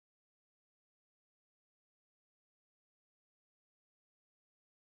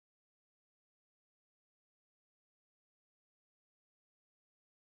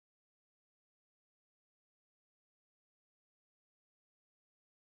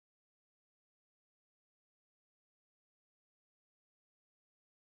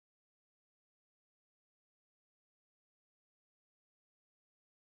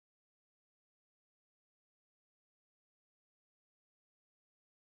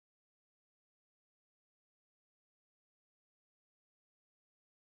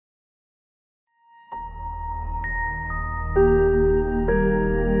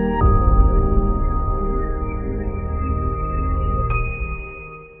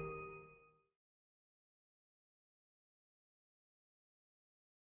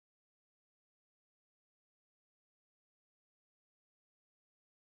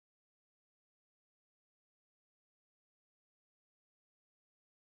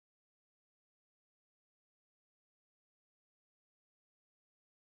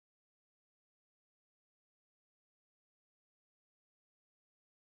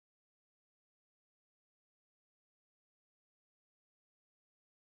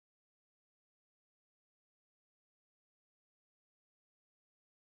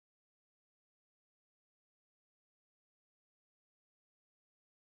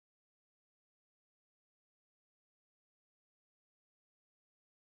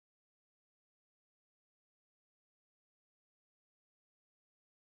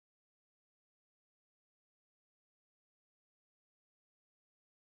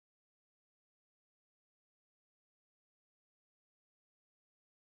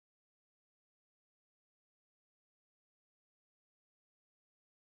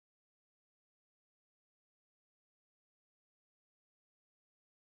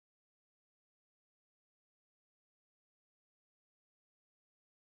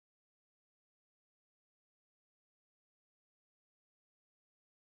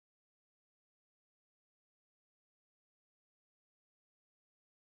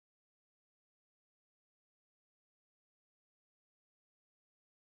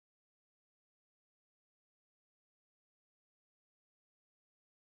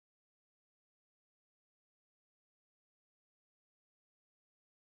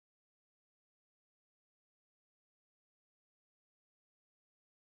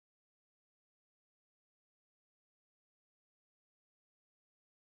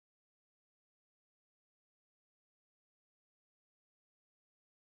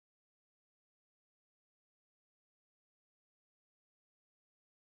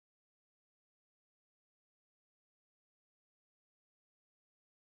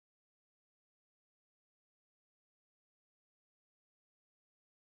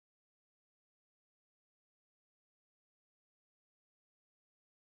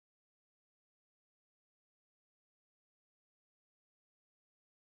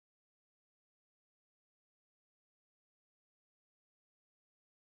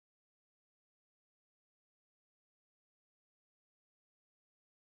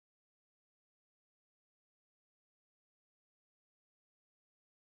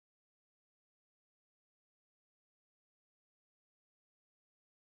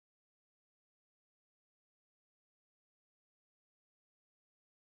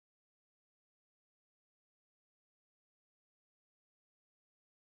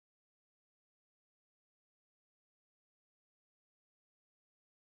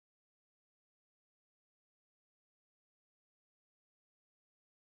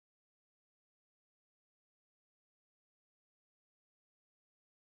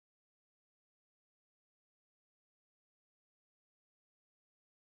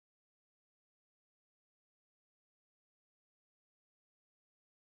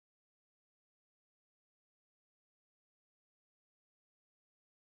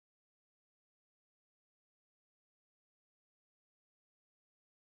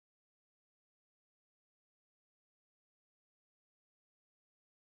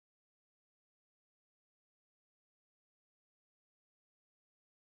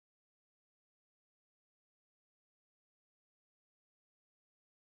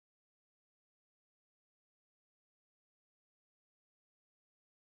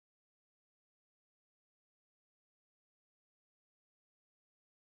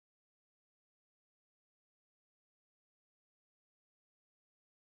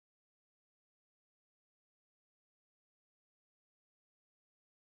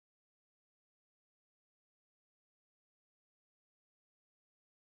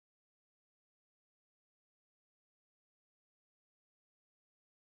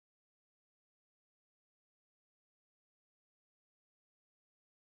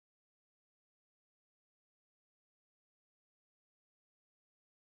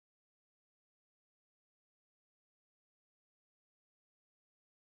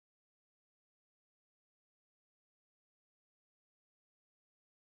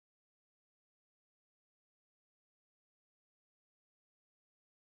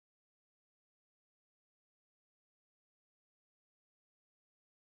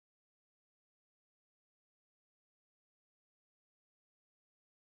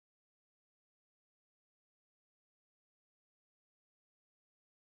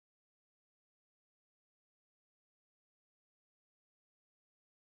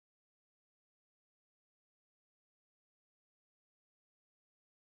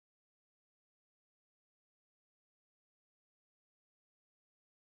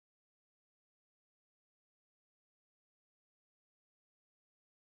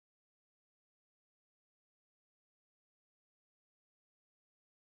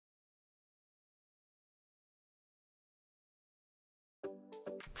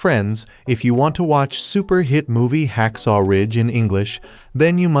Friends, if you want to watch super hit movie Hacksaw Ridge in English,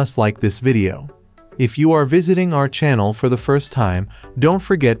 then you must like this video. If you are visiting our channel for the first time, don't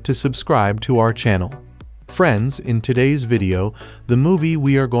forget to subscribe to our channel. Friends, in today's video, the movie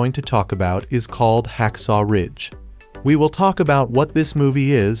we are going to talk about is called Hacksaw Ridge. We will talk about what this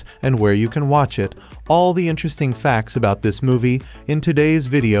movie is and where you can watch it, all the interesting facts about this movie. In today's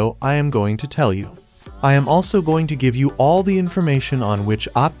video, I am going to tell you. I am also going to give you all the information on which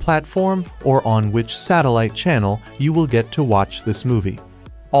OTT platform or on which satellite channel you will get to watch this movie.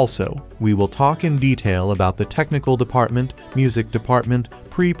 Also, we will talk in detail about the technical department, music department,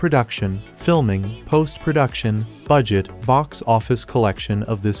 pre-production, filming, post-production, budget, box office collection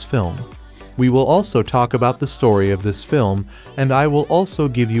of this film. We will also talk about the story of this film, and I will also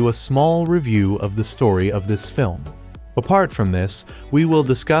give you a small review of the story of this film. Apart from this, we will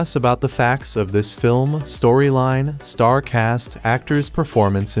discuss about the facts of this film, storyline, star cast, actors'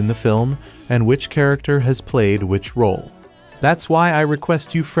 performance in the film, and which character has played which role. That's why I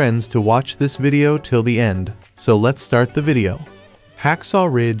request you friends to watch this video till the end, so let's start the video.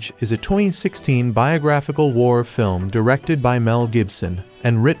 Hacksaw Ridge is a 2016 biographical war film directed by Mel Gibson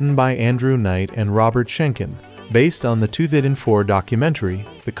and written by Andrew Knight and Robert Schenkkan, based on the 2004 documentary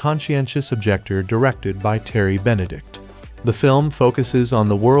The Conscientious Objector, directed by Benedict. The film focuses on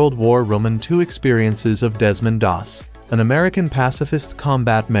the World War II experiences of Desmond Doss, an American pacifist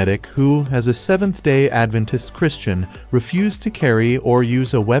combat medic who, as a Seventh-day Adventist Christian, refused to carry or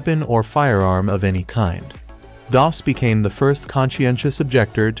use a weapon or firearm of any kind. Doss became the first conscientious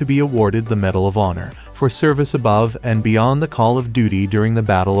objector to be awarded the Medal of Honor for service above and beyond the call of duty during the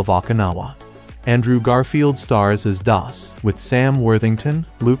Battle of Okinawa. Andrew Garfield stars as Doss, with Sam Worthington,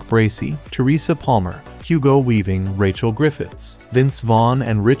 Luke Bracey, Teresa Palmer, Hugo Weaving, Rachel Griffiths, Vince Vaughn,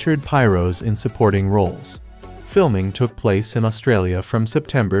 and Richard Pyros in supporting roles. Filming took place in Australia from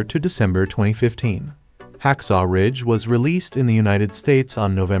September to December 2015. Hacksaw Ridge was released in the United States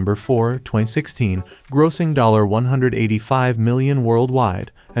on November 4, 2016, grossing $185 million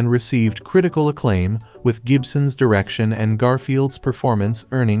worldwide, and received critical acclaim, with Gibson's direction and Garfield's performance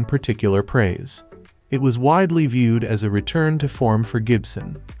earning particular praise. It was widely viewed as a return to form for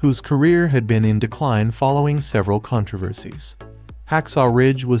Gibson, whose career had been in decline following several controversies. Hacksaw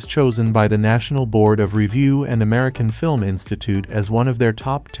Ridge was chosen by the National Board of Review and American Film Institute as one of their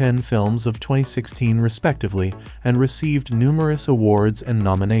top 10 films of 2016 respectively, and received numerous awards and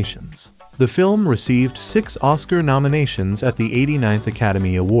nominations. The film received 6 Oscar nominations at the 89th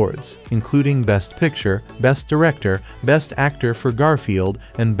Academy Awards, including Best Picture, Best Director, Best Actor for Garfield,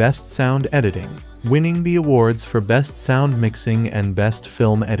 and Best Sound Editing, winning the awards for Best Sound Mixing and Best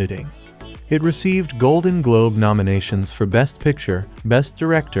Film Editing. It received Golden Globe nominations for Best Picture, Best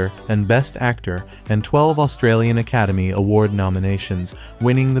Director, and Best Actor, and 12 Australian Academy Award nominations,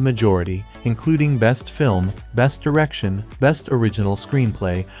 winning the majority, including Best Film, Best Direction, Best Original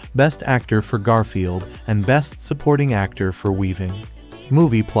Screenplay, Best Actor for Garfield, and Best Supporting Actor for Weaving.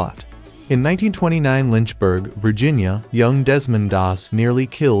 Movie plot. In 1929 Lynchburg, Virginia, young Desmond Doss nearly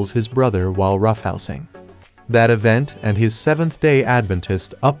kills his brother while roughhousing. That event and his Seventh-day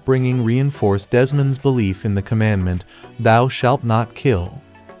Adventist upbringing reinforced Desmond's belief in the commandment, "Thou shalt not kill."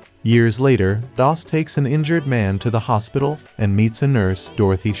 Years later, Doss takes an injured man to the hospital and meets a nurse,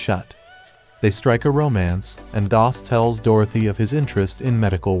 Dorothy Shutt. They strike a romance, and Doss tells Dorothy of his interest in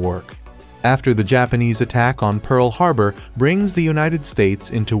medical work. After the Japanese attack on Pearl Harbor brings the United States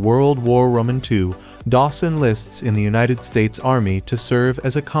into World War II, Doss enlists in the United States Army to serve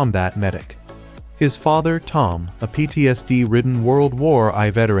as a combat medic. His father, Tom, a PTSD-ridden World War I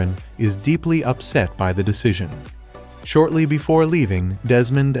veteran, is deeply upset by the decision. Shortly before leaving,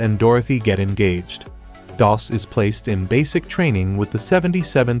 Desmond and Dorothy get engaged. Doss is placed in basic training with the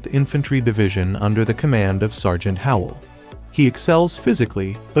 77th Infantry Division under the command of Sergeant Howell. He excels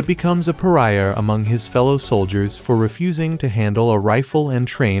physically, but becomes a pariah among his fellow soldiers for refusing to handle a rifle and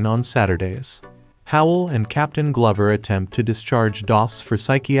train on Saturdays. Howell and Captain Glover attempt to discharge Doss for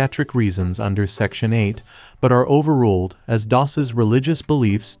psychiatric reasons under Section 8, but are overruled as Doss's religious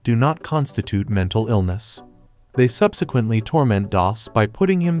beliefs do not constitute mental illness. They subsequently torment Doss by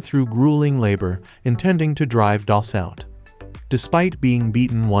putting him through grueling labor, intending to drive Doss out. Despite being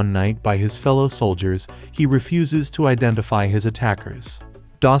beaten one night by his fellow soldiers, he refuses to identify his attackers.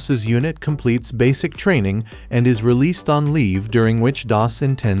 Doss's unit completes basic training and is released on leave, during which Doss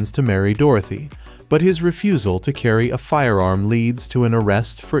intends to marry Dorothy, but his refusal to carry a firearm leads to an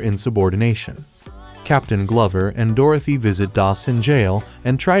arrest for insubordination. Captain Glover and Dorothy visit Doss in jail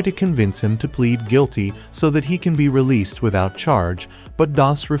and try to convince him to plead guilty so that he can be released without charge, but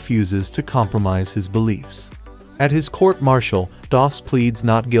Doss refuses to compromise his beliefs. At his court-martial, Doss pleads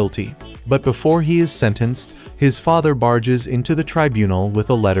not guilty, but before he is sentenced, his father barges into the tribunal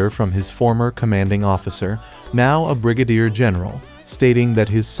with a letter from his former commanding officer, now a brigadier general, stating that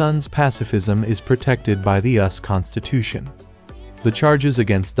his son's pacifism is protected by the US Constitution. The charges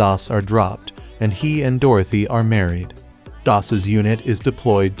against Doss are dropped, and he and Dorothy are married. Doss's unit is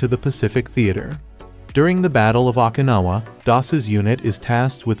deployed to the Pacific Theater. During the Battle of Okinawa, Doss's unit is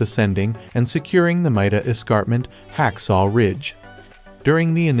tasked with ascending and securing the Maida Escarpment Hacksaw Ridge.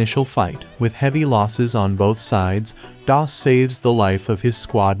 During the initial fight, with heavy losses on both sides, Doss saves the life of his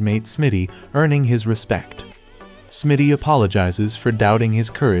squad mate Smitty, earning his respect. Smitty apologizes for doubting his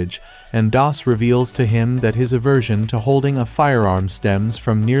courage, and Doss reveals to him that his aversion to holding a firearm stems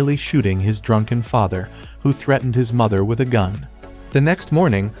from nearly shooting his drunken father, who threatened his mother with a gun. The next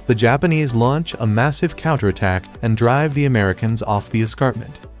morning, the Japanese launch a massive counterattack and drive the Americans off the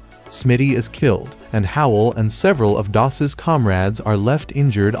escarpment. Smitty is killed, and Howell and several of Doss's comrades are left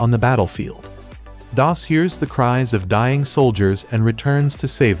injured on the battlefield. Doss hears the cries of dying soldiers and returns to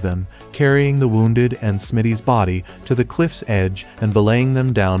save them, carrying the wounded and Smitty's body to the cliff's edge and belaying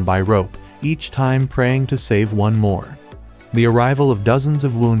them down by rope, each time praying to save one more. The arrival of dozens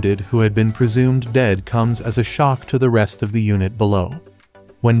of wounded who had been presumed dead comes as a shock to the rest of the unit below.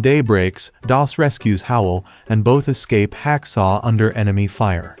 When day breaks, Doss rescues Howell, and both escape Hacksaw under enemy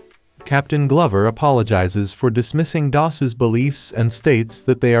fire. Captain Glover apologizes for dismissing Doss's beliefs and states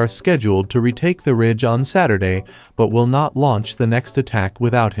that they are scheduled to retake the ridge on Saturday, but will not launch the next attack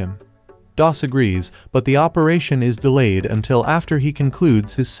without him. Doss agrees, but the operation is delayed until after he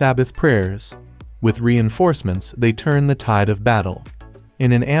concludes his Sabbath prayers. With reinforcements, they turn the tide of battle.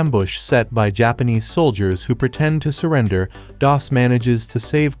 In an ambush set by Japanese soldiers who pretend to surrender, Doss manages to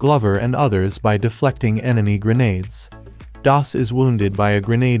save Glover and others by deflecting enemy grenades. Doss is wounded by a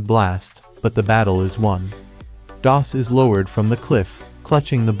grenade blast, but the battle is won. Doss is lowered from the cliff,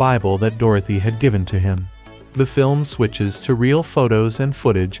 clutching the Bible that Dorothy had given to him. The film switches to real photos and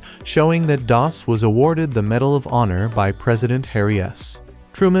footage showing that Doss was awarded the Medal of Honor by President Harry S.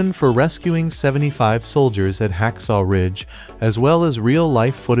 Truman for rescuing 75 soldiers at Hacksaw Ridge, as well as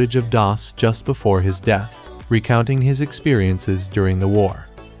real-life footage of Doss just before his death, recounting his experiences during the war.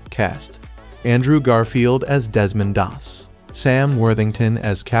 Cast: Andrew Garfield as Desmond Doss, Sam Worthington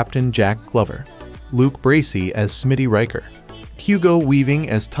as Captain Jack Glover, Luke Bracey as Smitty Riker, Hugo Weaving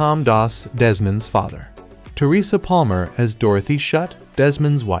as Tom Doss, Desmond's father, Teresa Palmer as Dorothy Shutt,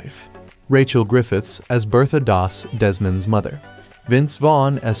 Desmond's wife, Rachel Griffiths as Bertha Doss, Desmond's mother, Vince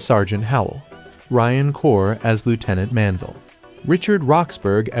Vaughn as Sergeant Howell, Ryan Corr as Lieutenant Manville, Richard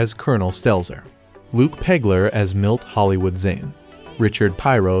Roxburgh as Colonel Stelzer, Luke Pegler as Milt Hollywood Zane, Richard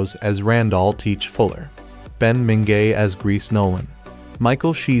Pyros as Randall Teach Fuller, Ben Mingay as Grease Nolan,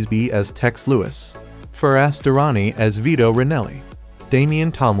 Michael Sheesby as Tex Lewis, Firas Durrani as Vito Ranelli,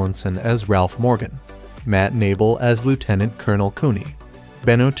 Damian Tomlinson as Ralph Morgan, Matt Nable as Lieutenant Colonel Cooney,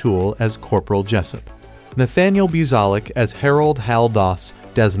 Ben O'Toole as Corporal Jessup, Nathaniel Buzalik as Harold Hal Doss,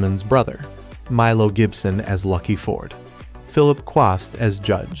 Desmond's brother, Milo Gibson as Lucky Ford, Philip Quast as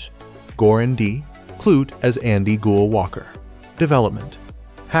Judge, Goran D. Clute as Andy Gould Walker. Development: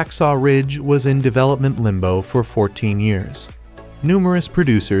 Hacksaw Ridge was in development limbo for 14 years. Numerous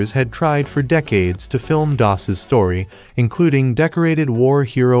producers had tried for decades to film Doss's story, including decorated war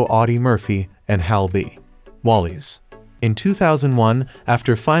hero Audie Murphy and Hal B. Wallis. In 2001,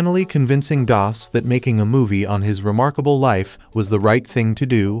 after finally convincing Doss that making a movie on his remarkable life was the right thing to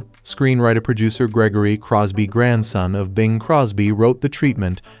do, screenwriter-producer Gregory Crosby, grandson of Bing Crosby, wrote the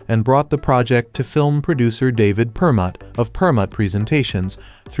treatment and brought the project to film producer David Permut of Permut Presentations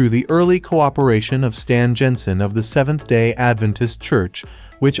through the early cooperation of Stan Jensen of the Seventh-day Adventist Church,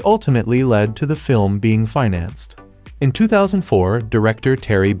 which ultimately led to the film being financed. In 2004, director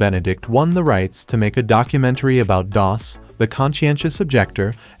Terry Benedict won the rights to make a documentary about Doss, the conscientious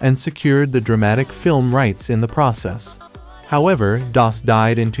objector, and secured the dramatic film rights in the process. However, Doss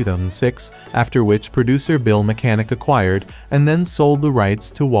died in 2006, after which producer Bill Mechanic acquired and then sold the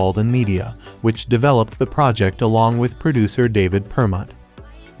rights to Walden Media, which developed the project along with producer David Permut.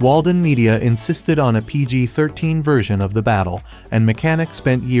 Walden Media insisted on a PG-13 version of the battle, and Mechanic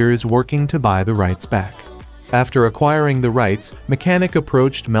spent years working to buy the rights back. After acquiring the rights, Mechanic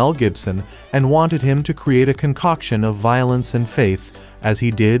approached Mel Gibson and wanted him to create a concoction of violence and faith, as he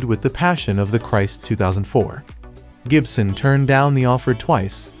did with The Passion of the Christ 2004. Gibson turned down the offer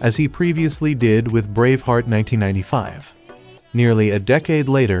twice, as he previously did with Braveheart 1995. Nearly a decade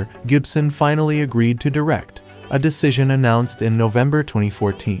later, Gibson finally agreed to direct, a decision announced in November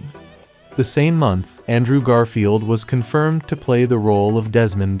 2014. The same month, Andrew Garfield was confirmed to play the role of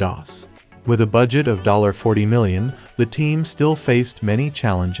Desmond Doss. With a budget of $40 million, the team still faced many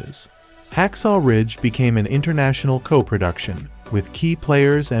challenges. Hacksaw Ridge became an international co-production, with key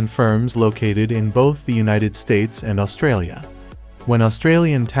players and firms located in both the United States and Australia. When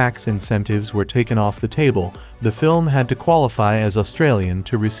Australian tax incentives were taken off the table, the film had to qualify as Australian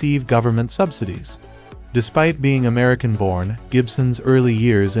to receive government subsidies. Despite being American-born, Gibson's early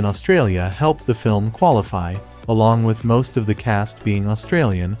years in Australia helped the film qualify, along with most of the cast being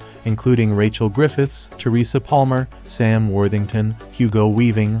Australian, including Rachel Griffiths, Teresa Palmer, Sam Worthington, Hugo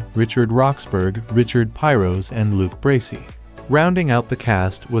Weaving, Richard Roxburgh, Richard Pyros, and Luke Bracey. Rounding out the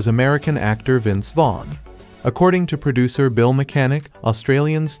cast was American actor Vince Vaughn. According to producer Bill Mechanic,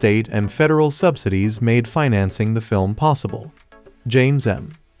 Australian state and federal subsidies made financing the film possible. James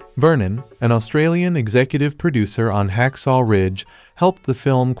M. Vernon, an Australian executive producer on Hacksaw Ridge, helped the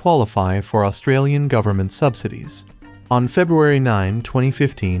film qualify for Australian government subsidies. On February 9,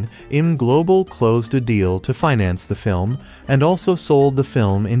 2015, IM Global closed a deal to finance the film and also sold the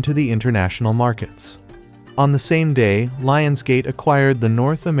film into the international markets. On the same day, Lionsgate acquired the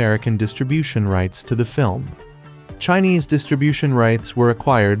North American distribution rights to the film. Chinese distribution rights were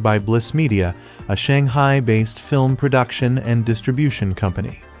acquired by Bliss Media, a Shanghai-based film production and distribution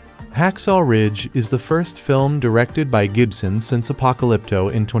company. Hacksaw Ridge is the first film directed by Gibson since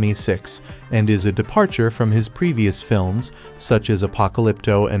Apocalypto in 2006 and is a departure from his previous films, such as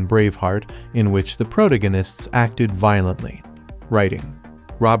Apocalypto and Braveheart, in which the protagonists acted violently. Writing: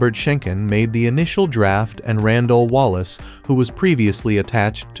 Robert Schenkkan made the initial draft and Randall Wallace, who was previously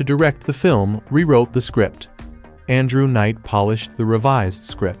attached to direct the film, rewrote the script. Andrew Knight polished the revised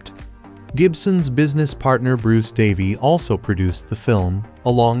script. Gibson's business partner Bruce Davey also produced the film,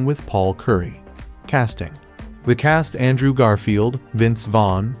 along with Paul Curry. Casting: the cast Andrew Garfield, Vince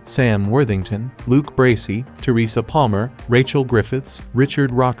Vaughn, Sam Worthington, Luke Bracey, Teresa Palmer, Rachel Griffiths,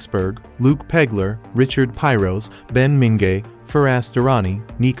 Richard Roxburgh, Luke Pegler, Richard Pyros, Ben Mingay, Firas Durrani,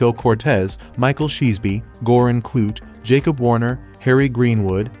 Nico Cortez, Michael Sheasby, Goran Clute, Jacob Warner, Harry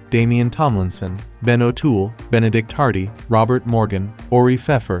Greenwood, Damian Tomlinson, Ben O'Toole, Benedict Hardy, Robert Morgan, Ori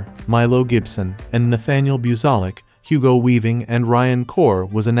Pfeffer, Milo Gibson, and Nathaniel Buzalik. Hugo Weaving and Ryan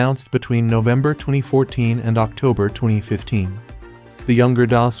Corr was announced between November 2014 and October 2015. The younger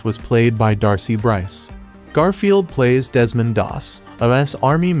Doss was played by Darcy Bryce. Garfield plays Desmond Doss, a U.S.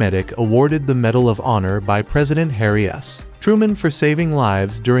 Army medic awarded the Medal of Honor by President Harry S. Truman for saving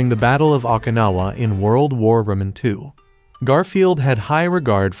lives during the Battle of Okinawa in World War II. Garfield had high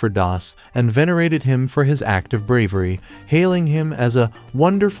regard for Doss and venerated him for his act of bravery, hailing him as a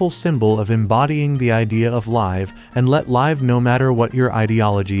wonderful symbol of embodying the idea of live and let live no matter what your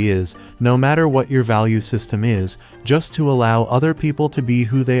ideology is, no matter what your value system is, just to allow other people to be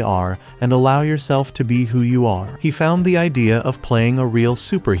who they are and allow yourself to be who you are. He found the idea of playing a real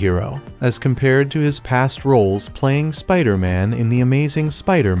superhero, as compared to his past roles playing Spider-Man in The Amazing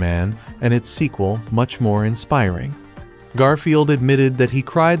Spider-Man and its sequel, much more inspiring. Garfield admitted that he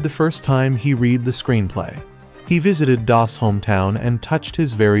cried the first time he read the screenplay. He visited Doss' hometown and touched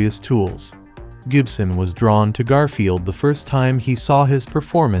his various tools. Gibson was drawn to Garfield the first time he saw his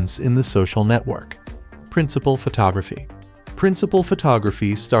performance in The Social Network. Principal photography. Principal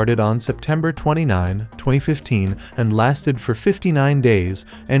photography started on September 29, 2015 and lasted for 59 days,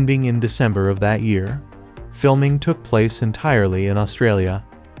 ending in December of that year. Filming took place entirely in Australia.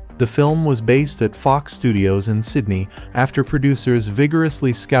 The film was based at Fox Studios in Sydney after producers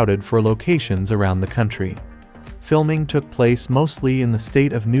vigorously scouted for locations around the country. Filming took place mostly in the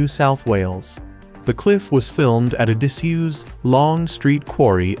state of New South Wales. The cliff was filmed at a disused, long street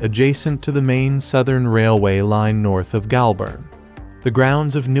quarry adjacent to the main Southern Railway line north of Galburn. The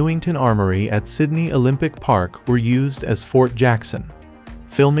grounds of Newington Armoury at Sydney Olympic Park were used as Fort Jackson.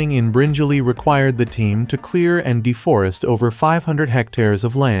 Filming in Bringelly required the team to clear and deforest over 500 hectares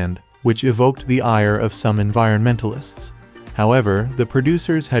of land, which evoked the ire of some environmentalists. However, the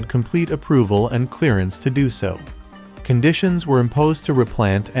producers had complete approval and clearance to do so. Conditions were imposed to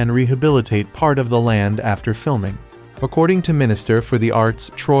replant and rehabilitate part of the land after filming. According to Minister for the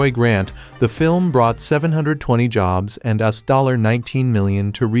Arts Troy Grant, the film brought 720 jobs and $19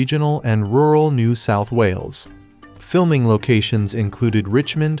 million to regional and rural New South Wales. Filming locations included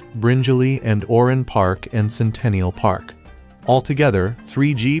Richmond, Bringelly, and Oran Park and Centennial Park. Altogether,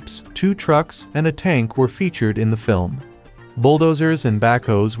 3 jeeps, 2 trucks, and a tank were featured in the film. Bulldozers and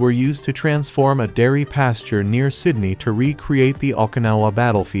backhoes were used to transform a dairy pasture near Sydney to recreate the Okinawa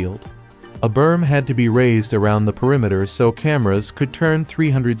battlefield. A berm had to be raised around the perimeter so cameras could turn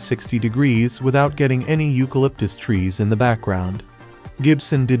 360 degrees without getting any eucalyptus trees in the background.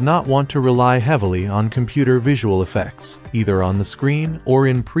 Gibson did not want to rely heavily on computer visual effects, either on the screen or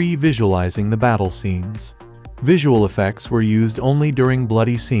in pre-visualizing the battle scenes. Visual effects were used only during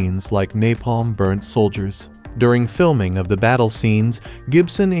bloody scenes like napalm burnt soldiers. During filming of the battle scenes,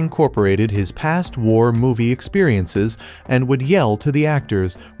 Gibson incorporated his past war movie experiences and would yell to the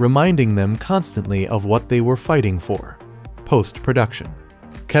actors, reminding them constantly of what they were fighting for. Post-production.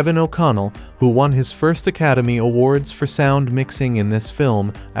 Kevin O'Connell, who won his first Academy Awards for sound mixing in this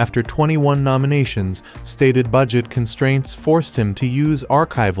film after 21 nominations, stated budget constraints forced him to use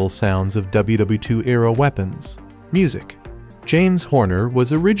archival sounds of WW2-era weapons. Music. James Horner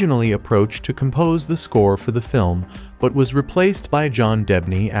was originally approached to compose the score for the film, but was replaced by John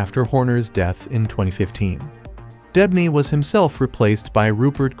Debney after Horner's death in 2015. Debney was himself replaced by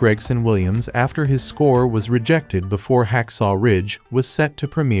Rupert Gregson-Williams after his score was rejected before Hacksaw Ridge was set to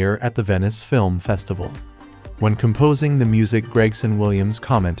premiere at the Venice Film Festival. When composing the music, Gregson-Williams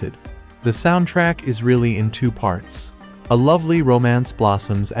commented, "The soundtrack is really in two parts. A lovely romance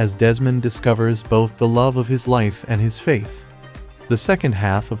blossoms as Desmond discovers both the love of his life and his faith. The second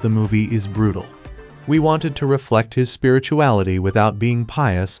half of the movie is brutal. We wanted to reflect his spirituality without being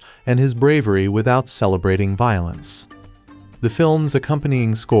pious and his bravery without celebrating violence." The film's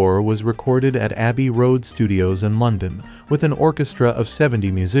accompanying score was recorded at Abbey Road Studios in London, with an orchestra of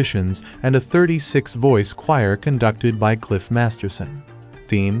 70 musicians and a 36-voice choir conducted by Cliff Masterson.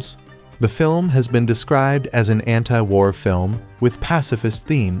 Themes. The film has been described as an anti-war film with pacifist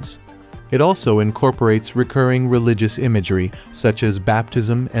themes. It also incorporates recurring religious imagery such as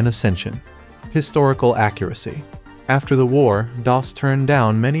baptism and ascension. Historical accuracy. After the war, Doss turned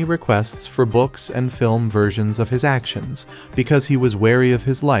down many requests for books and film versions of his actions because he was wary of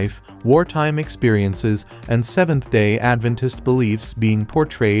his life, wartime experiences, and Seventh-day Adventist beliefs being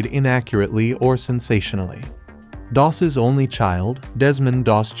portrayed inaccurately or sensationally. Doss's only child, Desmond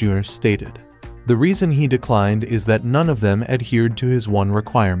Doss Jr., stated, "The reason he declined is that none of them adhered to his one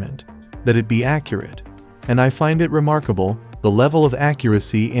requirement, that it be accurate, and I find it remarkable the level of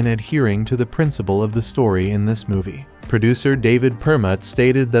accuracy in adhering to the principle of the story in this movie." Producer David Permut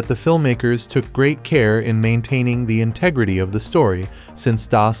stated that the filmmakers took great care in maintaining the integrity of the story since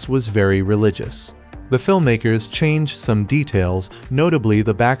Doss was very religious. The filmmakers changed some details, notably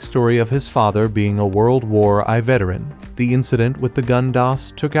the backstory of his father being a World War I veteran, the incident with the gun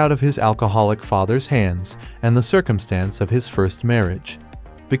Doss took out of his alcoholic father's hands, and the circumstance of his first marriage.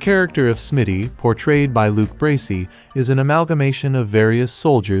 The character of Smitty, portrayed by Luke Bracey, is an amalgamation of various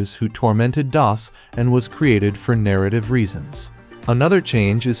soldiers who tormented Doss and was created for narrative reasons. Another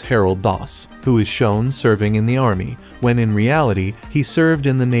change is Harold Doss, who is shown serving in the Army, when in reality he served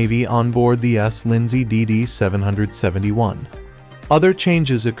in the Navy on board the S. Lindsay DD 771. Other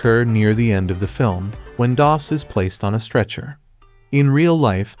changes occur near the end of the film, when Doss is placed on a stretcher. In real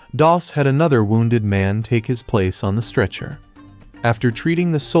life, Doss had another wounded man take his place on the stretcher. After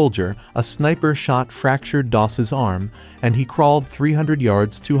treating the soldier, a sniper shot fractured Doss's arm, and he crawled 300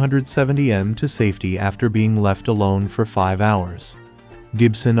 yards 270 m to safety after being left alone for 5 hours.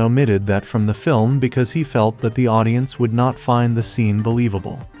 Gibson omitted that from the film because he felt that the audience would not find the scene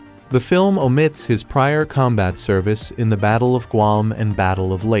believable. The film omits his prior combat service in the Battle of Guam and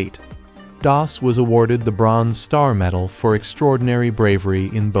Battle of Leyte. Doss was awarded the Bronze Star Medal for extraordinary bravery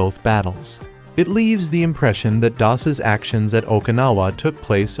in both battles. It leaves the impression that Doss's actions at Okinawa took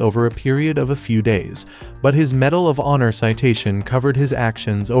place over a period of a few days, but his Medal of Honor citation covered his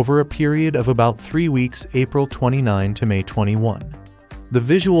actions over a period of about 3 weeks, April 29 to May 21. The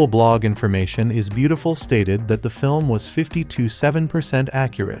visual blog information is beautiful, stated that the film was 52.7%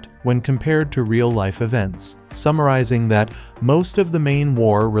 accurate when compared to real-life events, summarizing that most of the main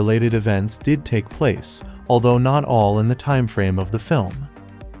war-related events did take place, although not all in the time frame of the film.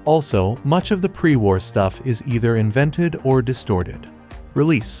 Also, much of the pre-war stuff is either invented or distorted.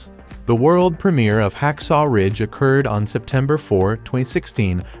 Release. The world premiere of Hacksaw Ridge occurred on September 4,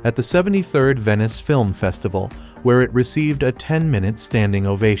 2016 at the 73rd Venice Film Festival, where it received a 10-minute standing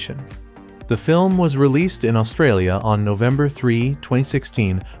ovation. The film was released in Australia on November 3,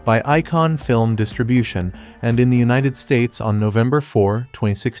 2016 by Icon Film Distribution and in the United States on November 4,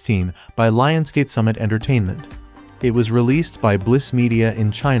 2016 by Lionsgate Summit Entertainment. It was released by Bliss Media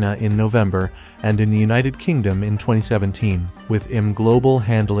in China in November and in the United Kingdom in 2017, with IM Global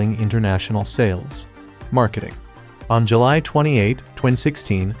handling international sales. Marketing. On July 28,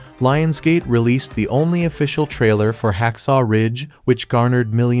 2016, Lionsgate released the only official trailer for Hacksaw Ridge, which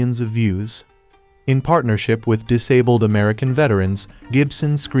garnered millions of views. In partnership with disabled American veterans,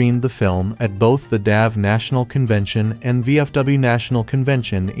 Gibson screened the film at both the DAV National Convention and VFW National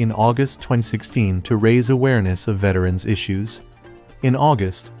Convention in August 2016 to raise awareness of veterans' issues. In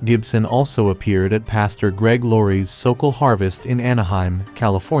August, Gibson also appeared at Pastor Greg Laurie's Sokol Harvest in Anaheim,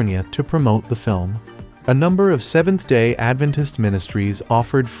 California to promote the film. A number of Seventh-day Adventist ministries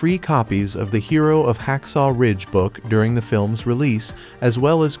offered free copies of the Hero of Hacksaw Ridge book during the film's release, as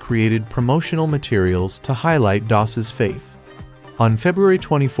well as created promotional materials to highlight Doss's faith. On February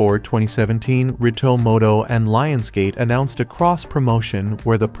 24, 2017, Ritomoto and Lionsgate announced a cross-promotion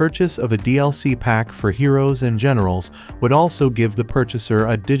where the purchase of a DLC pack for Heroes and Generals would also give the purchaser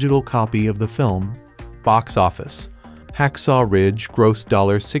a digital copy of the film. Box office. Hacksaw Ridge grossed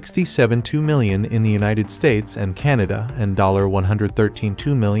 $67.2 million in the United States and Canada and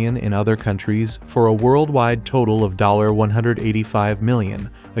 $113.2 million in other countries for a worldwide total of $185 million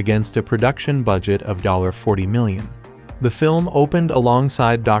against a production budget of $40 million. The film opened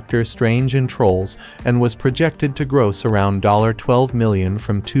alongside Doctor Strange and Trolls and was projected to gross around $12 million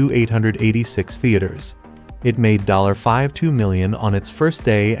from 886 theaters. It made $52 million on its first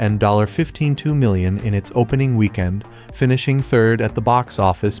day and $15.2 million in its opening weekend, finishing third at the box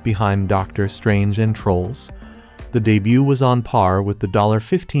office behind Doctor Strange and Trolls. The debut was on par with the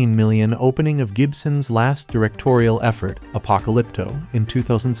 $15 million opening of Gibson's last directorial effort, Apocalypto, in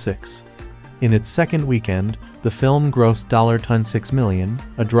 2006. In its second weekend, the film grossed $6 million,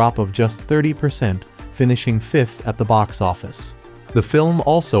 a drop of just 30%, finishing fifth at the box office. The film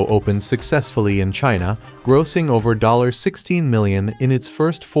also opened successfully in China, grossing over $16 million in its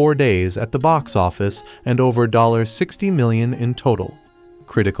first 4 days at the box office and over $60 million in total.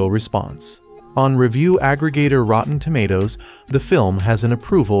 Critical response. On review aggregator Rotten Tomatoes, the film has an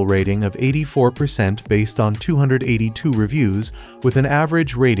approval rating of 84% based on 282 reviews, with an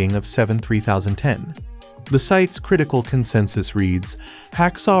average rating of 7/3010. The site's critical consensus reads,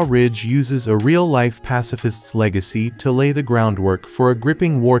 "Hacksaw Ridge uses a real-life pacifist's legacy to lay the groundwork for a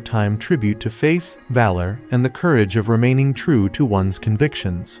gripping wartime tribute to faith, valor, and the courage of remaining true to one's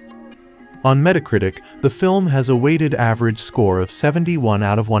convictions." On Metacritic, the film has a weighted average score of 71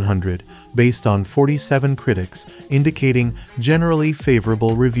 out of 100, based on 47 critics, indicating generally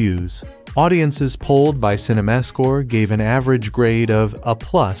favorable reviews. Audiences polled by CinemaScore gave an average grade of A+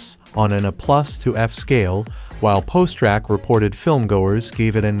 on an A+ to F scale, while PostTrack reported filmgoers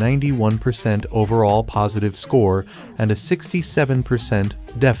gave it a 91% overall positive score and a 67%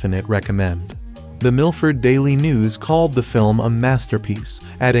 definite recommend. The Milford Daily News called the film a masterpiece,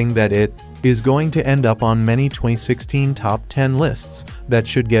 adding that it is going to end up on many 2016 top 10 lists that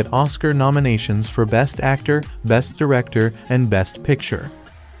should get Oscar nominations for Best Actor, Best Director, and Best Picture.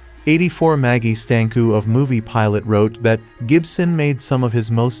 84 Maggie Stanku of Movie Pilot wrote that Gibson made some of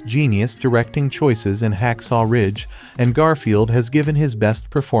his most genius directing choices in Hacksaw Ridge, and Garfield has given his best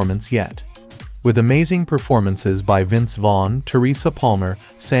performance yet. With amazing performances by Vince Vaughn, Teresa Palmer,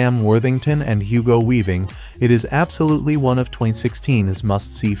 Sam Worthington, and Hugo Weaving, it is absolutely one of 2016's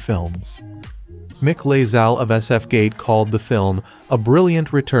must-see films. Mick Lazal of SFGate called the film a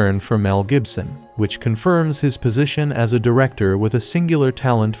brilliant return for Mel Gibson, which confirms his position as a director with a singular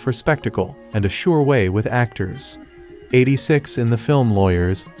talent for spectacle and a sure way with actors. 86 in the Film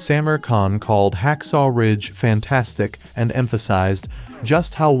Lawyers, Samir Khan called Hacksaw Ridge fantastic and emphasized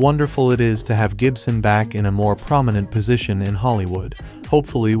just how wonderful it is to have Gibson back in a more prominent position in Hollywood,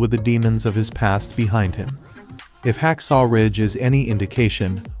 hopefully with the demons of his past behind him. If Hacksaw Ridge is any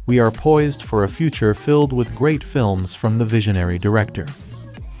indication, we are poised for a future filled with great films from the visionary director.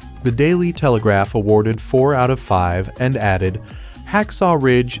 The Daily Telegraph awarded 4 out of 5 and added, "Hacksaw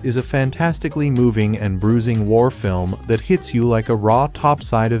Ridge is a fantastically moving and bruising war film that hits you like a raw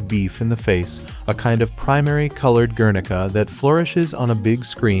topside of beef in the face, a kind of primary colored Guernica that flourishes on a big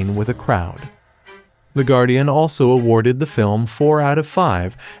screen with a crowd." The Guardian also awarded the film 4 out of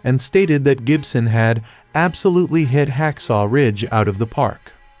 5 and stated that Gibson had absolutely hit Hacksaw Ridge out of the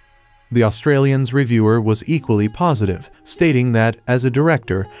park. The Australian's reviewer was equally positive, stating that, as a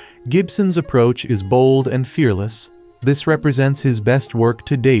director, Gibson's approach is bold and fearless. This represents his best work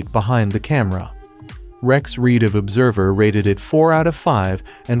to date behind the camera. Rex Reed of Observer rated it 4 out of 5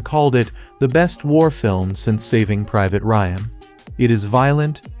 and called it the best war film since Saving Private Ryan. It is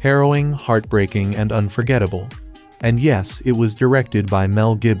violent, harrowing, heartbreaking, and unforgettable. And yes, it was directed by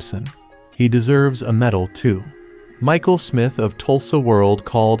Mel Gibson. He deserves a medal too. Michael Smith of Tulsa World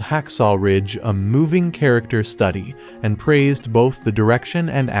called Hacksaw Ridge a moving character study and praised both the direction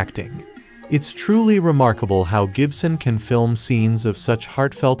and acting. It's truly remarkable how Gibson can film scenes of such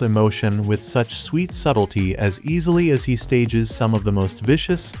heartfelt emotion with such sweet subtlety as easily as he stages some of the most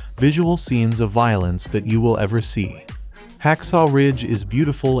vicious, visual scenes of violence that you will ever see. Hacksaw Ridge is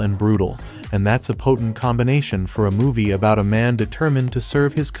beautiful and brutal, and that's a potent combination for a movie about a man determined to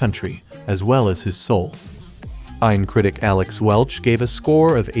serve his country, as well as his soul. Ein critic Alex Welch gave a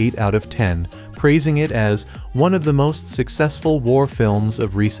score of 8 out of 10, praising it as one of the most successful war films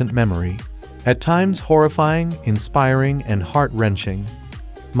of recent memory. At times horrifying, inspiring, and heart-wrenching.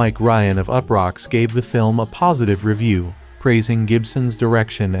 Mike Ryan of Uproxx gave the film a positive review, praising Gibson's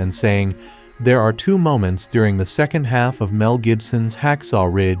direction and saying, "There are 2 moments during the second half of Mel Gibson's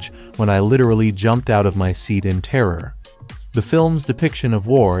Hacksaw Ridge when I literally jumped out of my seat in terror. The film's depiction of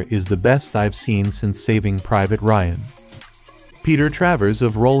war is the best I've seen since Saving Private Ryan." Peter Travers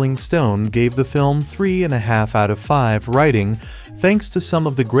of Rolling Stone gave the film 3.5 out of 5, writing, "Thanks to some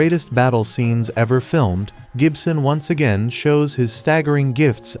of the greatest battle scenes ever filmed, Gibson once again shows his staggering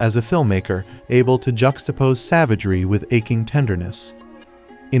gifts as a filmmaker, able to juxtapose savagery with aching tenderness."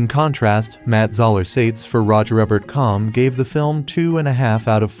 In contrast, Matt Zoller-Seitz for RogerEbert.com gave the film 2.5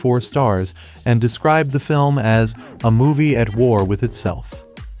 out of 4 stars and described the film as a movie at war with itself.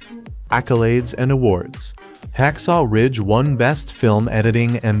 Accolades and awards. Hacksaw Ridge won Best Film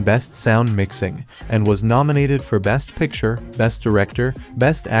Editing and Best Sound Mixing, and was nominated for Best Picture, Best Director,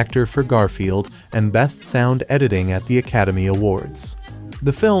 Best Actor for Garfield, and Best Sound Editing at the Academy Awards.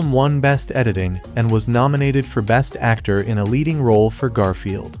 The film won Best Editing, and was nominated for Best Actor in a Leading Role for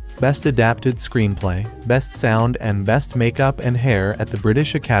Garfield, Best Adapted Screenplay, Best Sound and Best Makeup and Hair at the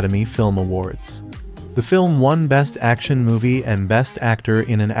British Academy Film Awards. The film won Best Action Movie and Best Actor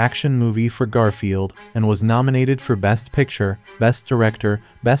in an Action Movie for Garfield, and was nominated for Best Picture, Best Director,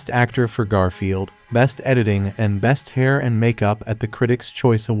 Best Actor for Garfield, Best Editing and Best Hair and Makeup at the Critics'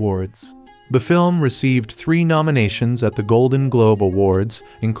 Choice Awards. The film received 3 nominations at the Golden Globe Awards,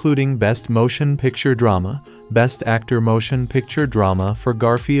 including Best Motion Picture Drama, Best Actor Motion Picture Drama for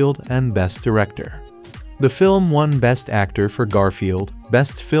Garfield, and Best Director. The film won Best Actor for Garfield,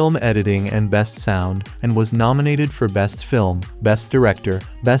 Best Film Editing and Best Sound, and was nominated for Best Film, Best Director,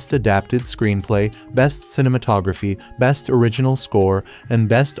 Best Adapted Screenplay, Best Cinematography, Best Original Score, and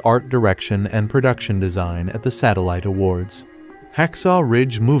Best Art Direction and Production Design at the Satellite Awards. Hacksaw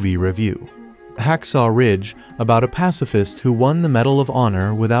Ridge Movie Review. Hacksaw Ridge, about a pacifist who won the Medal of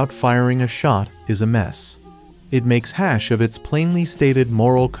Honor without firing a shot, is a mess. It makes hash of its plainly stated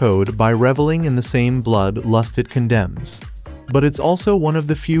moral code by reveling in the same blood lust it condemns. But it's also one of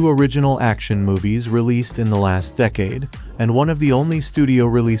the few original action movies released in the last decade, and one of the only studio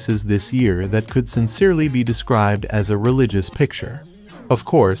releases this year that could sincerely be described as a religious picture. Of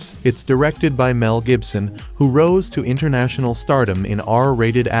course, it's directed by Mel Gibson, who rose to international stardom in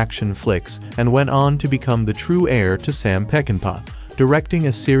R-rated action flicks and went on to become the true heir to Sam Peckinpah, directing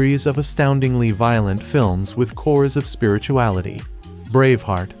a series of astoundingly violent films with cores of spirituality: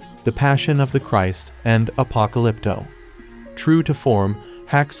 Braveheart, The Passion of the Christ, and Apocalypto. True to form,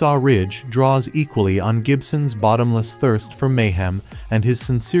 Hacksaw Ridge draws equally on Gibson's bottomless thirst for mayhem and his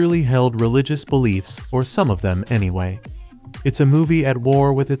sincerely held religious beliefs, or some of them anyway. It's a movie at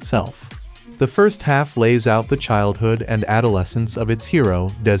war with itself. The first half lays out the childhood and adolescence of its hero,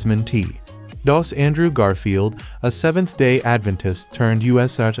 Desmond T. Doss Andrew Garfield, a Seventh-day Adventist turned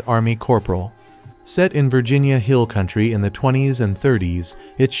U.S. Army corporal. Set in Virginia Hill Country in the 20s and 30s,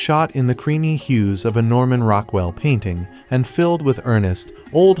 it's shot in the creamy hues of a Norman Rockwell painting and filled with earnest,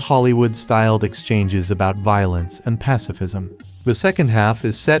 old Hollywood-styled exchanges about violence and pacifism. The second half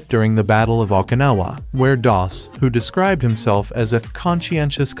is set during the Battle of Okinawa, where Doss, who described himself as a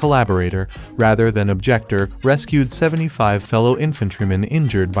conscientious collaborator rather than objector, rescued 75 fellow infantrymen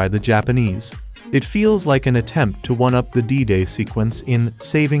injured by the Japanese. It feels like an attempt to one-up the D-Day sequence in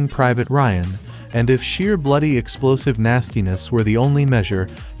Saving Private Ryan, and if sheer bloody explosive nastiness were the only measure,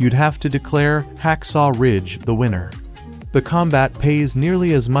 you'd have to declare Hacksaw Ridge the winner. The combat pays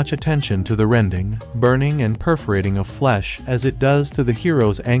nearly as much attention to the rending, burning, and perforating of flesh as it does to the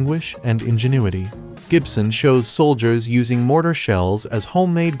hero's anguish and ingenuity. Gibson shows soldiers using mortar shells as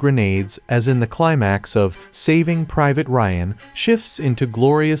homemade grenades, as in the climax of Saving Private Ryan shifts into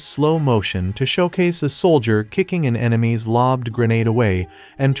glorious slow motion to showcase a soldier kicking an enemy's lobbed grenade away,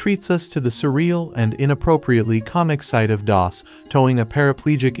 and treats us to the surreal and inappropriately comic sight of Doss towing a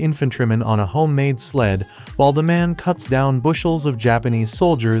paraplegic infantryman on a homemade sled while the man cuts down bushels of Japanese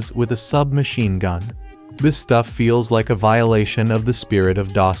soldiers with a submachine gun. This stuff feels like a violation of the spirit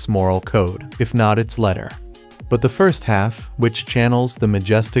of Doss' moral code, if not its letter. But the first half, which channels the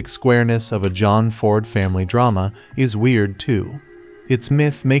majestic squareness of a John Ford family drama, is weird too. It's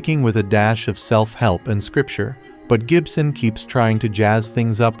myth-making with a dash of self-help and scripture, but Gibson keeps trying to jazz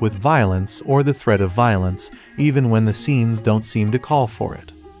things up with violence or the threat of violence, even when the scenes don't seem to call for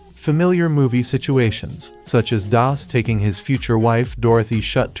it. Familiar movie situations, such as Doss taking his future wife Dorothy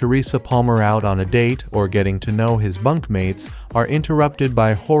shut Teresa Palmer out on a date or getting to know his bunkmates, are interrupted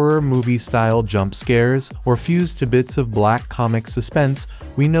by horror movie-style jump scares or fused to bits of black comic suspense.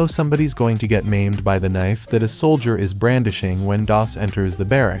 We know somebody's going to get maimed by the knife that a soldier is brandishing when Doss enters the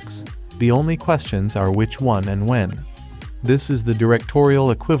barracks. The only questions are which one and when. This is the directorial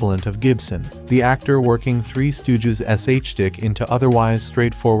equivalent of Gibson, the actor working Three Stooges' SH-stick into otherwise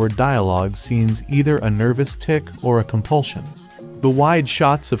straightforward dialogue scenes, either a nervous tick or a compulsion. The wide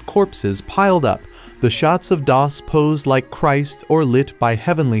shots of corpses piled up, the shots of Doss posed like Christ or lit by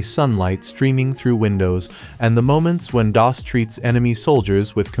heavenly sunlight streaming through windows, and the moments when Doss treats enemy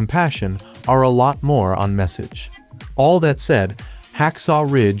soldiers with compassion are a lot more on message. All that said, Hacksaw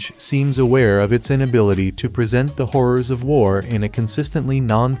Ridge seems aware of its inability to present the horrors of war in a consistently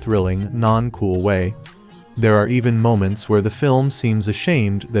non-thrilling, non-cool way. There are even moments where the film seems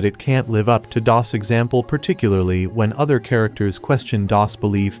ashamed that it can't live up to Doss' example, particularly when other characters question Doss'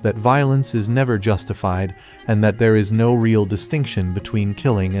 belief that violence is never justified and that there is no real distinction between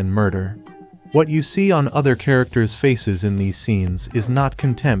killing and murder. What you see on other characters' faces in these scenes is not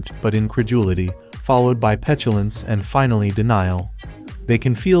contempt but incredulity, followed by petulance and finally denial. They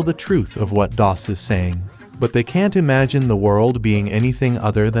can feel the truth of what Doss is saying, but they can't imagine the world being anything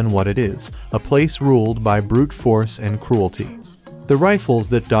other than what it is, a place ruled by brute force and cruelty. The rifles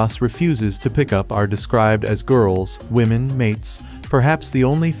that Doss refuses to pick up are described as girls, women, mates, perhaps the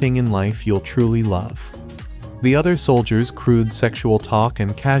only thing in life you'll truly love. The other soldiers' crude sexual talk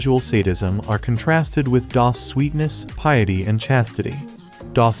and casual sadism are contrasted with Doss' sweetness, piety, and chastity.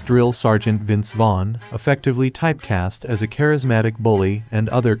 Doss Drill Sergeant Vince Vaughn, effectively typecast as a charismatic bully, and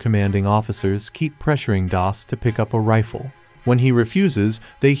other commanding officers keep pressuring Doss to pick up a rifle. When he refuses,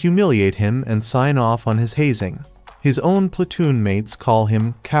 they humiliate him and sign off on his hazing. His own platoon mates call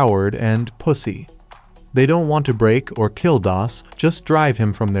him coward and pussy. They don't want to break or kill Doss, just drive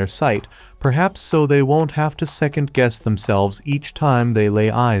him from their sight, perhaps so they won't have to second-guess themselves each time they lay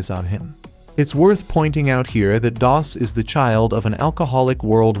eyes on him. It's worth pointing out here that Doss is the child of an alcoholic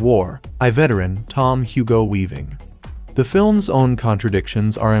World War I veteran, Tom Hugo Weaving. The film's own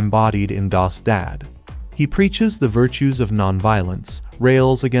contradictions are embodied in Doss' dad. He preaches the virtues of nonviolence,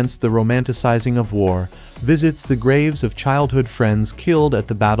 rails against the romanticizing of war, visits the graves of childhood friends killed at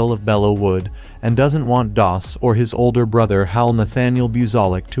the Battle of Belleau Wood, and doesn't want Doss or his older brother Hal Nathaniel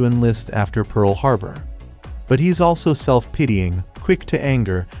Buzolic to enlist after Pearl Harbor. But he's also self-pitying, quick to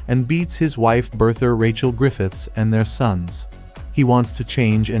anger, and beats his wife Bertha Rachel Griffiths and their sons. He wants to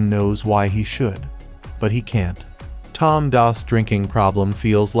change and knows why he should. But he can't. Tom Doss' drinking problem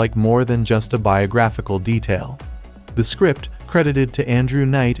feels like more than just a biographical detail. The script, credited to Andrew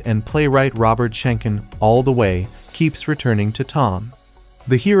Knight and playwright Robert Schenkkan all the way, keeps returning to Tom.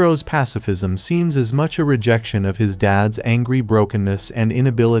 The hero's pacifism seems as much a rejection of his dad's angry brokenness and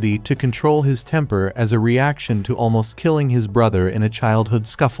inability to control his temper as a reaction to almost killing his brother in a childhood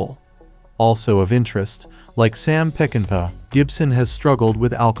scuffle. Also of interest, like Sam Peckinpah, Gibson has struggled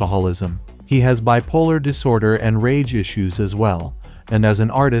with alcoholism. He has bipolar disorder and rage issues as well, and as an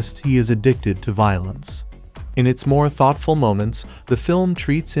artist he is addicted to violence. In its more thoughtful moments, the film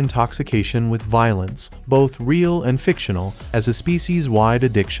treats intoxication with violence, both real and fictional, as a species-wide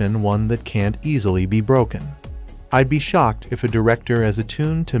addiction, one that can't easily be broken. I'd be shocked if a director as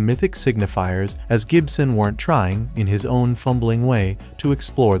attuned to mythic signifiers as Gibson weren't trying, in his own fumbling way, to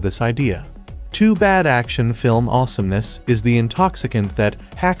explore this idea. Too bad action film awesomeness is the intoxicant that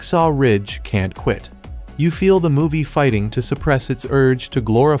Hacksaw Ridge can't quit. You feel the movie fighting to suppress its urge to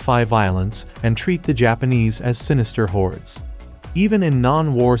glorify violence and treat the Japanese as sinister hordes. Even in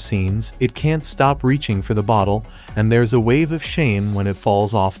non-war scenes, it can't stop reaching for the bottle, and there's a wave of shame when it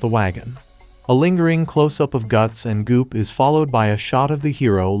falls off the wagon. A lingering close-up of guts and goop is followed by a shot of the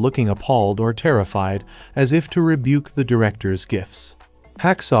hero looking appalled or terrified, as if to rebuke the director's gifts.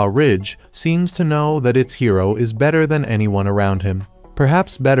 Hacksaw Ridge seems to know that its hero is better than anyone around him,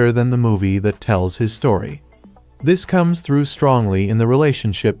 perhaps better than the movie that tells his story. This comes through strongly in the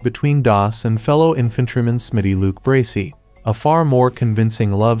relationship between Doss and fellow infantryman Smitty Luke Bracey, a far more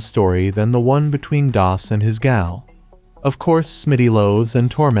convincing love story than the one between Doss and his gal. Of course, Smitty loathes and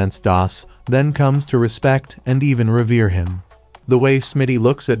torments Doss, then comes to respect and even revere him. The way Smitty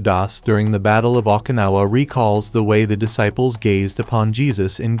looks at Doss during the Battle of Okinawa recalls the way the disciples gazed upon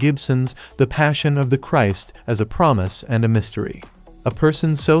Jesus in Gibson's The Passion of the Christ as a promise and a mystery. A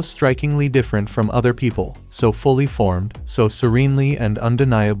person so strikingly different from other people, so fully formed, so serenely and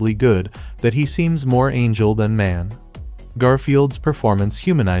undeniably good, that he seems more angel than man. Garfield's performance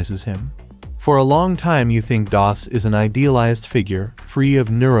humanizes him. For a long time you think Doss is an idealized figure, free of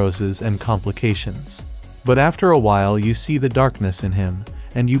neuroses and complications. But after a while you see the darkness in him,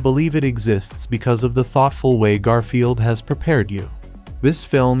 and you believe it exists because of the thoughtful way Garfield has prepared you. This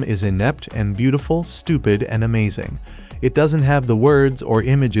film is inept and beautiful, stupid and amazing. It doesn't have the words or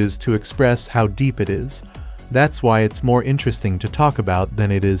images to express how deep it is. That's why it's more interesting to talk about than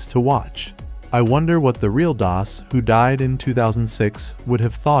it is to watch. I wonder what the real Doss, who died in 2006, would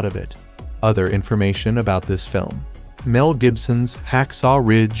have thought of it. Other information about this film. Mel Gibson's Hacksaw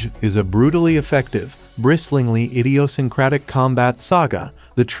Ridge is a brutally effective, bristlingly idiosyncratic combat saga,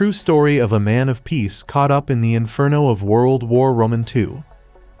 the true story of a man of peace caught up in the inferno of World War II.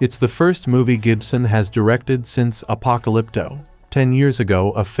 It's the first movie Gibson has directed since Apocalypto, 10 years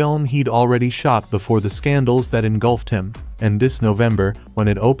ago, a film he'd already shot before the scandals that engulfed him, and this November, when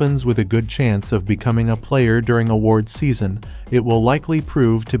it opens with a good chance of becoming a player during awards season, it will likely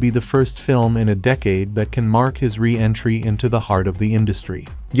prove to be the first film in a decade that can mark his re-entry into the heart of the industry.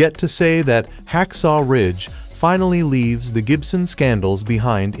 Yet to say that Hacksaw Ridge finally leaves the Gibson scandals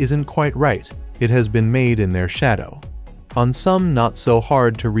behind isn't quite right. It has been made in their shadow. On some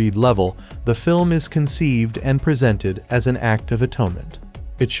not-so-hard-to-read level, the film is conceived and presented as an act of atonement.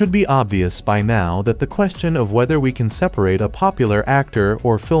 It should be obvious by now that the question of whether we can separate a popular actor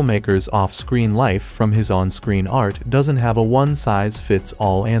or filmmaker's off-screen life from his on-screen art doesn't have a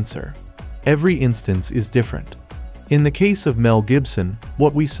one-size-fits-all answer. Every instance is different. In the case of Mel Gibson,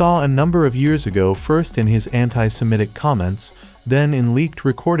 what we saw a number of years ago, first in his anti-Semitic comments, then in leaked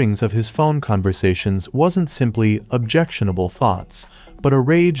recordings of his phone conversations, wasn't simply objectionable thoughts, but a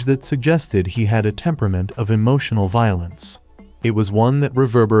rage that suggested he had a temperament of emotional violence. It was one that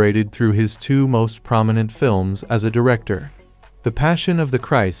reverberated through his two most prominent films as a director. The Passion of the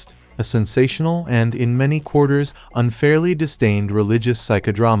Christ, a sensational and, in many quarters, unfairly disdained religious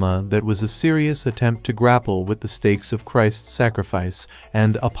psychodrama that was a serious attempt to grapple with the stakes of Christ's sacrifice,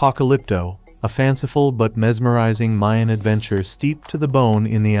 and Apocalypto, a fanciful but mesmerizing Mayan adventure steeped to the bone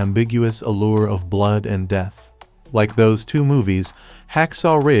in the ambiguous allure of blood and death. Like those two movies,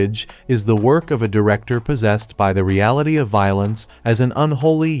 Hacksaw Ridge is the work of a director possessed by the reality of violence as an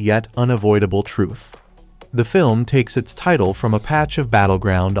unholy yet unavoidable truth. The film takes its title from a patch of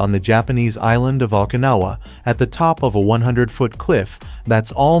battleground on the Japanese island of Okinawa at the top of a 100-foot cliff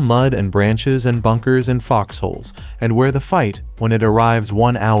that's all mud and branches and bunkers and foxholes, and where the fight, when it arrives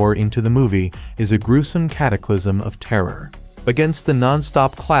 1 hour into the movie, is a gruesome cataclysm of terror. Against the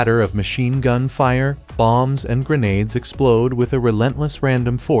non-stop clatter of machine gun fire, bombs and grenades explode with a relentless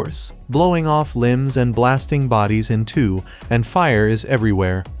random force, blowing off limbs and blasting bodies in two, and fire is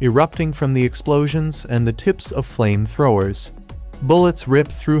everywhere, erupting from the explosions and the tips of flamethrowers. Bullets rip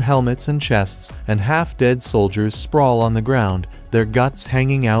through helmets and chests, and half-dead soldiers sprawl on the ground, their guts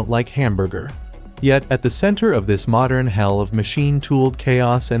hanging out like hamburger. Yet, at the center of this modern hell of machine-tooled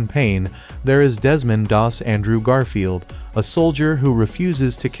chaos and pain, there is Desmond Doss Andrew Garfield, a soldier who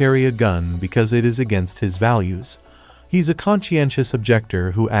refuses to carry a gun because it is against his values. He's a conscientious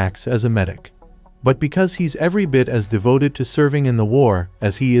objector who acts as a medic. But because he's every bit as devoted to serving in the war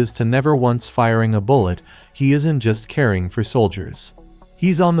as he is to never once firing a bullet, he isn't just caring for soldiers.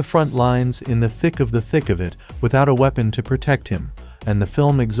 He's on the front lines in the thick of it without a weapon to protect him, and the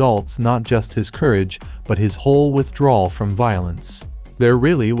film exalts not just his courage, but his whole withdrawal from violence. There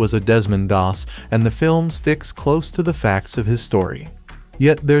really was a Desmond Doss, and the film sticks close to the facts of his story.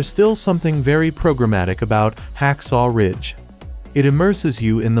 Yet there's still something very programmatic about Hacksaw Ridge. It immerses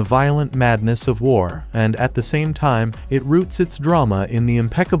you in the violent madness of war, and at the same time, it roots its drama in the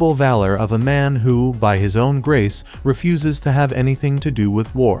impeccable valor of a man who, by his own grace, refuses to have anything to do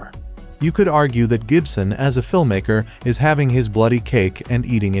with war. You could argue that Gibson, as a filmmaker, is having his bloody cake and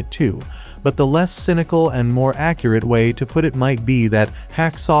eating it too, but the less cynical and more accurate way to put it might be that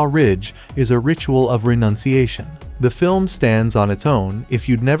Hacksaw Ridge is a ritual of renunciation. The film stands on its own. If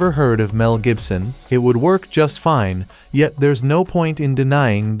you'd never heard of Mel Gibson, it would work just fine, yet there's no point in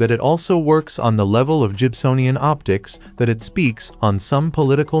denying that it also works on the level of Gibsonian optics, that it speaks, on some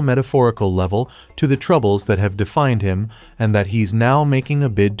political metaphorical level, to the troubles that have defined him, and that he's now making a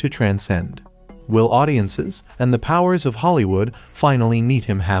bid to transcend. Will audiences, and the powers of Hollywood, finally meet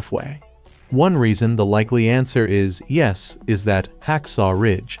him halfway? One reason the likely answer is yes is that Hacksaw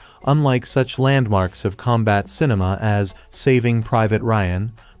Ridge, unlike such landmarks of combat cinema as Saving Private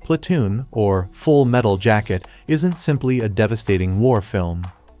Ryan, Platoon, or Full Metal Jacket, isn't simply a devastating war film.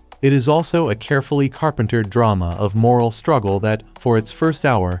 It is also a carefully carpentered drama of moral struggle that, for its first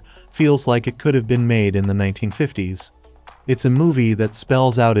hour, feels like it could have been made in the 1950s. It's a movie that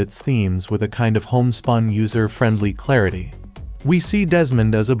spells out its themes with a kind of homespun, user-friendly clarity. We see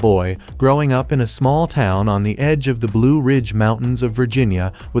Desmond as a boy, growing up in a small town on the edge of the Blue Ridge Mountains of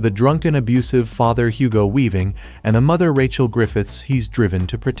Virginia with a drunken abusive father Hugo Weaving and a mother Rachel Griffiths he's driven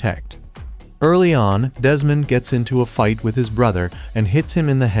to protect. Early on, Desmond gets into a fight with his brother and hits him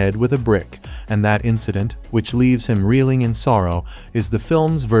in the head with a brick, and that incident, which leaves him reeling in sorrow, is the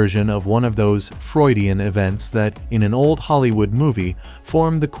film's version of one of those Freudian events that, in an old Hollywood movie,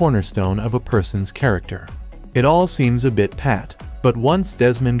 form the cornerstone of a person's character. It all seems a bit pat, but once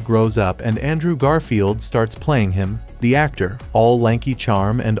Desmond grows up and Andrew Garfield starts playing him, the actor, all lanky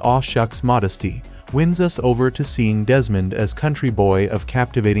charm and aw-shucks modesty, wins us over to seeing Desmond as country boy of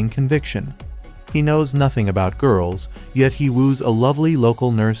captivating conviction. He knows nothing about girls, yet he woos a lovely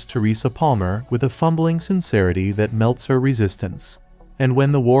local nurse Teresa Palmer with a fumbling sincerity that melts her resistance. And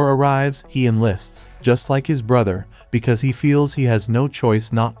when the war arrives, he enlists, just like his brother, because he feels he has no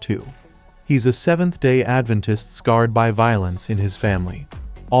choice not to. He's a Seventh-day Adventist scarred by violence in his family.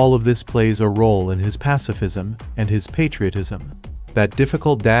 All of this plays a role in his pacifism and his patriotism. That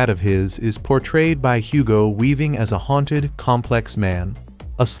difficult dad of his is portrayed by Hugo Weaving as a haunted, complex man.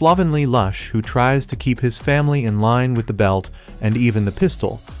 A slovenly lush who tries to keep his family in line with the belt and even the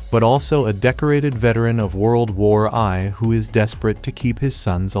pistol, but also a decorated veteran of World War I who is desperate to keep his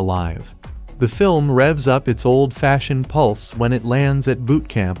sons alive. The film revs up its old-fashioned pulse when it lands at boot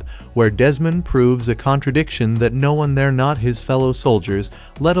camp, where Desmond proves a contradiction that no one there not his fellow soldiers,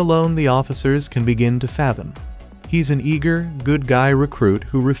 let alone the officers, can begin to fathom. He's an eager, good guy recruit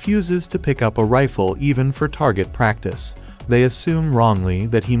who refuses to pick up a rifle even for target practice. They assume wrongly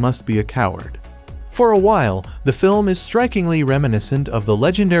that he must be a coward. For a while, the film is strikingly reminiscent of the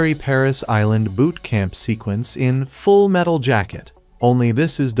legendary Paris Island boot camp sequence in Full Metal Jacket. Only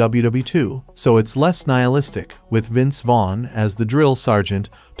this is WW2, so it's less nihilistic, with Vince Vaughn as the drill sergeant,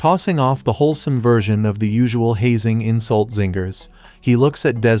 tossing off the wholesome version of the usual hazing insult zingers. He looks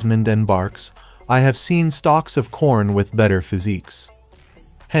at Desmond and barks, "I have seen stalks of corn with better physiques."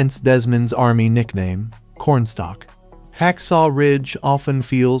 Hence Desmond's army nickname, Cornstalk. Hacksaw Ridge often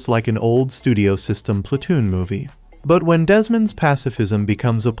feels like an old studio system platoon movie. But when Desmond's pacifism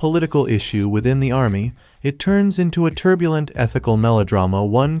becomes a political issue within the army, it turns into a turbulent ethical melodrama.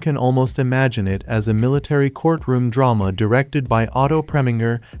 One can almost imagine it as a military courtroom drama directed by Otto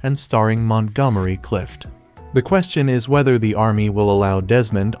Preminger and starring Montgomery Clift. The question is whether the army will allow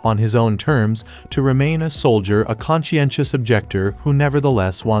Desmond, on his own terms, to remain a soldier, a conscientious objector who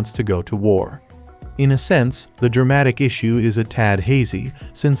nevertheless wants to go to war. In a sense, the dramatic issue is a tad hazy,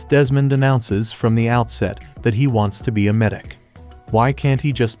 since Desmond announces from the outset that he wants to be a medic. Why can't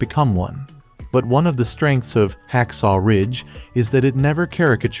he just become one? But one of the strengths of Hacksaw Ridge is that it never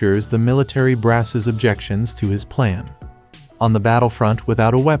caricatures the military brass's objections to his plan. On the battlefront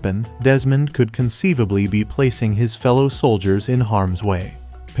without a weapon, Desmond could conceivably be placing his fellow soldiers in harm's way.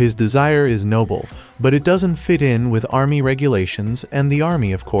 His desire is noble, but it doesn't fit in with army regulations, and the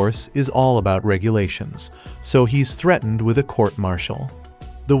army, of course, is all about regulations, so he's threatened with a court-martial.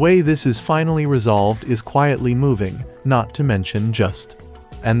 The way this is finally resolved is quietly moving, not to mention just.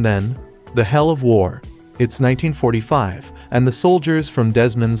 And then, the hell of war. It's 1945, and the soldiers from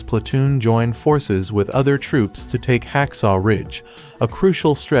Desmond's platoon join forces with other troops to take Hacksaw Ridge. A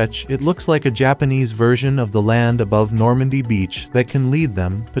crucial stretch, it looks like a Japanese version of the land above Normandy Beach that can lead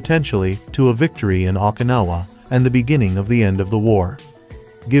them, potentially, to a victory in Okinawa and the beginning of the end of the war.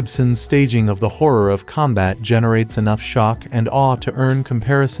 Gibson's staging of the horror of combat generates enough shock and awe to earn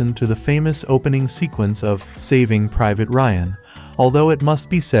comparison to the famous opening sequence of Saving Private Ryan, although it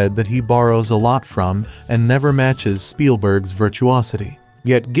must be said that he borrows a lot from and never matches Spielberg's virtuosity.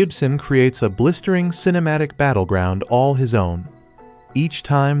 Yet Gibson creates a blistering cinematic battleground all his own. Each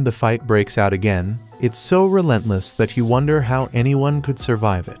time the fight breaks out again, it's so relentless that you wonder how anyone could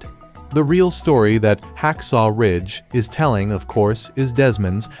survive it. The real story that Hacksaw Ridge is telling, of course, is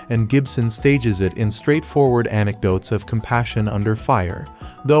Desmond's, and Gibson stages it in straightforward anecdotes of compassion under fire,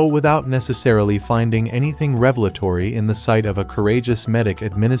 though without necessarily finding anything revelatory in the sight of a courageous medic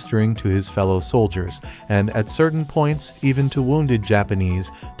administering to his fellow soldiers, and at certain points even to wounded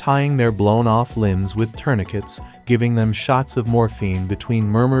Japanese, tying their blown-off limbs with tourniquets, giving them shots of morphine between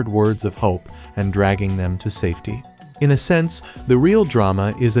murmured words of hope, and dragging them to safety. In a sense, the real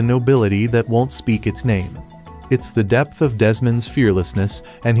drama is a nobility that won't speak its name. It's the depth of Desmond's fearlessness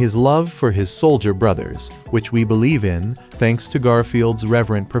and his love for his soldier brothers, which we believe in, thanks to Garfield's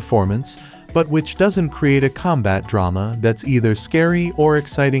reverent performance, but which doesn't create a combat drama that's either scary or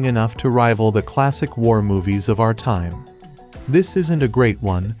exciting enough to rival the classic war movies of our time. This isn't a great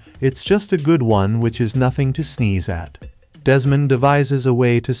one, it's just a good one which is nothing to sneeze at. Desmond devises a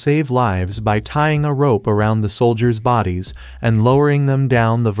way to save lives by tying a rope around the soldiers' bodies and lowering them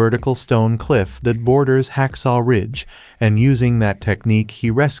down the vertical stone cliff that borders Hacksaw Ridge, and using that technique he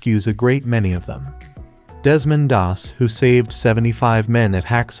rescues a great many of them. Desmond Doss, who saved 75 men at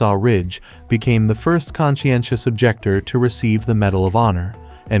Hacksaw Ridge, became the first conscientious objector to receive the Medal of Honor,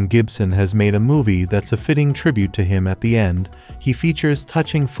 and Gibson has made a movie that's a fitting tribute to him at the end. He features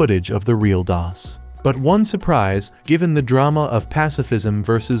touching footage of the real Doss. But one surprise, given the drama of pacifism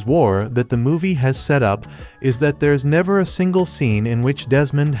versus war that the movie has set up, is that there's never a single scene in which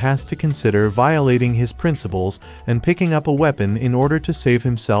Desmond has to consider violating his principles and picking up a weapon in order to save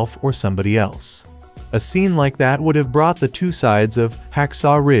himself or somebody else. A scene like that would have brought the two sides of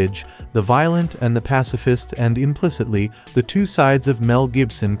Hacksaw Ridge, the violent and the pacifist, and implicitly, the two sides of Mel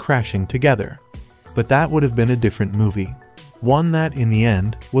Gibson crashing together. But that would have been a different movie. One that, in the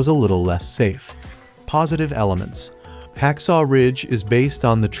end, was a little less safe. Positive elements. Hacksaw Ridge is based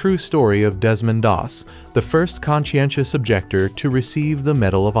on the true story of Desmond Doss, the first conscientious objector to receive the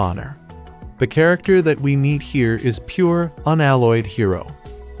Medal of Honor. The character that we meet here is pure, unalloyed hero.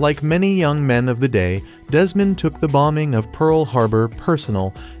 Like many young men of the day, Desmond took the bombing of Pearl Harbor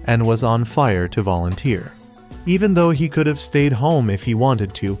personal and was on fire to volunteer. Even though he could have stayed home if he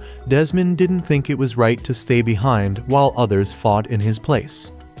wanted to, Desmond didn't think it was right to stay behind while others fought in his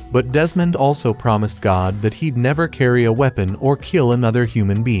place. But Desmond also promised God that he'd never carry a weapon or kill another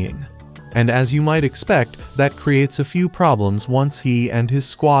human being. And as you might expect, that creates a few problems once he and his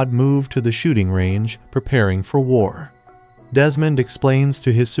squad move to the shooting range, preparing for war. Desmond explains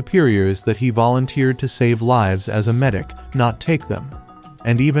to his superiors that he volunteered to save lives as a medic, not take them.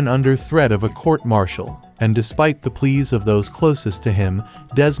 And even under threat of a court-martial, and despite the pleas of those closest to him,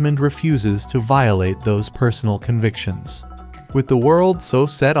 Desmond refuses to violate those personal convictions. With the world so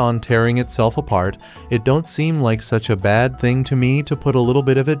set on tearing itself apart, it don't seem like such a bad thing to me to put a little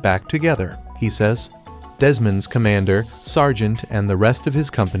bit of it back together, he says. Desmond's commander, sergeant, and the rest of his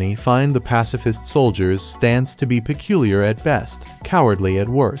company find the pacifist soldiers' stance to be peculiar at best, cowardly at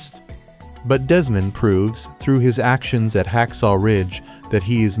worst. But Desmond proves, through his actions at Hacksaw Ridge, that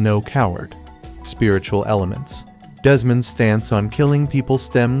he is no coward. Spiritual elements. Desmond's stance on killing people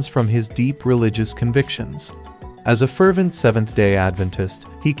stems from his deep religious convictions. As a fervent Seventh-day Adventist,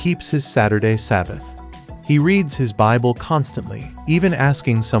 he keeps his Saturday Sabbath. He reads his Bible constantly, even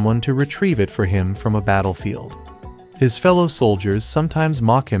asking someone to retrieve it for him from a battlefield. His fellow soldiers sometimes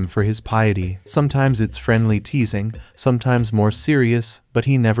mock him for his piety, sometimes it's friendly teasing, sometimes more serious, but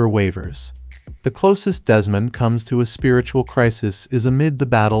he never wavers. The closest Desmond comes to a spiritual crisis is amid the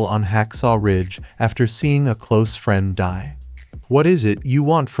battle on Hacksaw Ridge after seeing a close friend die. "What is it you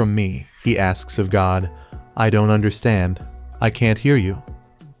want from me?" he asks of God. "I don't understand. I can't hear you."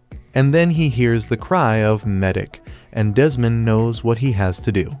 And then he hears the cry of medic, and Desmond knows what he has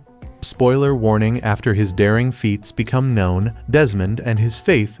to do. Spoiler warning: after his daring feats become known, Desmond and his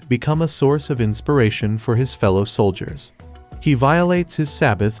faith become a source of inspiration for his fellow soldiers. He violates his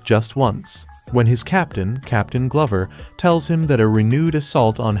Sabbath just once, when his captain, Captain Glover, tells him that a renewed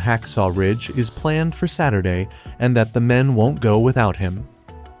assault on Hacksaw Ridge is planned for Saturday and that the men won't go without him.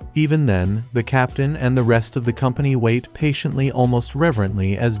 Even then, the captain and the rest of the company wait patiently, almost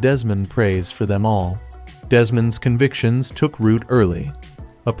reverently, as Desmond prays for them all. Desmond's convictions took root early.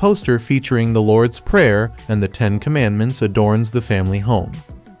 A poster featuring the Lord's Prayer and the Ten Commandments adorns the family home.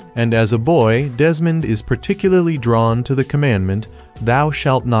 And as a boy, Desmond is particularly drawn to the commandment, "Thou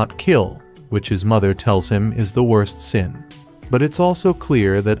shalt not kill," which his mother tells him is the worst sin. But it's also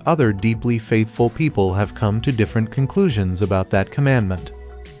clear that other deeply faithful people have come to different conclusions about that commandment.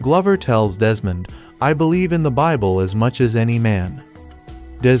 Glover tells Desmond, "I believe in the Bible as much as any man."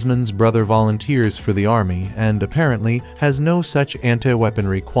 Desmond's brother volunteers for the army and, apparently, has no such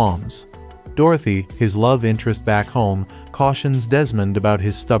anti-weaponry qualms. Dorothy, his love interest back home, cautions Desmond about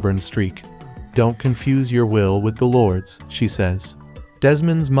his stubborn streak. "Don't confuse your will with the Lord's," she says.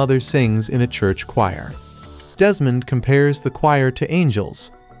 Desmond's mother sings in a church choir. Desmond compares the choir to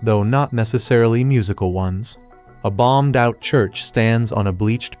angels, though not necessarily musical ones. A bombed-out church stands on a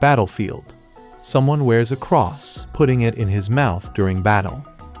bleached battlefield. Someone wears a cross, putting it in his mouth during battle.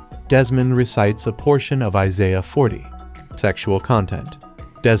 Desmond recites a portion of Isaiah 40. Sexual content.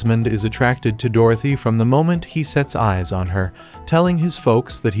 Desmond is attracted to Dorothy from the moment he sets eyes on her, telling his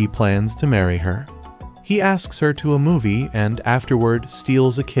folks that he plans to marry her. He asks her to a movie and afterward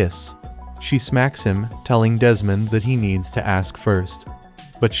steals a kiss. She smacks him, telling Desmond that he needs to ask first.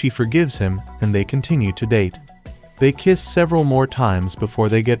 But she forgives him and they continue to date. They kiss several more times before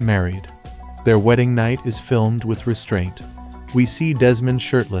they get married. Their wedding night is filmed with restraint. We see Desmond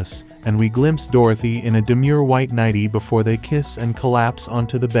shirtless, and we glimpse Dorothy in a demure white nightie before they kiss and collapse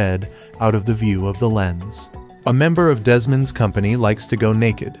onto the bed, out of the view of the lens. A member of Desmond's company likes to go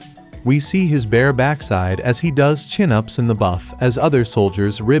naked. We see his bare backside as he does chin-ups in the buff as other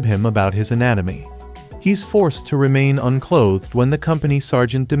soldiers rib him about his anatomy. He's forced to remain unclothed when the company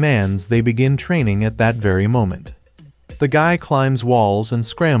sergeant demands they begin training at that very moment. The guy climbs walls and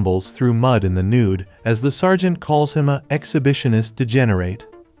scrambles through mud in the nude as the sergeant calls him a exhibitionist degenerate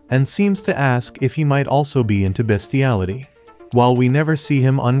and seems to ask if he might also be into bestiality. While we never see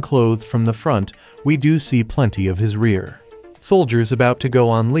him unclothed from the front, we do see plenty of his rear. Soldiers about to go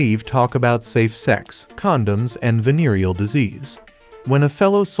on leave talk about safe sex, condoms, and venereal disease. When a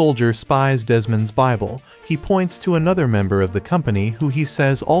fellow soldier spies Desmond's Bible, he points to another member of the company who he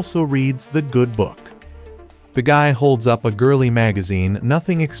says also reads the good book. The guy holds up a girly magazine,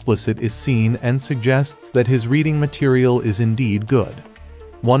 nothing explicit is seen, and suggests that his reading material is indeed good.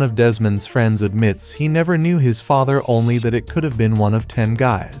 One of Desmond's friends admits he never knew his father, only that it could have been one of 10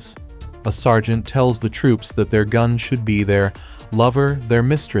 guys. A sergeant tells the troops that their gun should be their lover, their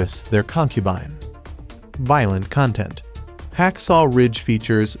mistress, their concubine. Violent content. Hacksaw Ridge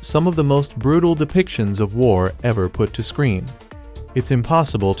features some of the most brutal depictions of war ever put to screen. It's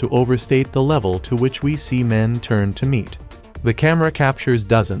impossible to overstate the level to which we see men turn to meat. The camera captures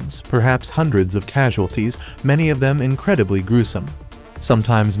dozens, perhaps hundreds of casualties, many of them incredibly gruesome.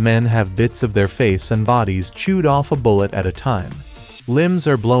 Sometimes men have bits of their face and bodies chewed off a bullet at a time. Limbs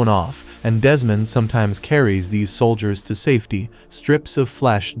are blown off, and Desmond sometimes carries these soldiers to safety, strips of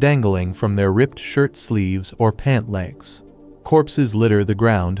flesh dangling from their ripped shirt sleeves or pant legs. Corpses litter the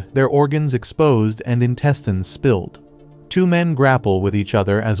ground, their organs exposed and intestines spilled. Two men grapple with each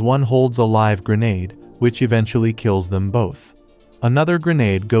other as one holds a live grenade, which eventually kills them both. Another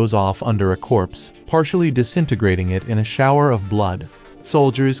grenade goes off under a corpse, partially disintegrating it in a shower of blood.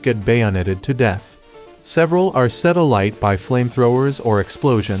 Soldiers get bayoneted to death. Several are set alight by flamethrowers or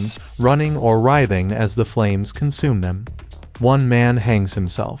explosions, running or writhing as the flames consume them. One man hangs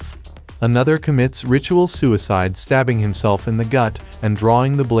himself. Another commits ritual suicide, stabbing himself in the gut and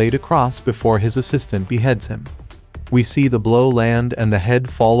drawing the blade across before his assistant beheads him. We see the blow land and the head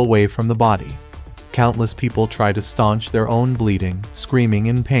fall away from the body. Countless people try to staunch their own bleeding, screaming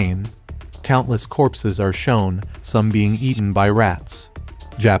in pain. Countless corpses are shown, some being eaten by rats.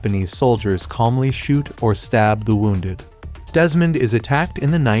 Japanese soldiers calmly shoot or stab the wounded. Desmond is attacked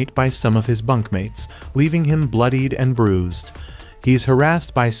in the night by some of his bunkmates, leaving him bloodied and bruised. He's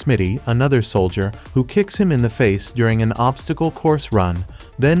harassed by Smitty, another soldier, who kicks him in the face during an obstacle course run,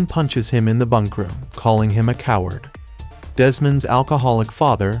 then punches him in the bunkroom, calling him a coward. Desmond's alcoholic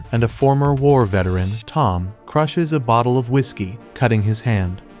father and a former war veteran, Tom, crushes a bottle of whiskey, cutting his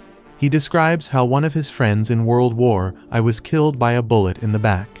hand. He describes how one of his friends in World War I was killed by a bullet in the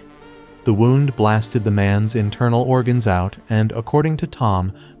back. The wound blasted the man's internal organs out and, according to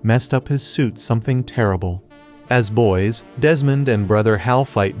Tom, messed up his suit something terrible. As boys, Desmond and brother Hal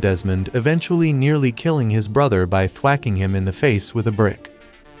fight Desmond, eventually nearly killing his brother by thwacking him in the face with a brick.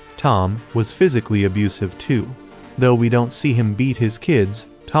 Tom was physically abusive too. Though we don't see him beat his kids,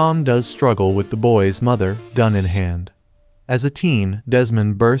 Tom does struggle with the boy's mother, gun in hand. As a teen,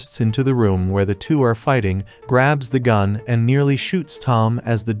 Desmond bursts into the room where the two are fighting, grabs the gun, and nearly shoots Tom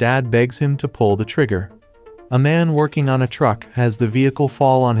as the dad begs him to pull the trigger. A man working on a truck has the vehicle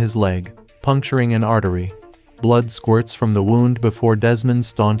fall on his leg, puncturing an artery. Blood squirts from the wound before Desmond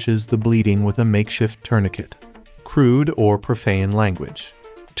staunches the bleeding with a makeshift tourniquet. Crude or profane language.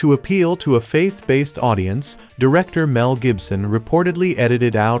 To appeal to a faith-based audience, director Mel Gibson reportedly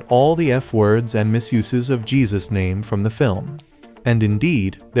edited out all the F-words and misuses of Jesus' name from the film. And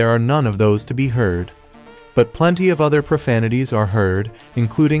indeed, there are none of those to be heard. But plenty of other profanities are heard,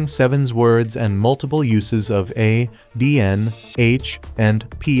 including Seven's words and multiple uses of A, DN, H, and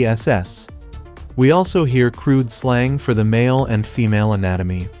PSS. We also hear crude slang for the male and female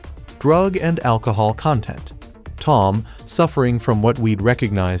anatomy. Drug and alcohol content. Tom, suffering from what we'd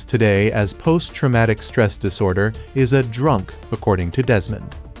recognize today as post-traumatic stress disorder, is a drunk, according to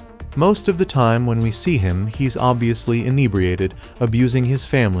Desmond. Most of the time when we see him, he's obviously inebriated, abusing his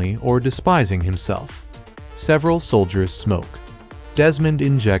family, or despising himself. Several soldiers smoke. Desmond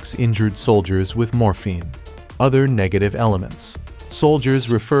injects injured soldiers with morphine. Other negative elements. Soldiers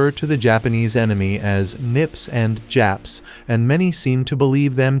refer to the Japanese enemy as Nips and Japs, and many seem to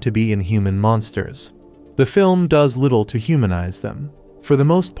believe them to be inhuman monsters. The film does little to humanize them. For the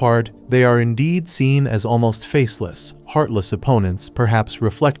most part, they are indeed seen as almost faceless, heartless opponents, perhaps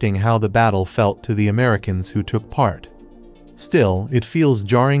reflecting how the battle felt to the Americans who took part. Still, it feels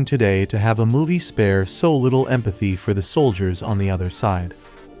jarring today to have a movie spare so little empathy for the soldiers on the other side.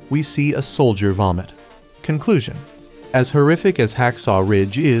 We see a soldier vomit. Conclusion. As horrific as Hacksaw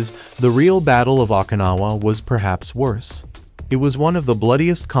Ridge is, the real Battle of Okinawa was perhaps worse. It was one of the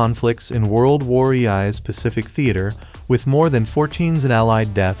bloodiest conflicts in World War II's Pacific Theater, with more than 14,000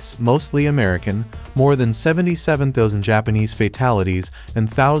 Allied deaths, mostly American, more than 77,000 Japanese fatalities, and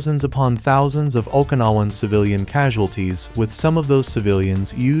thousands upon thousands of Okinawan civilian casualties, with some of those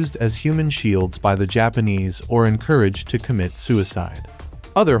civilians used as human shields by the Japanese or encouraged to commit suicide.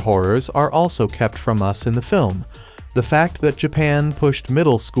 Other horrors are also kept from us in the film. The fact that Japan pushed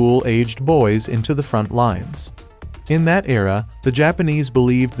middle school-aged boys into the front lines. In that era, the Japanese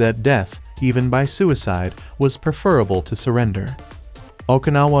believed that death, even by suicide, was preferable to surrender.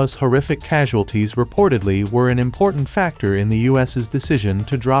 Okinawa's horrific casualties reportedly were an important factor in the US's decision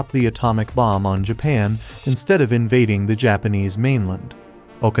to drop the atomic bomb on Japan instead of invading the Japanese mainland.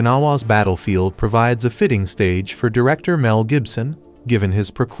 Okinawa's battlefield provides a fitting stage for director Mel Gibson, given his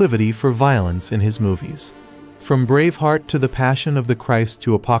proclivity for violence in his movies. From Braveheart to The Passion of the Christ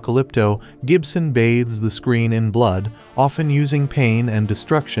to Apocalypto, Gibson bathes the screen in blood, often using pain and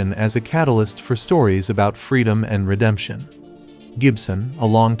destruction as a catalyst for stories about freedom and redemption. Gibson, a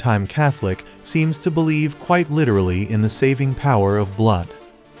longtime Catholic, seems to believe quite literally in the saving power of blood,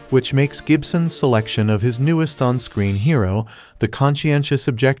 which makes Gibson's selection of his newest on-screen hero, the conscientious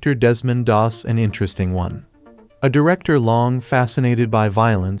objector Desmond Doss, an interesting one. A director long fascinated by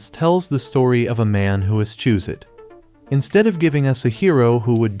violence tells the story of a man who eschews it. Instead of giving us a hero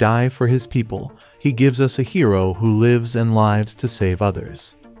who would die for his people, he gives us a hero who lives and lives to save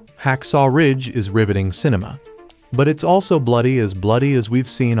others. Hacksaw Ridge is riveting cinema, but it's also bloody as we've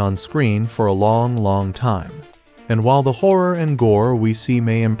seen on screen for a long time. And while the horror and gore we see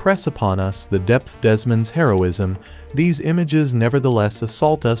may impress upon us the depth Desmond's heroism, these images nevertheless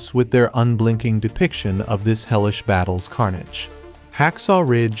assault us with their unblinking depiction of this hellish battle's carnage. Hacksaw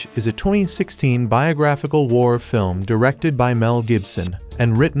Ridge is a 2016 biographical war film directed by Mel Gibson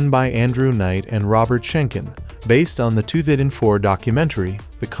and written by Andrew Knight and Robert Schenkkan, based on the 2004 documentary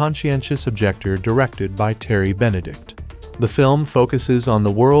The Conscientious Objector, directed by Terry Benedict. The film focuses on the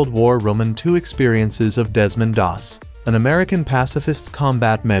World War II experiences of Desmond Doss, an American pacifist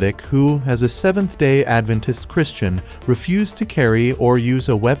combat medic who, as a Seventh-day Adventist Christian, refused to carry or use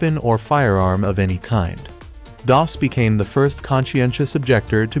a weapon or firearm of any kind. Doss became the first conscientious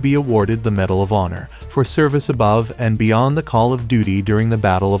objector to be awarded the Medal of Honor for service above and beyond the call of duty during the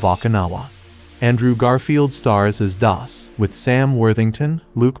Battle of Okinawa. Andrew Garfield stars as Doss, with Sam Worthington,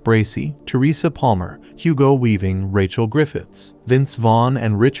 Luke Bracey, Teresa Palmer, Hugo Weaving, Rachel Griffiths, Vince Vaughn,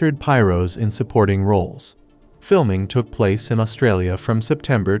 and Richard Pyros in supporting roles. Filming took place in Australia from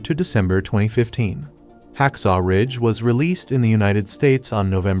September to December 2015. Hacksaw Ridge was released in the United States on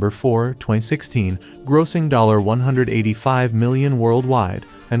November 4, 2016, grossing $185 million worldwide,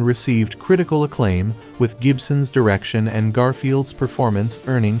 and received critical acclaim, with Gibson's direction and Garfield's performance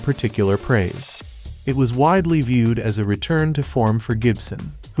earning particular praise. It was widely viewed as a return to form for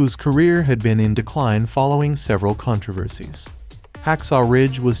Gibson, whose career had been in decline following several controversies. Hacksaw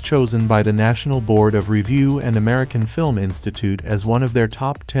Ridge was chosen by the National Board of Review and American Film Institute as one of their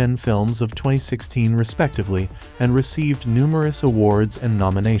top 10 films of 2016 respectively, and received numerous awards and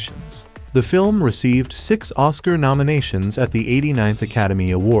nominations. The film received 6 Oscar nominations at the 89th Academy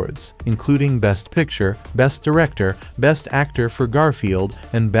Awards, including Best Picture, Best Director, Best Actor for Garfield,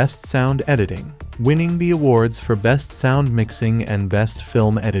 and Best Sound Editing, winning the awards for Best Sound Mixing and Best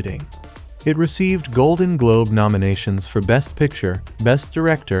Film Editing. It received Golden Globe nominations for Best Picture, Best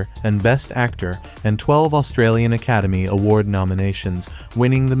Director, and Best Actor, and 12 Australian Academy Award nominations,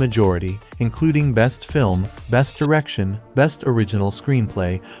 winning the majority, including Best Film, Best Direction, Best Original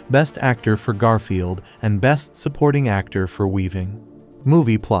Screenplay, Best Actor for Garfield, and Best Supporting Actor for Weaving.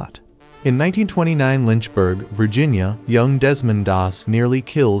 Movie plot. In 1929 Lynchburg, Virginia, young Desmond Doss nearly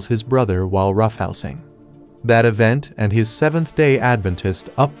kills his brother while roughhousing. That event and his Seventh-day Adventist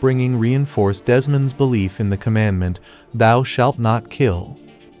upbringing reinforced Desmond's belief in the commandment, "Thou shalt not kill."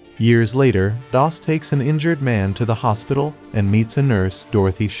 Years later, Doss takes an injured man to the hospital and meets a nurse,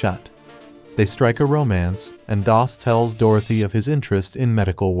 Dorothy Shutt. They strike a romance, and Doss tells Dorothy of his interest in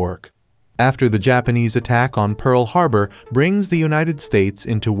medical work. After the Japanese attack on Pearl Harbor brings the United States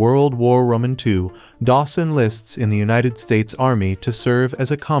into World War II, Doss enlists in the United States Army to serve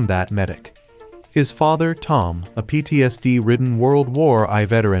as a combat medic. His father, Tom, a PTSD-ridden World War I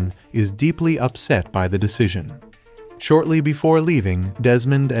veteran, is deeply upset by the decision. Shortly before leaving,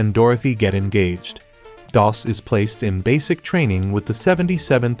 Desmond and Dorothy get engaged. Doss is placed in basic training with the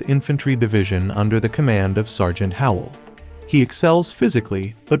 77th Infantry Division under the command of Sergeant Howell. He excels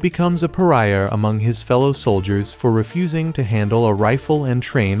physically, but becomes a pariah among his fellow soldiers for refusing to handle a rifle and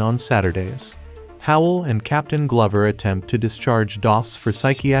train on Saturdays. Howell and Captain Glover attempt to discharge Doss for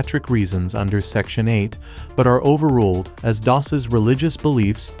psychiatric reasons under Section 8, but are overruled as Doss's religious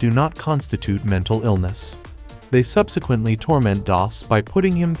beliefs do not constitute mental illness. They subsequently torment Doss by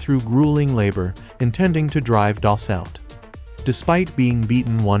putting him through grueling labor, intending to drive Doss out. Despite being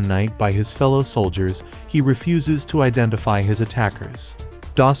beaten one night by his fellow soldiers, he refuses to identify his attackers.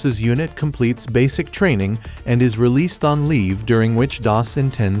 Doss's unit completes basic training and is released on leave, during which Doss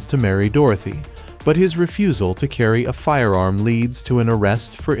intends to marry Dorothy, but his refusal to carry a firearm leads to an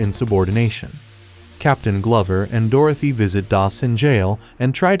arrest for insubordination. Captain Glover and Dorothy visit Doss in jail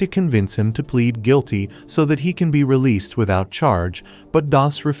and try to convince him to plead guilty so that he can be released without charge, but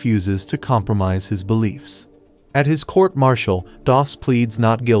Doss refuses to compromise his beliefs. At his court-martial, Doss pleads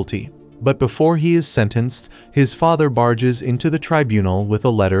not guilty, but before he is sentenced, his father barges into the tribunal with a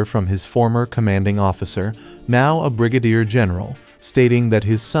letter from his former commanding officer, now a brigadier general, stating that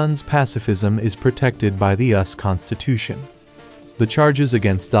his son's pacifism is protected by the US Constitution. The charges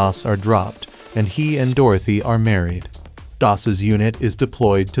against Doss are dropped, and he and Dorothy are married. Doss's unit is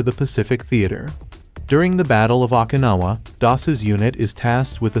deployed to the Pacific Theater. During the Battle of Okinawa, Doss's unit is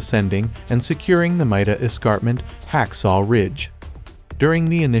tasked with ascending and securing the Maida Escarpment, Hacksaw Ridge. During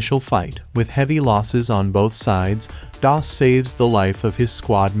the initial fight, with heavy losses on both sides, Doss saves the life of his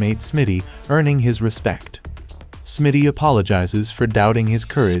squad mate Smitty, earning his respect. Smitty apologizes for doubting his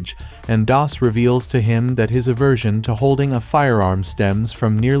courage, and Doss reveals to him that his aversion to holding a firearm stems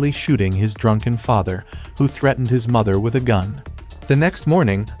from nearly shooting his drunken father, who threatened his mother with a gun. The next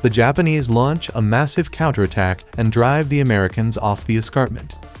morning, the Japanese launch a massive counterattack and drive the Americans off the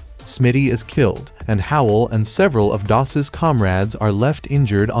escarpment. Smitty is killed, and Howell and several of Doss's comrades are left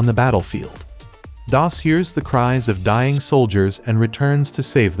injured on the battlefield. Doss hears the cries of dying soldiers and returns to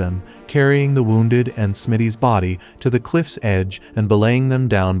save them, carrying the wounded and Smitty's body to the cliff's edge and belaying them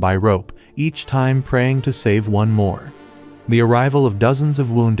down by rope, each time praying to save one more. The arrival of dozens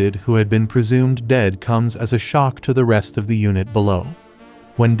of wounded who had been presumed dead comes as a shock to the rest of the unit below.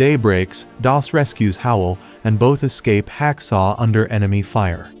 When day breaks, Doss rescues Howell, and both escape Hacksaw under enemy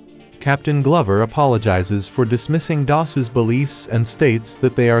fire. Captain Glover apologizes for dismissing Doss's beliefs and states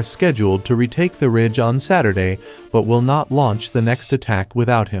that they are scheduled to retake the ridge on Saturday, but will not launch the next attack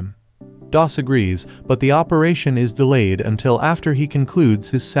without him. Doss agrees, but the operation is delayed until after he concludes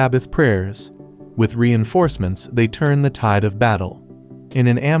his Sabbath prayers. With reinforcements, they turn the tide of battle. In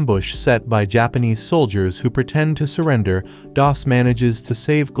an ambush set by Japanese soldiers who pretend to surrender, Doss manages to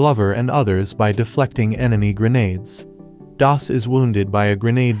save Glover and others by deflecting enemy grenades. Doss is wounded by a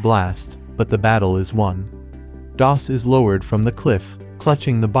grenade blast, but the battle is won. Doss is lowered from the cliff,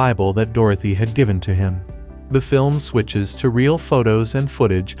 clutching the Bible that Dorothy had given to him. The film switches to real photos and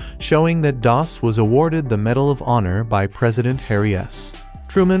footage showing that Doss was awarded the Medal of Honor by President Harry S.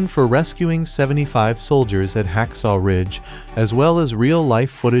 Truman for rescuing 75 soldiers at Hacksaw Ridge, as well as real-life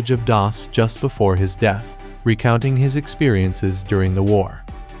footage of Doss just before his death, recounting his experiences during the war.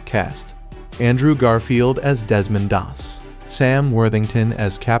 Cast: Andrew Garfield as Desmond Doss, Sam Worthington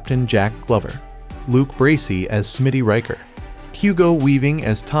as Captain Jack Glover, Luke Bracey as Smitty Riker, Hugo Weaving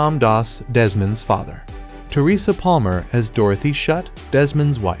as Tom Doss, Desmond's father, Teresa Palmer as Dorothy Shutt,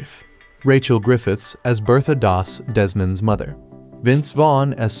 Desmond's wife, Rachel Griffiths as Bertha Doss, Desmond's mother, Vince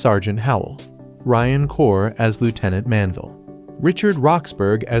Vaughn as Sergeant Howell, Ryan Corr as Lieutenant Manville, Richard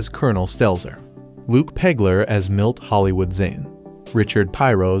Roxburgh as Colonel Stelzer, Luke Pegler as Milt Hollywood Zane, Richard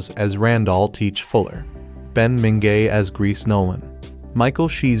Pyros as Randall Teach Fuller, Ben Mingay as Grease Nolan, Michael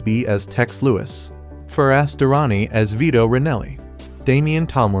Sheesby as Tex Lewis, Firas Durrani as Vito Ranelli, Damian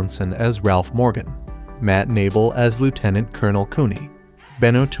Tomlinson as Ralph Morgan, Matt Nable as Lieutenant Colonel Cooney,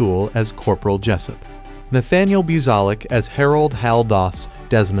 Ben O'Toole as Corporal Jessup, Nathaniel Buzalik as Harold Hal Doss,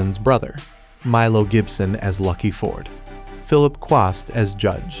 Desmond's brother, Milo Gibson as Lucky Ford, Philip Quast as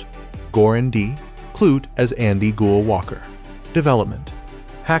Judge, Goran D. Clute as Andy Gould Walker. Development: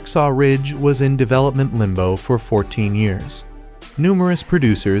 Hacksaw Ridge was in development limbo for 14 years. Numerous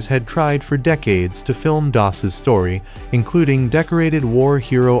producers had tried for decades to film Doss's story, including decorated war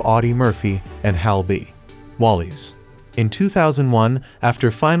hero Audie Murphy and Hal B. Wallis. In 2001,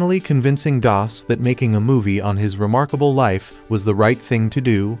 after finally convincing Doss that making a movie on his remarkable life was the right thing to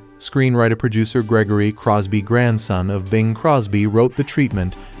do, screenwriter-producer Gregory Crosby, grandson of Bing Crosby, wrote the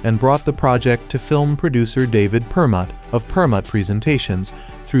treatment and brought the project to film producer David Permut of Permut Presentations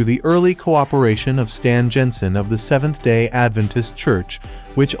through the early cooperation of Stan Jensen of the Seventh-day Adventist Church,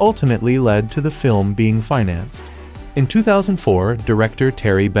 which ultimately led to the film being financed. In 2004, director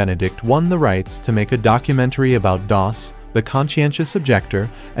Terry Benedict won the rights to make a documentary about Doss, the conscientious objector,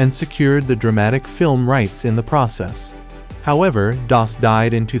 and secured the dramatic film rights in the process. However, Doss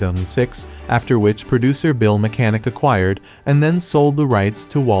died in 2006, after which producer Bill Mechanic acquired and then sold the rights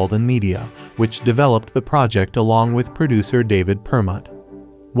to Walden Media, which developed the project along with producer David Permut.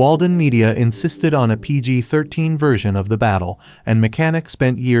 Walden Media insisted on a PG-13 version of the battle, and Mechanic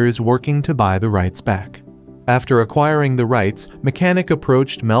spent years working to buy the rights back. After acquiring the rights, Mechanic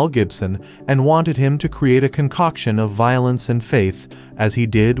approached Mel Gibson and wanted him to create a concoction of violence and faith, as he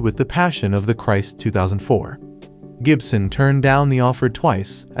did with The Passion of the Christ 2004. Gibson turned down the offer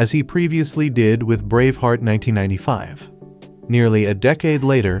twice, as he previously did with Braveheart 1995. Nearly a decade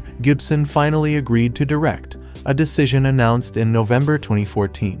later, Gibson finally agreed to direct, a decision announced in November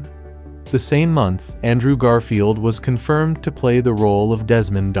 2014. The same month, Andrew Garfield was confirmed to play the role of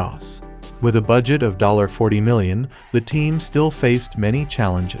Desmond Doss. With a budget of $40 million, the team still faced many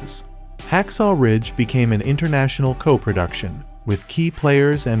challenges. Hacksaw Ridge became an international co-production, with key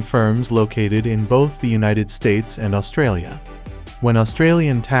players and firms located in both the United States and Australia. When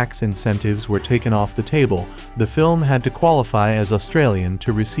Australian tax incentives were taken off the table, the film had to qualify as Australian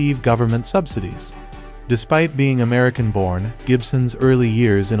to receive government subsidies. Despite being American-born, Gibson's early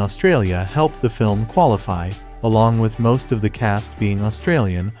years in Australia helped the film qualify, along with most of the cast being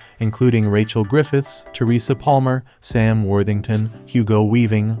Australian, including Rachel Griffiths, Teresa Palmer, Sam Worthington, Hugo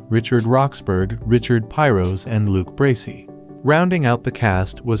Weaving, Richard Roxburgh, Richard Pyros, and Luke Bracey. Rounding out the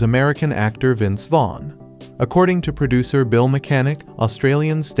cast was American actor Vince Vaughn. According to producer Bill Mechanic,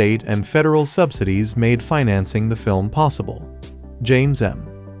 Australian state and federal subsidies made financing the film possible. James M.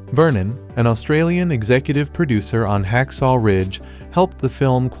 Vernon, an Australian executive producer on Hacksaw Ridge, helped the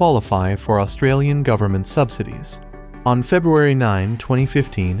film qualify for Australian government subsidies. On February 9,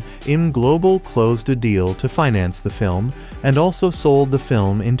 2015, IM Global closed a deal to finance the film and also sold the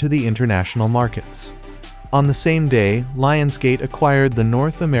film into the international markets. On the same day, Lionsgate acquired the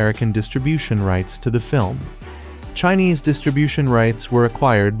North American distribution rights to the film. Chinese distribution rights were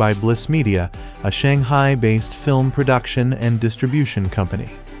acquired by Bliss Media, a Shanghai-based film production and distribution company.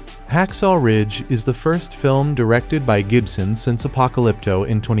 Hacksaw Ridge is the first film directed by Gibson since Apocalypto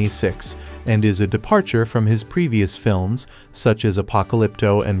in 2006, and is a departure from his previous films, such as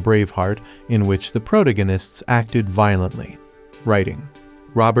Apocalypto and Braveheart, in which the protagonists acted violently. Writing: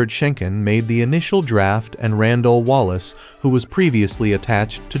 Robert Schenkkan made the initial draft, and Randall Wallace, who was previously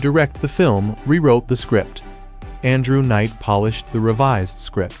attached to direct the film, rewrote the script. Andrew Knight polished the revised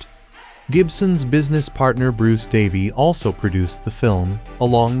script. Gibson's business partner Bruce Davey also produced the film,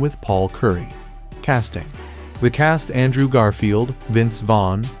 along with Paul Curry. Casting: the cast: Andrew Garfield, Vince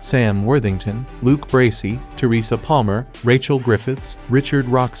Vaughn, Sam Worthington, Luke Bracey, Teresa Palmer, Rachel Griffiths, Richard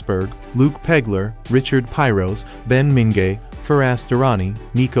Roxburgh, Luke Pegler, Richard Pyros, Ben Mingay, Firas Durrani,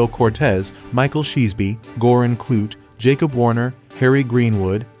 Nico Cortez, Michael Sheasby, Goran Clute, Jacob Warner, Harry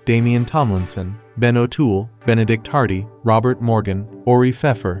Greenwood, Damian Tomlinson, Ben O'Toole, Benedict Hardy, Robert Morgan, Ori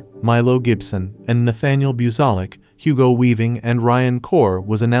Pfeffer, Milo Gibson, and Nathaniel Buzalik. Hugo Weaving and Ryan Corr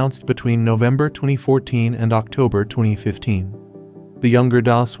was announced between November 2014 and October 2015. The younger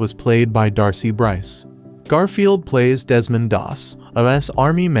Doss was played by Darcy Bryce. Garfield plays Desmond Doss, a U.S.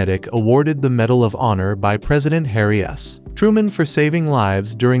 Army medic awarded the Medal of Honor by President Harry S. Truman for saving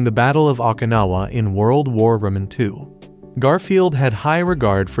lives during the Battle of Okinawa in World War II. Garfield had high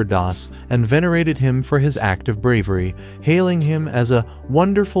regard for Doss and venerated him for his act of bravery, hailing him as a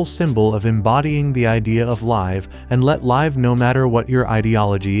wonderful symbol of embodying the idea of live and let live no matter what your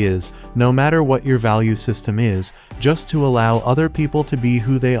ideology is, no matter what your value system is, just to allow other people to be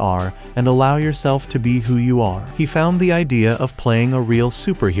who they are and allow yourself to be who you are. He found the idea of playing a real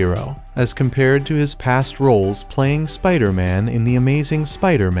superhero, as compared to his past roles playing Spider-Man in The Amazing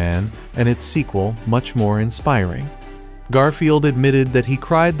Spider-Man and its sequel, much more inspiring. Garfield admitted that he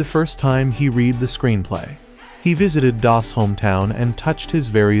cried the first time he read the screenplay. He visited Doss' hometown and touched his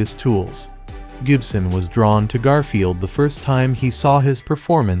various tools. Gibson was drawn to Garfield the first time he saw his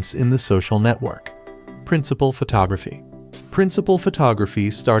performance in The Social Network. Principal photography. Principal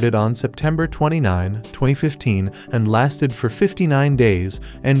photography started on September 29, 2015 and lasted for 59 days,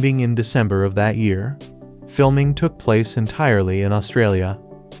 ending in December of that year. Filming took place entirely in Australia.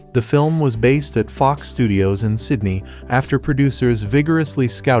 The film was based at Fox Studios in Sydney after producers vigorously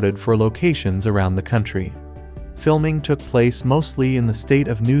scouted for locations around the country. Filming took place mostly in the state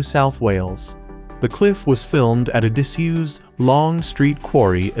of New South Wales. The cliff was filmed at a disused, long street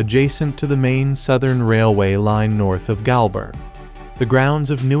quarry adjacent to the main Southern Railway line north of Galburn. The grounds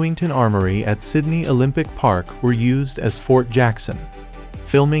of Newington Armoury at Sydney Olympic Park were used as Fort Jackson.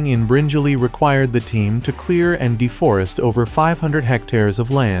 Filming in Bringelly required the team to clear and deforest over 500 hectares of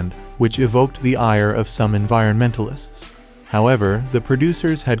land, which evoked the ire of some environmentalists. However, the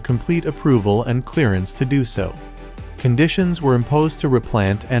producers had complete approval and clearance to do so. Conditions were imposed to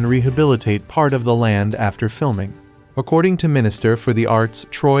replant and rehabilitate part of the land after filming. According to Minister for the Arts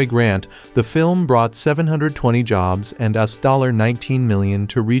Troy Grant, the film brought 720 jobs and $19 million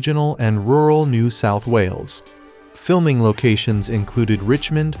to regional and rural New South Wales. Filming locations included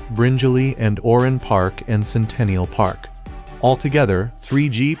Richmond, Bringelly and Oran Park and Centennial Park. Altogether, 3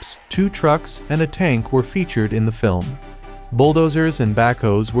 jeeps, 2 trucks, and a tank were featured in the film. Bulldozers and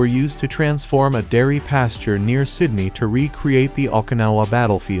backhoes were used to transform a dairy pasture near Sydney to recreate the Okinawa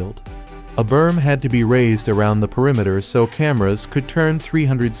battlefield. A berm had to be raised around the perimeter so cameras could turn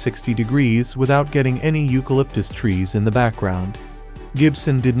 360 degrees without getting any eucalyptus trees in the background.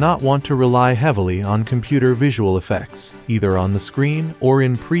 Gibson did not want to rely heavily on computer visual effects, either on the screen or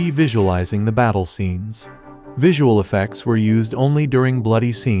in pre-visualizing the battle scenes. Visual effects were used only during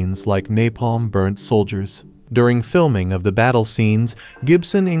bloody scenes like napalm burnt soldiers. During filming of the battle scenes,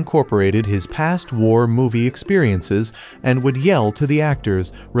 Gibson incorporated his past war movie experiences and would yell to the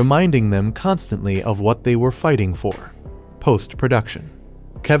actors, reminding them constantly of what they were fighting for. Post-production.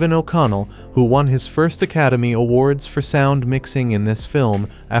 Kevin O'Connell, who won his first Academy Awards for sound mixing in this film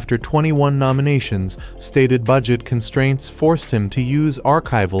after 21 nominations, stated budget constraints forced him to use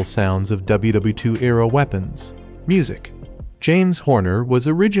archival sounds of WW2-era weapons. Music. James Horner was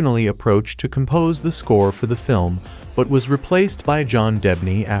originally approached to compose the score for the film, but was replaced by John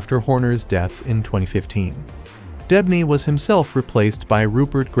Debney after Horner's death in 2015. Debney was himself replaced by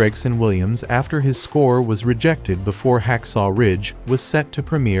Rupert Gregson-Williams after his score was rejected before Hacksaw Ridge was set to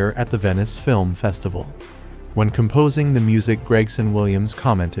premiere at the Venice Film Festival. When composing the music, Gregson-Williams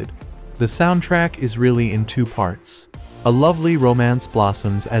commented, "The soundtrack is really in 2 parts. A lovely romance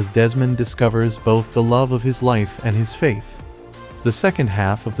blossoms as Desmond discovers both the love of his life and his faith. The second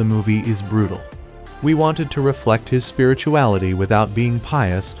half of the movie is brutal. We wanted to reflect his spirituality without being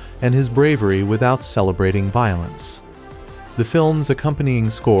pious and his bravery without celebrating violence." The film's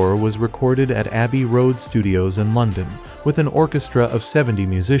accompanying score was recorded at Abbey Road Studios in London, with an orchestra of 70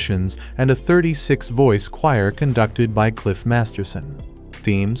 musicians and a 36-voice choir conducted by Cliff Masterson.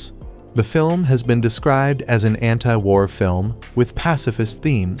 Themes. The film has been described as an anti-war film with pacifist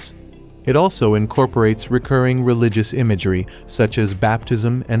themes. It also incorporates recurring religious imagery such as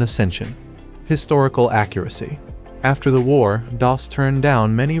baptism and ascension. Historical accuracy. After the war, Doss turned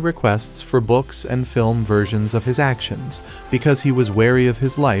down many requests for books and film versions of his actions because he was wary of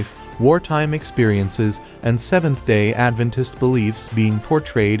his life, wartime experiences, and Seventh-day Adventist beliefs being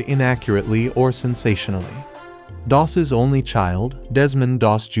portrayed inaccurately or sensationally. Doss's only child, Desmond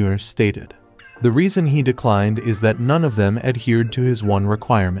Doss Jr., stated, "The reason he declined is that none of them adhered to his one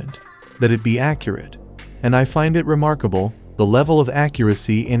requirement, that it be accurate, and I find it remarkable the level of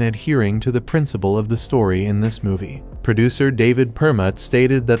accuracy in adhering to the principle of the story in this movie." Producer David Permut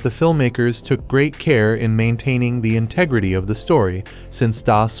stated that the filmmakers took great care in maintaining the integrity of the story since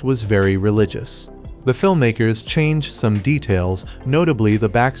Doss was very religious. The filmmakers changed some details, notably the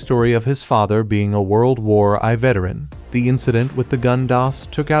backstory of his father being a World War I veteran, the incident with the gun Doss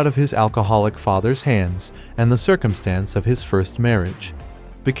took out of his alcoholic father's hands, and the circumstance of his first marriage.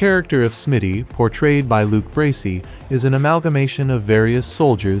 The character of Smitty, portrayed by Luke Bracey, is an amalgamation of various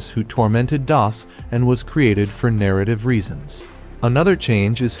soldiers who tormented Doss and was created for narrative reasons. Another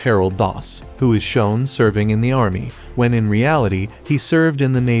change is Harold Doss, who is shown serving in the Army, when in reality he served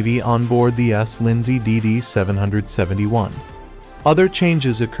in the Navy on board the S. Lindsay DD 771. Other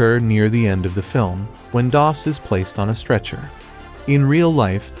changes occur near the end of the film, when Doss is placed on a stretcher. In real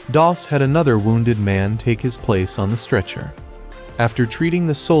life, Doss had another wounded man take his place on the stretcher. After treating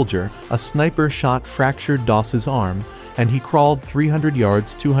the soldier, a sniper shot fractured Doss's arm, and he crawled 300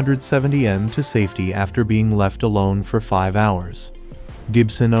 yards 270 m to safety after being left alone for 5 hours.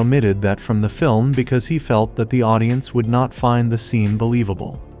 Gibson omitted that from the film because he felt that the audience would not find the scene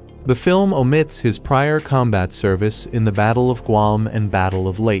believable. The film omits his prior combat service in the Battle of Guam and Battle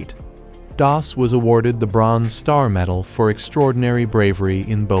of Leyte. Doss was awarded the Bronze Star Medal for extraordinary bravery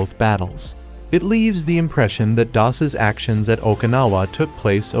in both battles. It leaves the impression that Doss's actions at Okinawa took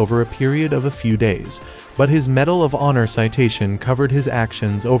place over a period of a few days, but his Medal of Honor citation covered his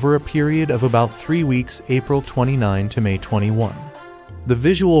actions over a period of about 3 weeks, April 29 to May 21. The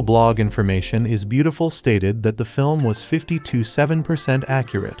visual blog information is beautiful, stated that the film was 57%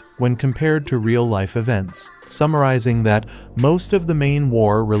 accurate when compared to real-life events, summarizing that most of the main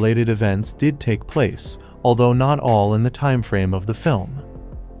war-related events did take place, although not all in the time frame of the film.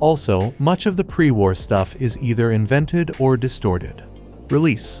 Also, much of the pre-war stuff is either invented or distorted.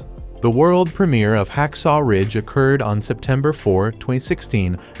 Release. The world premiere of Hacksaw Ridge occurred on September 4,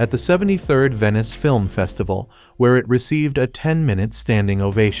 2016 at the 73rd Venice Film Festival, where it received a 10-minute standing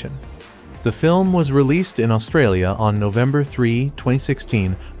ovation. The film was released in Australia on November 3,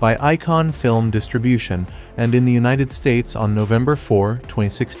 2016 by Icon Film Distribution and in the United States on November 4,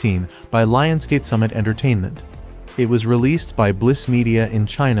 2016 by Lionsgate Summit Entertainment. It was released by Bliss Media in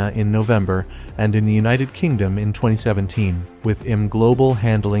China in November and in the United Kingdom in 2017, with IM Global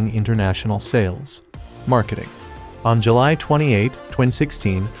handling international sales. Marketing. On July 28,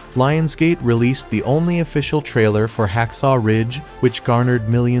 2016, Lionsgate released the only official trailer for Hacksaw Ridge, which garnered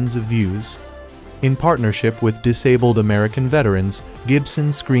millions of views. In partnership with disabled American veterans,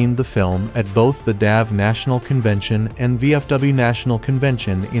 Gibson screened the film at both the DAV National Convention and VFW National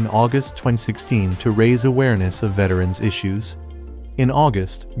Convention in August 2016 to raise awareness of veterans' issues. In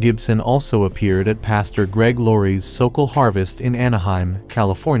August, Gibson also appeared at Pastor Greg Laurie's Sokol Harvest in Anaheim,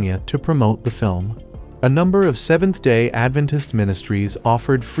 California to promote the film. A number of Seventh-day Adventist ministries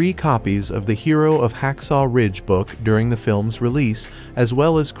offered free copies of the Hero of Hacksaw Ridge book during the film's release, as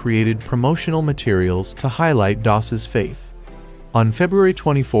well as created promotional materials to highlight Doss's faith. On February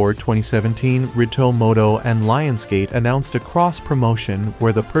 24, 2017, Ritomoto and Lionsgate announced a cross-promotion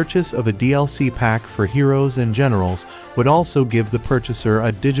where the purchase of a DLC pack for Heroes and Generals would also give the purchaser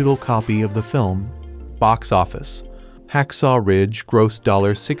a digital copy of the film. Box office. Hacksaw Ridge grossed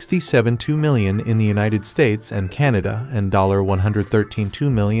 $67.2 million in the United States and Canada and $113.2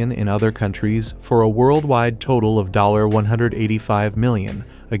 million in other countries for a worldwide total of $185 million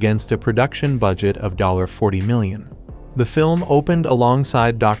against a production budget of $40 million. The film opened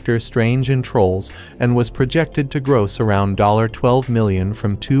alongside Doctor Strange and Trolls and was projected to gross around $12 million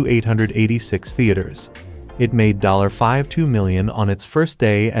from 886 theaters. It made $5.2 million on its first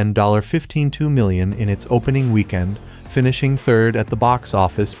day and $15.2 million in its opening weekend, finishing third at the box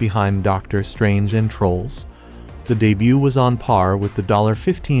office behind Doctor Strange and Trolls. The debut was on par with the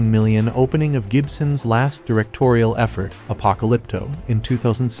 $15 million opening of Gibson's last directorial effort, Apocalypto, in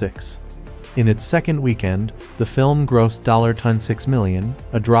 2006. In its second weekend, the film grossed $6 million,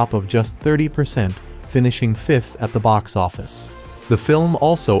 a drop of just 30%, finishing fifth at the box office. The film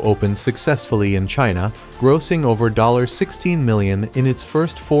also opened successfully in China, grossing over $16 million in its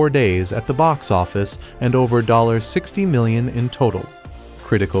first 4 days at the box office and over $60 million in total.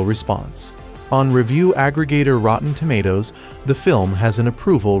 Critical response. On review aggregator Rotten Tomatoes, the film has an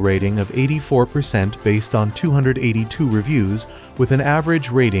approval rating of 84% based on 282 reviews, with an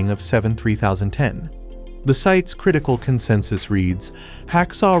average rating of 7/3010. The site's critical consensus reads,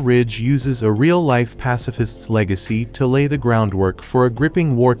 Hacksaw Ridge uses a real-life pacifist's legacy to lay the groundwork for a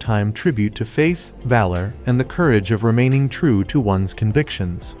gripping wartime tribute to faith, valor, and the courage of remaining true to one's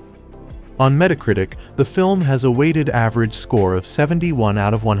convictions. On Metacritic, the film has a weighted average score of 71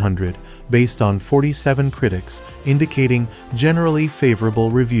 out of 100, based on 47 critics, indicating generally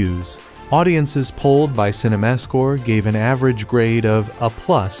favorable reviews. Audiences polled by CinemaScore gave an average grade of A+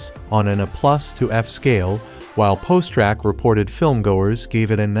 on an A+ to F scale, while PostTrack reported filmgoers gave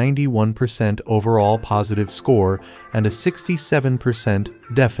it a 91% overall positive score and a 67%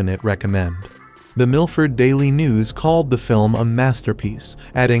 definite recommend. The Milford Daily News called the film a masterpiece,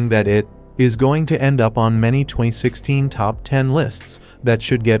 adding that it is going to end up on many 2016 top 10 lists that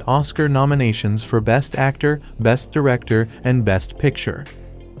should get Oscar nominations for Best Actor, Best Director, and Best Picture.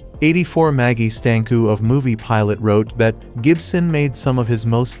 84 Maggie Stanku of Movie Pilot wrote that Gibson made some of his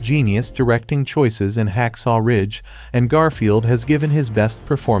most genius directing choices in Hacksaw Ridge, and Garfield has given his best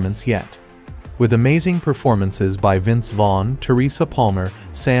performance yet. With amazing performances by Vince Vaughn, Teresa Palmer,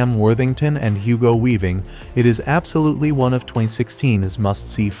 Sam Worthington, and Hugo Weaving, it is absolutely one of 2016's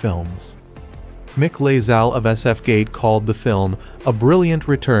must-see films. Mick Lazal of SFGate called the film a brilliant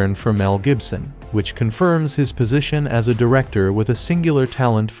return for Mel Gibson, which confirms his position as a director with a singular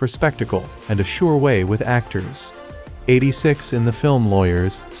talent for spectacle and a sure way with actors. 86 in the Film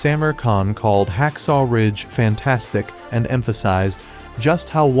Lawyers, Samir Khan called Hacksaw Ridge fantastic and emphasized just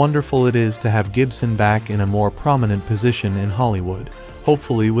how wonderful it is to have Gibson back in a more prominent position in Hollywood,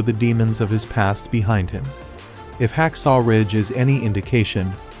 hopefully with the demons of his past behind him. If Hacksaw Ridge is any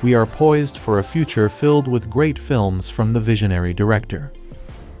indication, we are poised for a future filled with great films from the visionary director.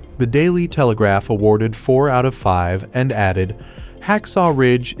 The Daily Telegraph awarded 4 out of 5 and added, Hacksaw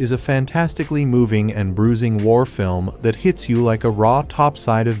Ridge is a fantastically moving and bruising war film that hits you like a raw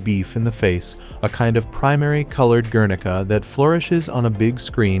topside of beef in the face, a kind of primary colored Guernica that flourishes on a big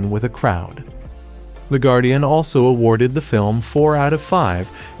screen with a crowd. The Guardian also awarded the film 4 out of 5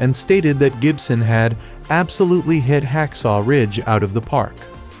 and stated that Gibson had absolutely hit Hacksaw Ridge out of the park.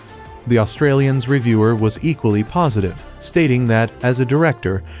 The Australian's reviewer was equally positive, stating that, as a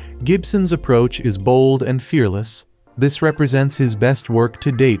director, Gibson's approach is bold and fearless. This represents his best work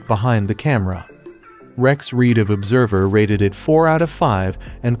to date behind the camera. Rex Reed of Observer rated it 4 out of 5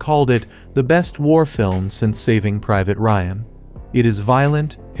 and called it the best war film since Saving Private Ryan. It is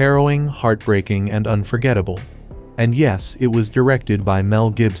violent, harrowing, heartbreaking, and unforgettable. And yes, it was directed by Mel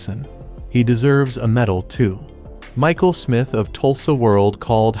Gibson. He deserves a medal too. Michael Smith of Tulsa World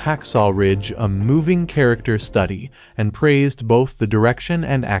called Hacksaw Ridge a moving character study and praised both the direction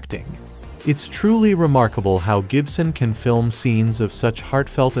and acting. It's truly remarkable how Gibson can film scenes of such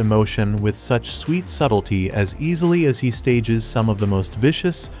heartfelt emotion with such sweet subtlety as easily as he stages some of the most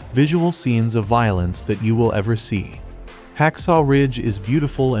vicious, visual scenes of violence that you will ever see. Hacksaw Ridge is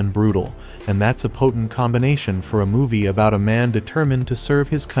beautiful and brutal, and that's a potent combination for a movie about a man determined to serve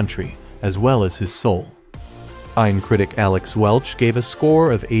his country, as well as his soul. Iron critic Alex Welch gave a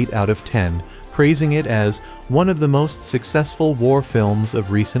score of 8 out of 10, praising it as one of the most successful war films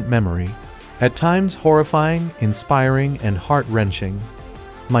of recent memory. At times horrifying, inspiring, and heart-wrenching.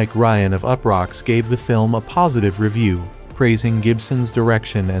 Mike Ryan of Uproxx gave the film a positive review, praising Gibson's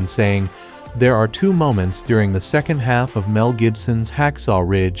direction and saying, "There are 2 moments during the second half of Mel Gibson's Hacksaw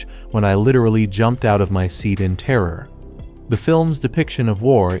Ridge when I literally jumped out of my seat in terror. The film's depiction of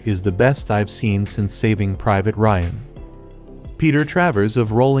war is the best I've seen since Saving Private Ryan." Peter Travers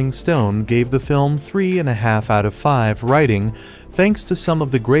of Rolling Stone gave the film 3.5 out of 5, writing, "Thanks to some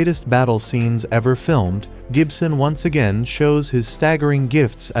of the greatest battle scenes ever filmed, Gibson once again shows his staggering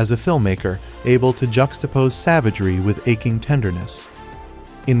gifts as a filmmaker, able to juxtapose savagery with aching tenderness."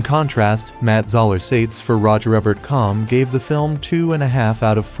 In contrast, Matt Zoller-Seitz for RogerEbert.com gave the film 2.5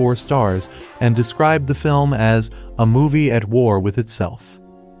 out of 4 stars and described the film as a movie at war with itself.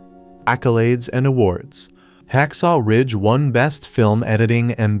 Accolades and awards. Hacksaw Ridge won Best Film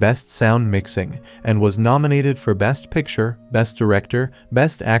Editing and Best Sound Mixing, and was nominated for Best Picture, Best Director,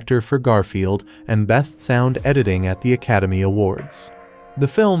 Best Actor for Garfield, and Best Sound Editing at the Academy Awards. The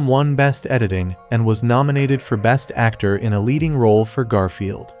film won Best Editing, and was nominated for Best Actor in a Leading Role for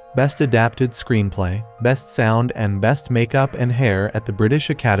Garfield, Best Adapted Screenplay, Best Sound and Best Makeup and Hair at the British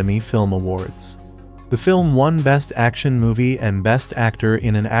Academy Film Awards. The film won Best Action Movie and Best Actor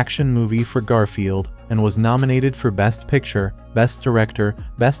in an Action Movie for Garfield, and was nominated for Best Picture, Best Director,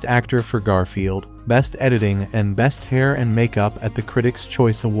 Best Actor for Garfield, Best Editing, and Best Hair and Makeup at the Critics'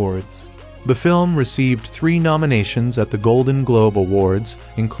 Choice Awards. The film received 3 nominations at the Golden Globe Awards,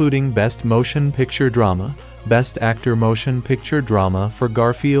 including Best Motion Picture Drama, Best Actor Motion Picture Drama for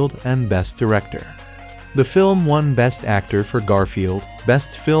Garfield, and Best Director. The film won Best Actor for Garfield,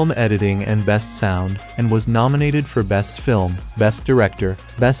 Best Film Editing and Best Sound, and was nominated for Best Film, Best Director,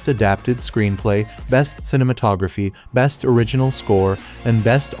 Best Adapted Screenplay, Best Cinematography, Best Original Score, and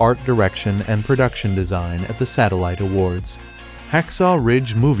Best Art Direction and Production Design at the Satellite Awards. Hacksaw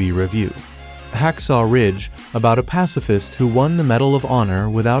Ridge Movie Review. Hacksaw Ridge, about a pacifist who won the Medal of Honor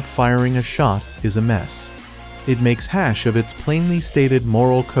without firing a shot, is a mess. It makes hash of its plainly stated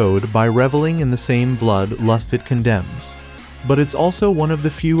moral code by reveling in the same blood lust it condemns. But it's also one of the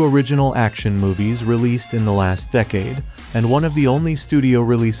few original action movies released in the last decade, and one of the only studio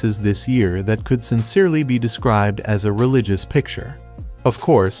releases this year that could sincerely be described as a religious picture. Of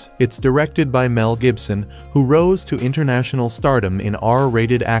course, it's directed by Mel Gibson, who rose to international stardom in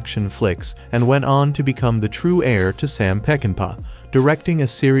R-rated action flicks and went on to become the true heir to Sam Peckinpah, directing a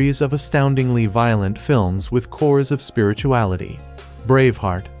series of astoundingly violent films with cores of spirituality: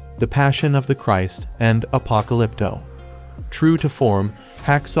 Braveheart, The Passion of the Christ, and Apocalypto. True to form,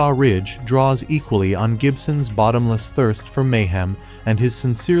 Hacksaw Ridge draws equally on Gibson's bottomless thirst for mayhem and his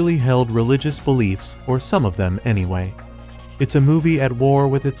sincerely held religious beliefs, or some of them anyway. It's a movie at war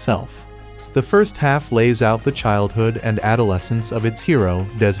with itself. The first half lays out the childhood and adolescence of its hero,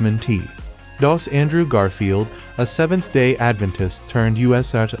 Desmond T. Doss Andrew Garfield, a Seventh-day Adventist turned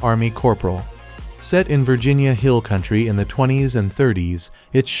U.S. Army corporal. Set in Virginia Hill Country in the 20s and 30s,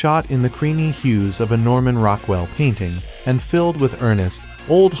 it's shot in the creamy hues of a Norman Rockwell painting and filled with earnest,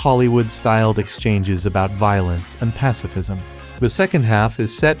 old Hollywood-styled exchanges about violence and pacifism. The second half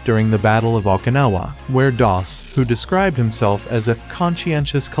is set during the Battle of Okinawa, where Doss, who described himself as a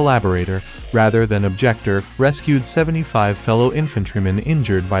conscientious collaborator rather than objector, rescued 75 fellow infantrymen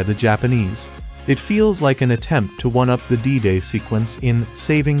injured by the Japanese. It feels like an attempt to one-up the D-Day sequence in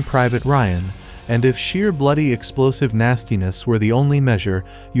Saving Private Ryan, and if sheer bloody explosive nastiness were the only measure,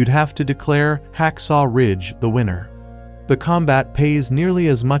 you'd have to declare Hacksaw Ridge the winner. The combat pays nearly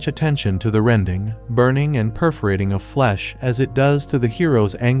as much attention to the rending, burning, and perforating of flesh as it does to the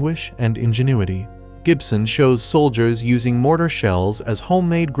hero's anguish and ingenuity. Gibson shows soldiers using mortar shells as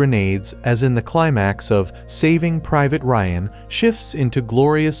homemade grenades, as in the climax of Saving Private Ryan, shifts into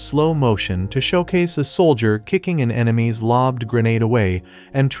glorious slow motion to showcase a soldier kicking an enemy's lobbed grenade away,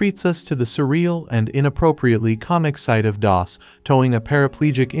 and treats us to the surreal and inappropriately comic sight of Doss towing a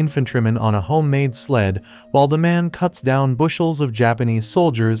paraplegic infantryman on a homemade sled while the man cuts down bushels of Japanese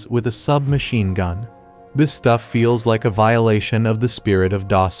soldiers with a submachine gun. This stuff feels like a violation of the spirit of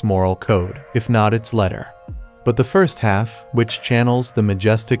Doss' moral code, if not its letter. But the first half, which channels the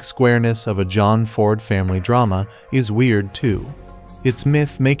majestic squareness of a John Ford family drama, is weird too. It's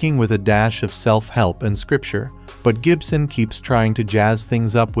myth-making with a dash of self-help and scripture, but Gibson keeps trying to jazz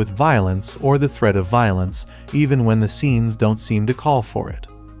things up with violence or the threat of violence, even when the scenes don't seem to call for it.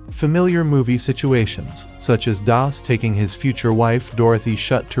 Familiar movie situations, such as Doss taking his future wife Dorothy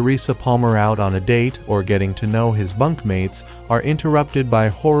Schutt Teresa Palmer out on a date or getting to know his bunkmates, are interrupted by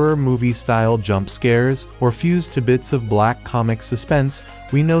horror movie-style jump scares or fused to bits of black comic suspense.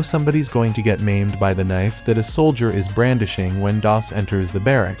 We know somebody's going to get maimed by the knife that a soldier is brandishing when Doss enters the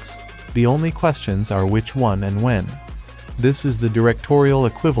barracks. The only questions are which one and when. This is the directorial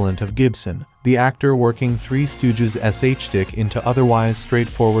equivalent of Gibson, the actor working Three Stooges' SH-stick into otherwise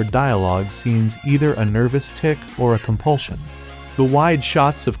straightforward dialogue scenes, either a nervous tic or a compulsion. The wide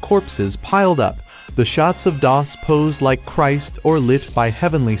shots of corpses piled up, the shots of Doss posed like Christ or lit by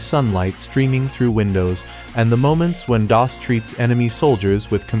heavenly sunlight streaming through windows, and the moments when Doss treats enemy soldiers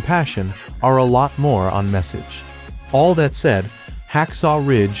with compassion are a lot more on message. All that said, Hacksaw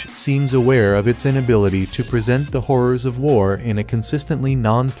Ridge seems aware of its inability to present the horrors of war in a consistently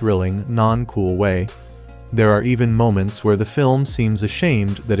non-thrilling, non-cool way. There are even moments where the film seems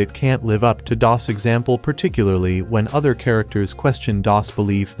ashamed that it can't live up to Doss' example, particularly when other characters question Doss'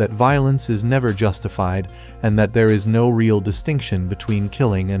 belief that violence is never justified and that there is no real distinction between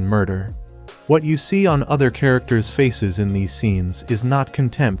killing and murder. What you see on other characters' faces in these scenes is not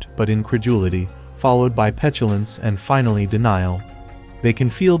contempt but incredulity, followed by petulance and finally denial. They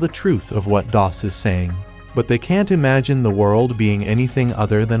can feel the truth of what Doss is saying, but they can't imagine the world being anything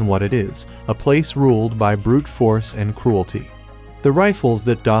other than what it is, a place ruled by brute force and cruelty. The rifles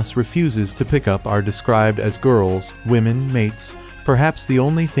that Doss refuses to pick up are described as girls, women, mates, perhaps the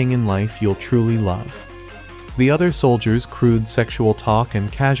only thing in life you'll truly love. The other soldiers' crude sexual talk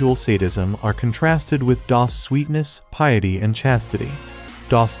and casual sadism are contrasted with Doss' sweetness, piety, and chastity.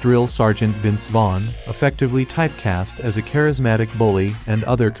 Doss Drill Sergeant Vince Vaughn, effectively typecast as a charismatic bully, and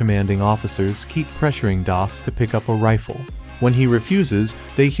other commanding officers keep pressuring Doss to pick up a rifle. When he refuses,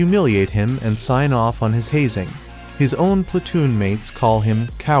 they humiliate him and sign off on his hazing. His own platoon mates call him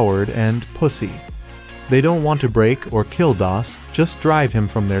coward and pussy. They don't want to break or kill Doss, just drive him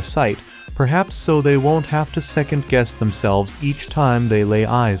from their sight, perhaps so they won't have to second-guess themselves each time they lay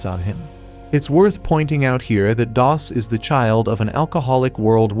eyes on him. It's worth pointing out here that Doss is the child of an alcoholic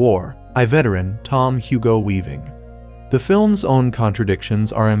World War I veteran, Tom Hugo Weaving. The film's own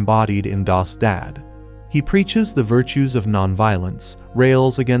contradictions are embodied in Doss' dad. He preaches the virtues of nonviolence,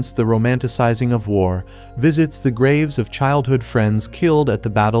 rails against the romanticizing of war, visits the graves of childhood friends killed at the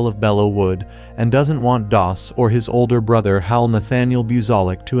Battle of Belleau Wood, and doesn't want Doss or his older brother Hal Nathaniel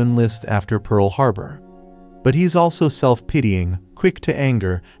Buzolic to enlist after Pearl Harbor. But he's also self-pitying, quick to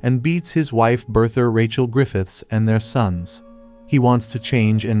anger, and beats his wife Bertha Rachel Griffiths and their sons. He wants to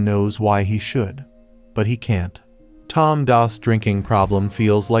change and knows why he should. But he can't. Tom Doss' drinking problem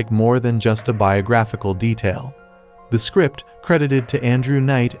feels like more than just a biographical detail. The script, credited to Andrew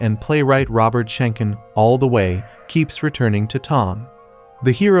Knight and playwright Robert Schenkkan all the way, keeps returning to Tom.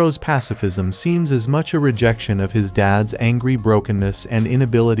 The hero's pacifism seems as much a rejection of his dad's angry brokenness and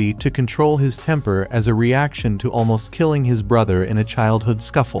inability to control his temper as a reaction to almost killing his brother in a childhood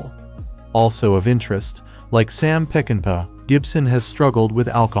scuffle. Also of interest, like Sam Peckinpah, Gibson has struggled with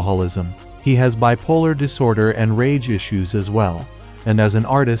alcoholism. He has bipolar disorder and rage issues as well, and as an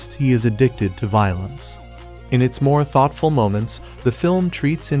artist he is addicted to violence. In its more thoughtful moments, the film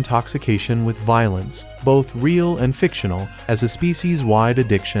treats intoxication with violence, both real and fictional, as a species-wide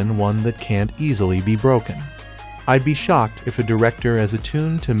addiction, one that can't easily be broken. I'd be shocked if a director as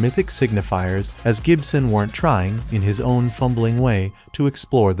attuned to mythic signifiers as Gibson weren't trying, in his own fumbling way, to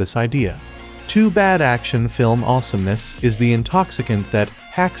explore this idea. Too bad action film awesomeness is the intoxicant that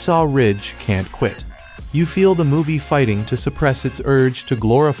Hacksaw Ridge can't quit. You feel the movie fighting to suppress its urge to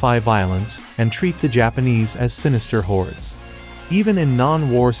glorify violence and treat the Japanese as sinister hordes. Even in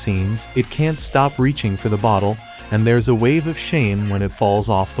non-war scenes, it can't stop reaching for the bottle, and there's a wave of shame when it falls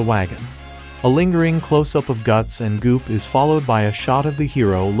off the wagon. A lingering close-up of guts and goop is followed by a shot of the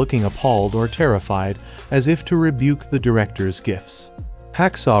hero looking appalled or terrified, as if to rebuke the director's gifts.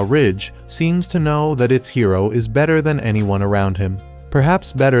 Hacksaw Ridge seems to know that its hero is better than anyone around him,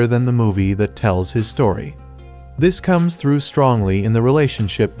 perhaps better than the movie that tells his story. This comes through strongly in the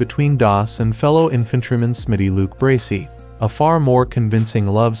relationship between Doss and fellow infantryman Smitty Luke Bracey, a far more convincing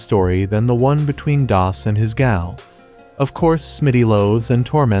love story than the one between Doss and his gal. Of course, Smitty loathes and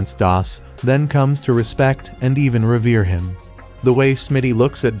torments Doss, then comes to respect and even revere him. The way Smitty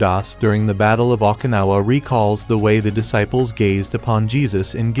looks at Doss during the Battle of Okinawa recalls the way the disciples gazed upon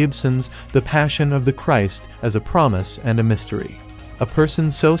Jesus in Gibson's The Passion of the Christ as a promise and a mystery. A person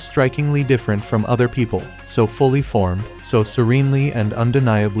so strikingly different from other people, so fully formed, so serenely and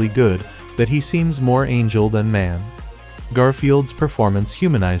undeniably good, that he seems more angel than man. Garfield's performance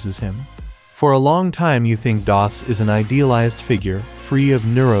humanizes him. For a long time you think Doss is an idealized figure, free of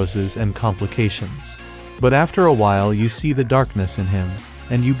neuroses and complications. But after a while you see the darkness in him,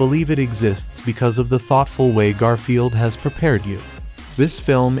 and you believe it exists because of the thoughtful way Garfield has prepared you. This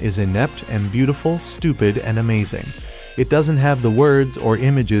film is inept and beautiful, stupid and amazing. It doesn't have the words or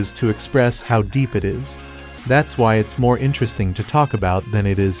images to express how deep it is. That's why it's more interesting to talk about than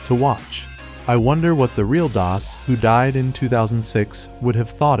it is to watch. I wonder what the real Doss, who died in 2006, would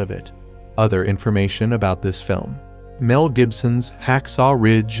have thought of it. Other information about this film. Mel Gibson's Hacksaw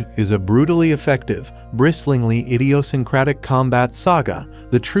Ridge is a brutally effective, bristlingly idiosyncratic combat saga,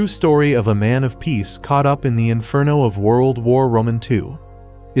 the true story of a man of peace caught up in the inferno of World War II.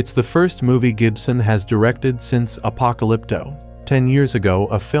 It's the first movie Gibson has directed since Apocalypto, 10 years ago,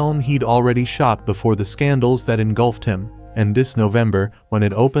 a film he'd already shot before the scandals that engulfed him, and this November, when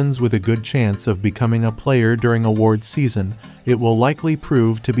it opens with a good chance of becoming a player during awards season, it will likely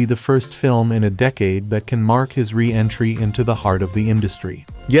prove to be the first film in a decade that can mark his re-entry into the heart of the industry.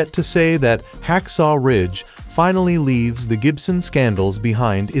 Yet to say that Hacksaw Ridge finally leaves the Gibson scandals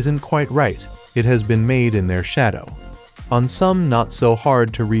behind isn't quite right. It has been made in their shadow. On some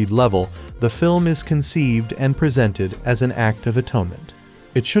not-so-hard-to-read level, the film is conceived and presented as an act of atonement.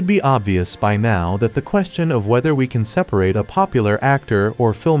 It should be obvious by now that the question of whether we can separate a popular actor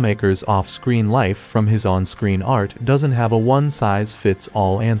or filmmaker's off-screen life from his on-screen art doesn't have a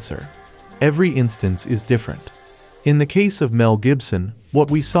one-size-fits-all answer. Every instance is different. In the case of Mel Gibson, what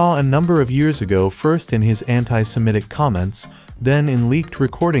we saw a number of years ago, first in his anti-Semitic comments, then in leaked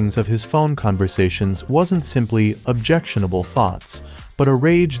recordings of his phone conversations, wasn't simply objectionable thoughts, but a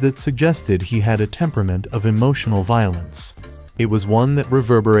rage that suggested he had a temperament of emotional violence. It was one that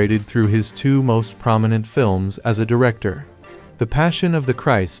reverberated through his two most prominent films as a director. The Passion of the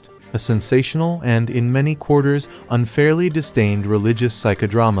Christ, a sensational and, in many quarters, unfairly disdained religious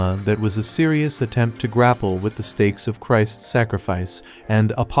psychodrama that was a serious attempt to grapple with the stakes of Christ's sacrifice,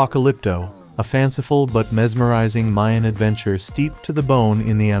 and Apocalypto, a fanciful but mesmerizing Mayan adventure steeped to the bone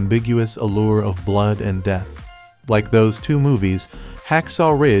in the ambiguous allure of blood and death. Like those two movies,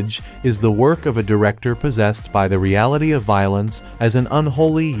 Hacksaw Ridge is the work of a director possessed by the reality of violence as an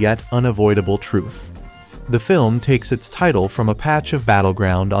unholy yet unavoidable truth. The film takes its title from a patch of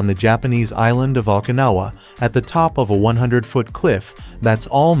battleground on the Japanese island of Okinawa at the top of a 100-foot cliff that's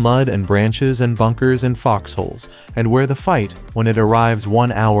all mud and branches and bunkers and foxholes, and where the fight, when it arrives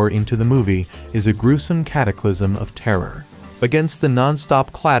 1 hour into the movie, is a gruesome cataclysm of terror. Against the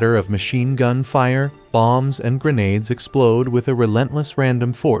non-stop clatter of machine gun fire, bombs and grenades explode with a relentless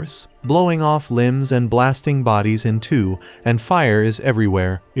random force, blowing off limbs and blasting bodies in two, and fire is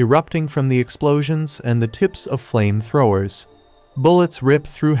everywhere, erupting from the explosions and the tips of flamethrowers. Bullets rip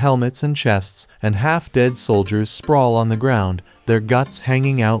through helmets and chests, and half-dead soldiers sprawl on the ground, their guts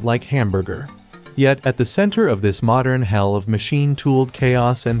hanging out like hamburger. Yet at the center of this modern hell of machine-tooled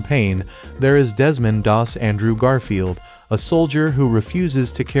chaos and pain, there is Desmond Doss Andrew Garfield, a soldier who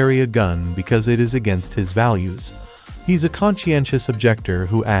refuses to carry a gun because it is against his values. He's a conscientious objector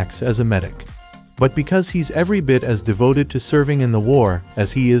who acts as a medic. But because he's every bit as devoted to serving in the war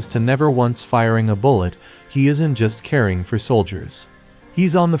as he is to never once firing a bullet, he isn't just caring for soldiers.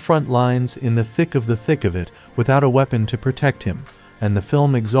 He's on the front lines in the thick of it without a weapon to protect him, and the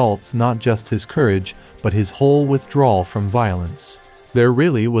film exalts not just his courage, but his whole withdrawal from violence. There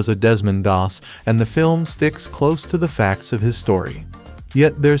really was a Desmond Doss, and the film sticks close to the facts of his story.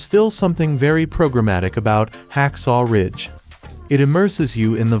 Yet there's still something very programmatic about Hacksaw Ridge. It immerses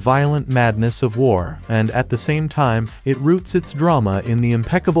you in the violent madness of war, and at the same time, it roots its drama in the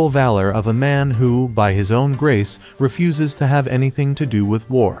impeccable valor of a man who, by his own grace, refuses to have anything to do with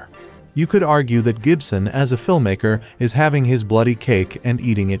war. You could argue that Gibson, as a filmmaker, is having his bloody cake and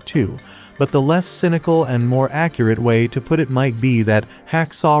eating it too, but the less cynical and more accurate way to put it might be that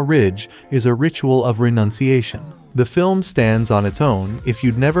Hacksaw Ridge is a ritual of renunciation. The film stands on its own. If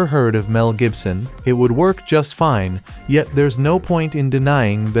you'd never heard of Mel Gibson, it would work just fine, yet there's no point in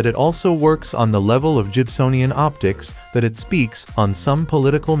denying that it also works on the level of Gibsonian optics, that it speaks, on some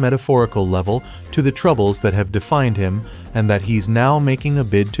political metaphorical level, to the troubles that have defined him, and that he's now making a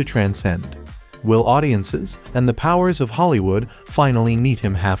bid to transcend. Will audiences, and the powers of Hollywood, finally meet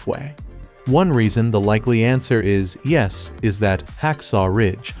him halfway? One reason the likely answer is yes is that Hacksaw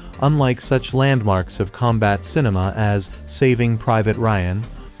Ridge, unlike such landmarks of combat cinema as Saving Private Ryan,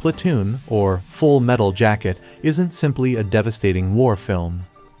 Platoon, or Full Metal Jacket, isn't simply a devastating war film.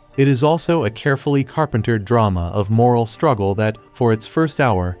 It is also a carefully carpentered drama of moral struggle that, for its first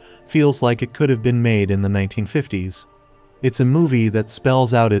hour, feels like it could have been made in the 1950s. It's a movie that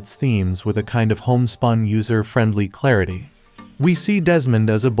spells out its themes with a kind of homespun user-friendly clarity. We see Desmond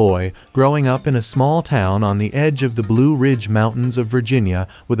as a boy, growing up in a small town on the edge of the Blue Ridge Mountains of Virginia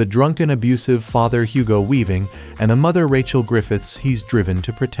with a drunken abusive father Hugo Weaving and a mother Rachel Griffiths he's driven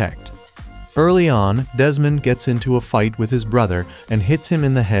to protect. Early on, Desmond gets into a fight with his brother and hits him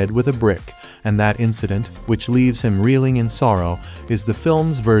in the head with a brick, and that incident, which leaves him reeling in sorrow, is the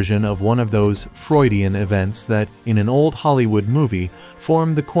film's version of one of those Freudian events that, in an old Hollywood movie,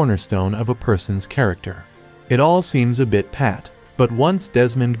 form the cornerstone of a person's character. It all seems a bit pat, but once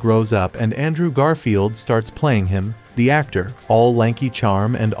Desmond grows up and Andrew Garfield starts playing him, the actor, all lanky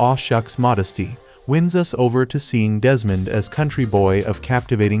charm and aw shucks modesty, wins us over to seeing Desmond as country boy of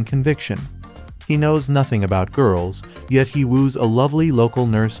captivating conviction. He knows nothing about girls, yet he woos a lovely local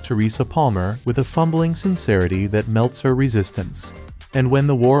nurse Teresa Palmer with a fumbling sincerity that melts her resistance. And when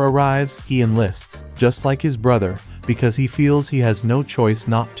the war arrives, he enlists, just like his brother, because he feels he has no choice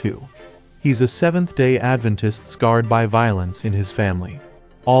not to. He's a Seventh-day Adventist scarred by violence in his family.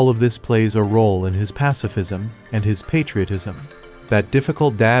 All of this plays a role in his pacifism and his patriotism. That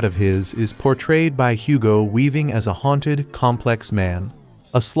difficult dad of his is portrayed by Hugo Weaving as a haunted, complex man.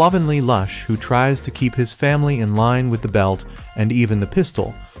 A slovenly lush who tries to keep his family in line with the belt and even the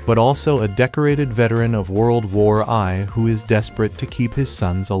pistol, but also a decorated veteran of World War I who is desperate to keep his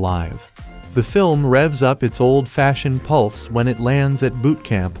sons alive. The film revs up its old-fashioned pulse when it lands at boot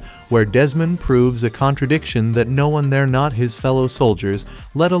camp, where Desmond proves a contradiction that no one there, not his fellow soldiers,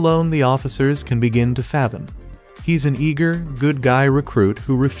 let alone the officers, can begin to fathom. He's an eager, good guy recruit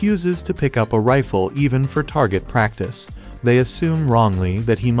who refuses to pick up a rifle even for target practice. They assume wrongly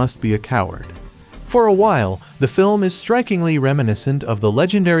that he must be a coward. For a while, the film is strikingly reminiscent of the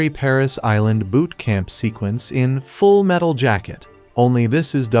legendary Paris Island boot camp sequence in Full Metal Jacket. Only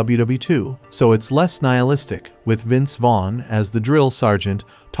this is WW2, so it's less nihilistic, with Vince Vaughn as the drill sergeant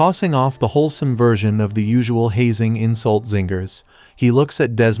tossing off the wholesome version of the usual hazing insult zingers. He looks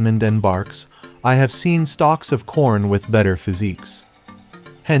at Desmond and barks, "I have seen stalks of corn with better physiques."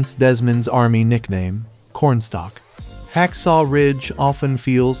 Hence Desmond's army nickname, Cornstalk. Hacksaw Ridge often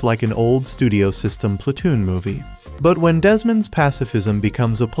feels like an old studio system platoon movie. But when Desmond's pacifism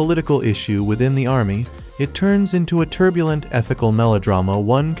becomes a political issue within the army, it turns into a turbulent ethical melodrama.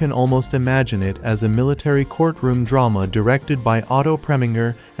 One can almost imagine it as a military courtroom drama directed by Otto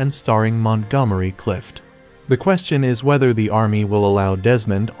Preminger and starring Montgomery Clift. The question is whether the army will allow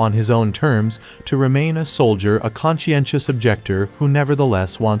Desmond, on his own terms, to remain a soldier, a conscientious objector who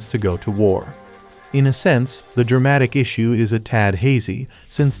nevertheless wants to go to war. In a sense, the dramatic issue is a tad hazy,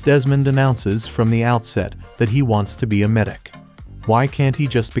 since Desmond announces from the outset that he wants to be a medic. Why can't he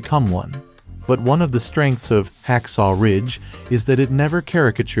just become one? But one of the strengths of Hacksaw Ridge is that it never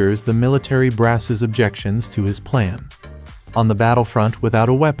caricatures the military brass's objections to his plan. On the battlefront without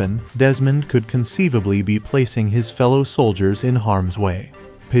a weapon, Desmond could conceivably be placing his fellow soldiers in harm's way.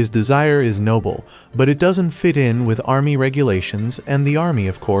 His desire is noble, but it doesn't fit in with army regulations, and the army,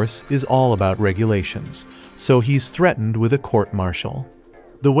 of course, is all about regulations, so he's threatened with a court-martial.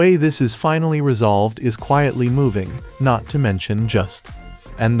 The way this is finally resolved is quietly moving, not to mention just.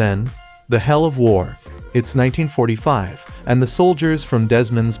 And then, the hell of war. It's 1945, and the soldiers from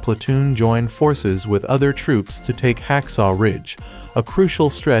Desmond's platoon join forces with other troops to take Hacksaw Ridge. A crucial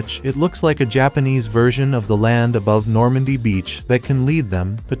stretch, it looks like a Japanese version of the land above Normandy Beach that can lead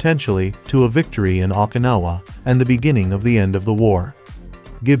them, potentially, to a victory in Okinawa and the beginning of the end of the war.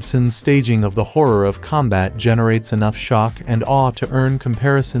 Gibson's staging of the horror of combat generates enough shock and awe to earn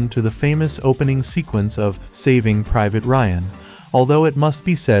comparison to the famous opening sequence of Saving Private Ryan, although it must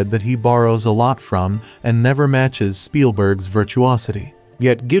be said that he borrows a lot from and never matches Spielberg's virtuosity.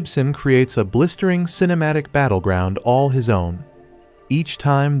 Yet Gibson creates a blistering cinematic battleground all his own. Each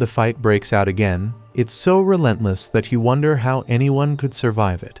time the fight breaks out again, it's so relentless that you wonder how anyone could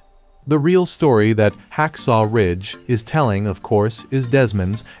survive it. The real story that Hacksaw Ridge is telling, of course, is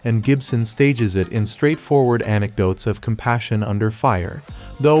Desmond's, and Gibson stages it in straightforward anecdotes of compassion under fire,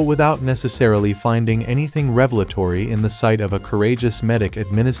 though without necessarily finding anything revelatory in the sight of a courageous medic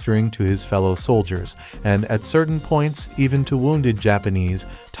administering to his fellow soldiers, and at certain points even to wounded Japanese,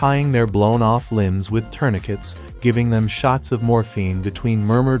 tying their blown-off limbs with tourniquets, giving them shots of morphine between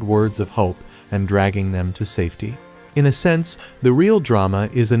murmured words of hope, and dragging them to safety. In a sense, the real drama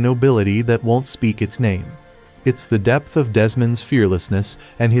is a nobility that won't speak its name. It's the depth of Desmond's fearlessness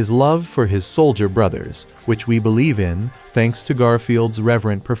and his love for his soldier brothers, which we believe in, thanks to Garfield's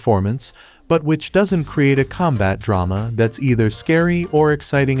reverent performance, but which doesn't create a combat drama that's either scary or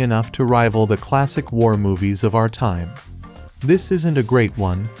exciting enough to rival the classic war movies of our time. This isn't a great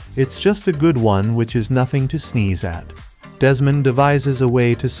one, it's just a good one which is nothing to sneeze at. Desmond devises a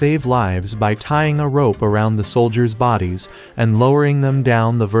way to save lives by tying a rope around the soldiers' bodies and lowering them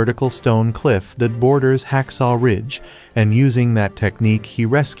down the vertical stone cliff that borders Hacksaw Ridge, and using that technique he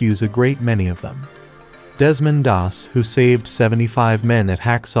rescues a great many of them. Desmond Doss, who saved 75 men at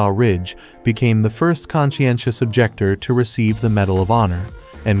Hacksaw Ridge, became the first conscientious objector to receive the Medal of Honor,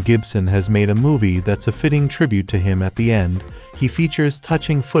 and Gibson has made a movie that's a fitting tribute to him at the end. He features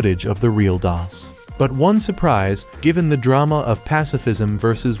touching footage of the real Doss. But one surprise, given the drama of pacifism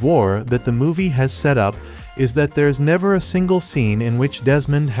versus war that the movie has set up, is that there's never a single scene in which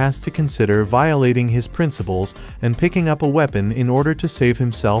Desmond has to consider violating his principles and picking up a weapon in order to save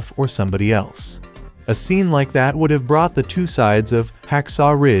himself or somebody else. A scene like that would have brought the two sides of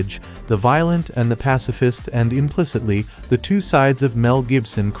Hacksaw Ridge, the violent and the pacifist, and implicitly, the two sides of Mel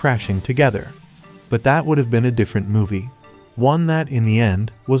Gibson crashing together. But that would have been a different movie. One that, in the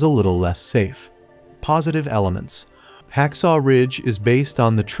end, was a little less safe. Positive elements. Hacksaw Ridge is based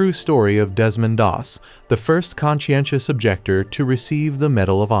on the true story of Desmond Doss, the first conscientious objector to receive the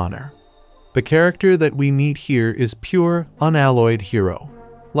Medal of Honor. The character that we meet here is pure, unalloyed hero.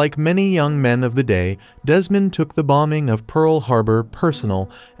 Like many young men of the day, Desmond took the bombing of Pearl Harbor personal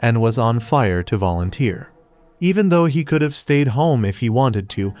and was on fire to volunteer. Even though he could have stayed home if he wanted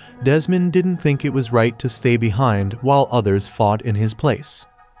to, Desmond didn't think it was right to stay behind while others fought in his place.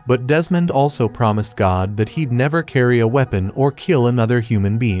 But Desmond also promised God that he'd never carry a weapon or kill another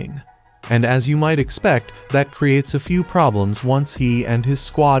human being. And as you might expect, that creates a few problems once he and his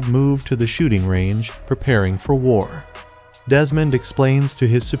squad move to the shooting range, preparing for war. Desmond explains to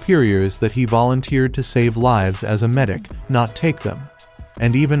his superiors that he volunteered to save lives as a medic, not take them.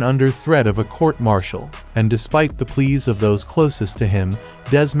 And even under threat of a court-martial, and despite the pleas of those closest to him,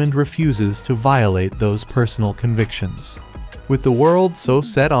 Desmond refuses to violate those personal convictions. With the world so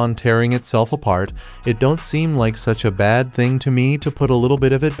set on tearing itself apart, it don't seem like such a bad thing to me to put a little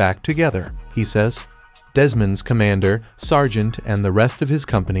bit of it back together, he says. Desmond's commander, sergeant, and the rest of his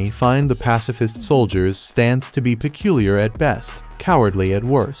company find the pacifist soldiers' stance to be peculiar at best, cowardly at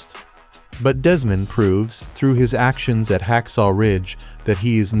worst. But Desmond proves, through his actions at Hacksaw Ridge, that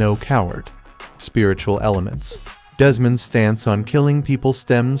he is no coward. Spiritual elements. Desmond's stance on killing people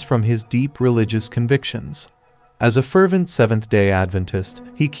stems from his deep religious convictions. As a fervent Seventh-day Adventist,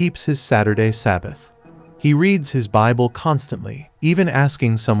 he keeps his Saturday Sabbath. He reads his Bible constantly, even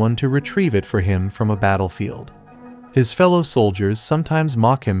asking someone to retrieve it for him from a battlefield. His fellow soldiers sometimes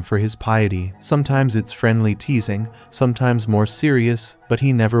mock him for his piety, sometimes it's friendly teasing, sometimes more serious, but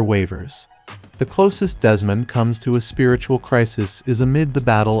he never wavers. The closest Desmond comes to a spiritual crisis is amid the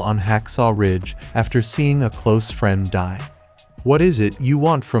battle on Hacksaw Ridge after seeing a close friend die. "What is it you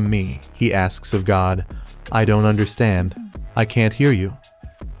want from me?" he asks of God. "I don't understand. I can't hear you."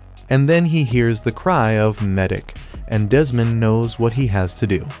 And then he hears the cry of "medic," and Desmond knows what he has to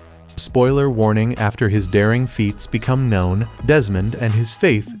do. Spoiler warning: after his daring feats become known, Desmond and his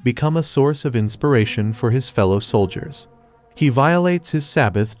faith become a source of inspiration for his fellow soldiers. He violates his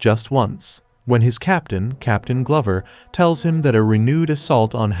Sabbath just once, when his captain, Captain Glover, tells him that a renewed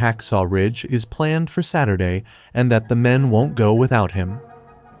assault on Hacksaw Ridge is planned for Saturday and that the men won't go without him.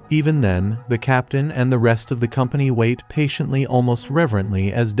 Even then, the captain and the rest of the company wait patiently, almost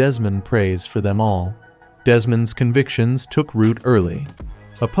reverently, as Desmond prays for them all. Desmond's convictions took root early.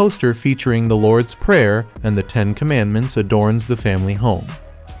 A poster featuring the Lord's Prayer and the Ten Commandments adorns the family home.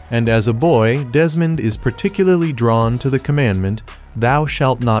 And as a boy, Desmond is particularly drawn to the commandment, "Thou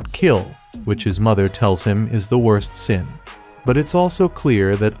shalt not kill," which his mother tells him is the worst sin. But it's also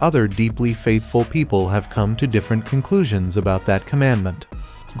clear that other deeply faithful people have come to different conclusions about that commandment.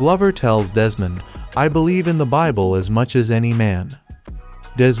 Glover tells Desmond, "I believe in the Bible as much as any man."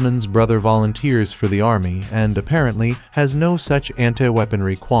 Desmond's brother volunteers for the army and, apparently, has no such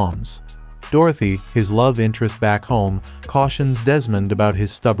anti-weaponry qualms. Dorothy, his love interest back home, cautions Desmond about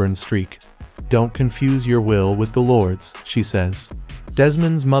his stubborn streak. "Don't confuse your will with the Lord's," she says.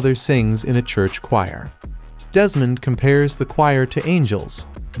 Desmond's mother sings in a church choir. Desmond compares the choir to angels,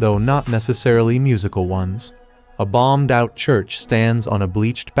 though not necessarily musical ones. A bombed-out church stands on a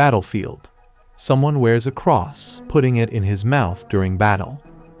bleached battlefield. Someone wears a cross, putting it in his mouth during battle.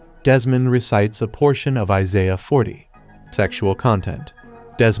 Desmond recites a portion of Isaiah 40. Sexual content.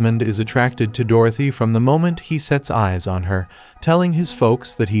 Desmond is attracted to Dorothy from the moment he sets eyes on her, telling his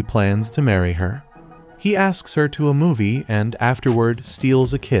folks that he plans to marry her. He asks her to a movie and afterward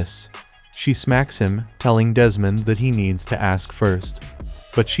steals a kiss. She smacks him, telling Desmond that he needs to ask first.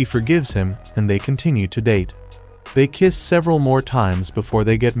 But she forgives him and they continue to date. They kiss several more times before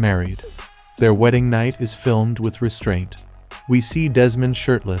they get married. Their wedding night is filmed with restraint. We see Desmond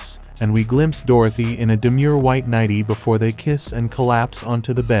shirtless, and we glimpse Dorothy in a demure white nightie before they kiss and collapse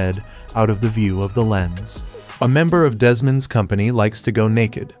onto the bed, out of the view of the lens. A member of Desmond's company likes to go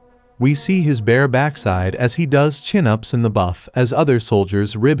naked. We see his bare backside as he does chin-ups in the buff as other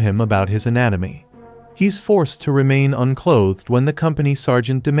soldiers rib him about his anatomy. He's forced to remain unclothed when the company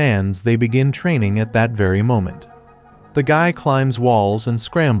sergeant demands they begin training at that very moment. The guy climbs walls and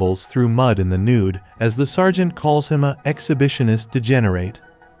scrambles through mud in the nude as the sergeant calls him a exhibitionist degenerate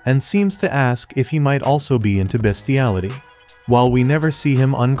and seems to ask if he might also be into bestiality. While we never see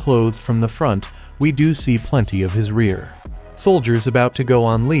him unclothed from the front, we do see plenty of his rear. Soldiers about to go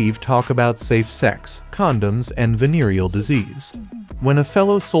on leave talk about safe sex, condoms, and venereal disease. When a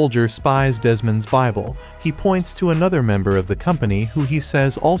fellow soldier spies Desmond's Bible, he points to another member of the company who he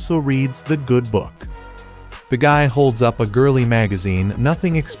says also reads the good book. The guy holds up a girly magazine,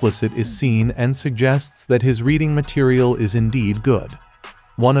 nothing explicit is seen, and suggests that his reading material is indeed good.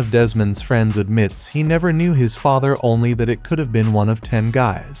 One of Desmond's friends admits he never knew his father, only that it could have been one of 10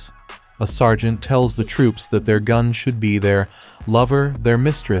 guys. A sergeant tells the troops that their gun should be their lover, their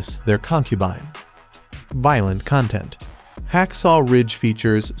mistress, their concubine. Violent content. Hacksaw Ridge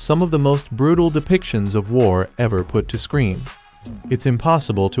features some of the most brutal depictions of war ever put to screen. It's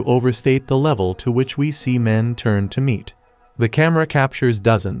impossible to overstate the level to which we see men turn to meat. The camera captures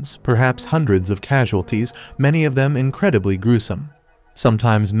dozens, perhaps hundreds of casualties, many of them incredibly gruesome.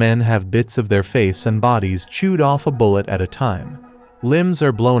 Sometimes men have bits of their face and bodies chewed off a bullet at a time. Limbs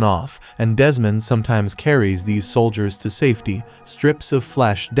are blown off, and Desmond sometimes carries these soldiers to safety, strips of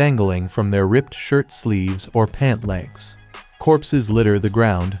flesh dangling from their ripped shirt sleeves or pant legs. Corpses litter the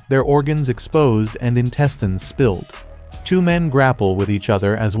ground, their organs exposed and intestines spilled. Two men grapple with each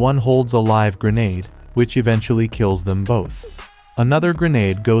other as one holds a live grenade, which eventually kills them both. Another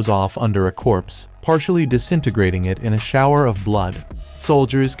grenade goes off under a corpse, partially disintegrating it in a shower of blood.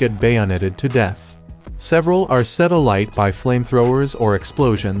 Soldiers get bayoneted to death. Several are set alight by flamethrowers or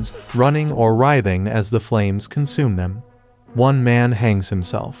explosions, running or writhing as the flames consume them. One man hangs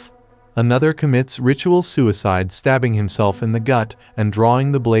himself. Another commits ritual suicide, stabbing himself in the gut and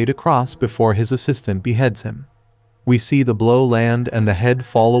drawing the blade across before his assistant beheads him. We see the blow land and the head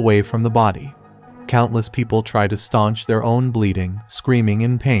fall away from the body. Countless people try to staunch their own bleeding, screaming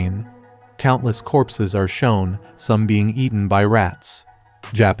in pain. Countless corpses are shown, some being eaten by rats.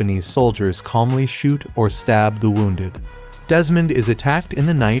 Japanese soldiers calmly shoot or stab the wounded. Desmond is attacked in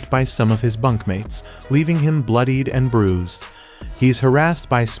the night by some of his bunkmates, leaving him bloodied and bruised. He's harassed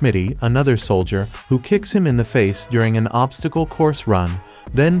by Smitty, another soldier, who kicks him in the face during an obstacle course run,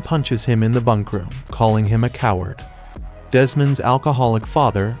 then punches him in the bunkroom, calling him a coward. Desmond's alcoholic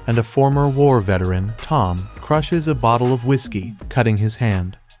father and a former war veteran, Tom, crushes a bottle of whiskey, cutting his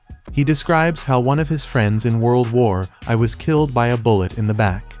hand. He describes how one of his friends in World War I was killed by a bullet in the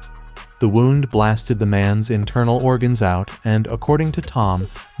back. The wound blasted the man's internal organs out and, according to Tom,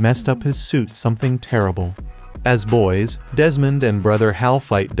 messed up his suit something terrible. As boys, Desmond and brother Hal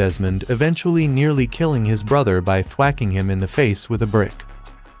fight Desmond, eventually nearly killing his brother by thwacking him in the face with a brick.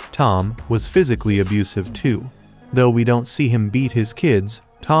 Tom was physically abusive too. Though we don't see him beat his kids,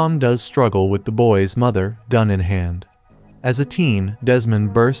 Tom does struggle with the boy's mother, gun in hand. As a teen,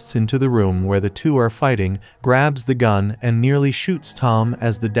 Desmond bursts into the room where the two are fighting, grabs the gun, and nearly shoots Tom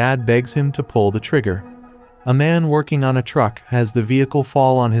as the dad begs him to pull the trigger. A man working on a truck has the vehicle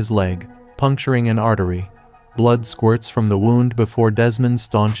fall on his leg, puncturing an artery. Blood squirts from the wound before Desmond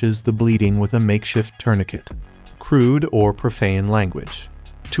staunches the bleeding with a makeshift tourniquet. Crude or profane language.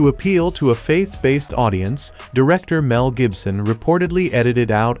 To appeal to a faith-based audience, director Mel Gibson reportedly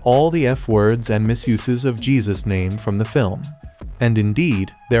edited out all the F-words and misuses of Jesus' name from the film. And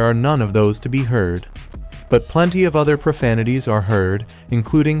indeed, there are none of those to be heard. But plenty of other profanities are heard,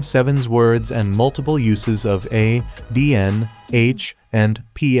 including sevens words and multiple uses of A, DN, H, and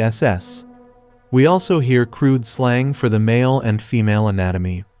PSS. We also hear crude slang for the male and female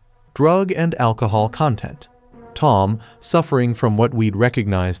anatomy. Drug and alcohol content. Tom, suffering from what we'd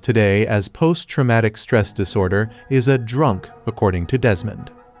recognize today as post-traumatic stress disorder, is a drunk, according to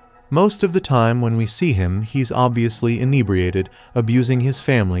Desmond. Most of the time when we see him, he's obviously inebriated, abusing his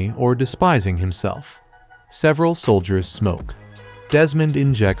family, or despising himself. Several soldiers smoke. Desmond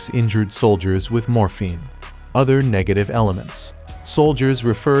injects injured soldiers with morphine. Other negative elements. Soldiers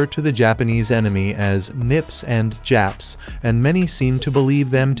refer to the Japanese enemy as Nips and Japs, and many seem to believe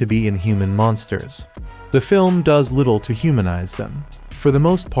them to be inhuman monsters. The film does little to humanize them. For the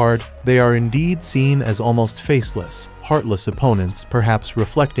most part, they are indeed seen as almost faceless, heartless opponents, perhaps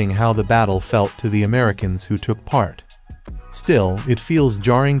reflecting how the battle felt to the Americans who took part. Still, it feels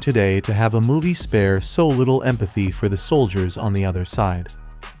jarring today to have a movie spare so little empathy for the soldiers on the other side.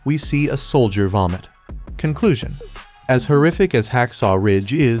 We see a soldier vomit. Conclusion. As horrific as Hacksaw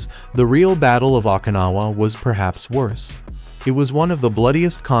Ridge is, the real Battle of Okinawa was perhaps worse. It was one of the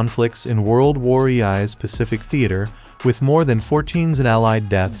bloodiest conflicts in World War II's Pacific Theater, with more than 14,000 Allied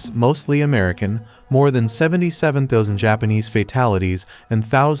deaths, mostly American, more than 77,000 Japanese fatalities, and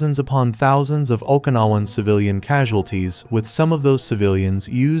thousands upon thousands of Okinawan civilian casualties, with some of those civilians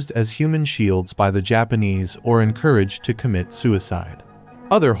used as human shields by the Japanese or encouraged to commit suicide.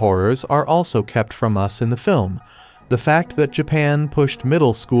 Other horrors are also kept from us in the film. The fact that Japan pushed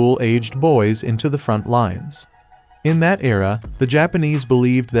middle school-aged boys into the front lines. In that era, the Japanese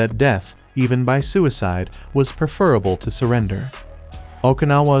believed that death, even by suicide, was preferable to surrender.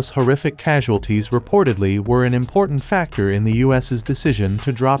 Okinawa's horrific casualties reportedly were an important factor in the US's decision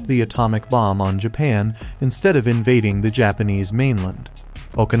to drop the atomic bomb on Japan instead of invading the Japanese mainland.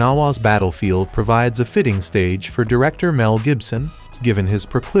 Okinawa's battlefield provides a fitting stage for director Mel Gibson, given his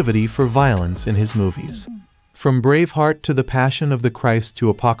proclivity for violence in his movies. From Braveheart to The Passion of the Christ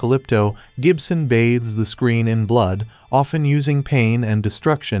to Apocalypto, Gibson bathes the screen in blood, often using pain and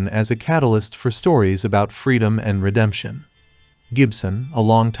destruction as a catalyst for stories about freedom and redemption. Gibson, a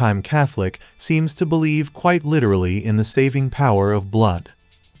longtime Catholic, seems to believe quite literally in the saving power of blood,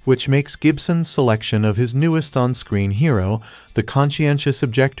 which makes Gibson's selection of his newest on-screen hero, the conscientious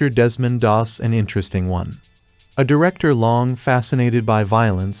objector Desmond Doss, an interesting one. A director long fascinated by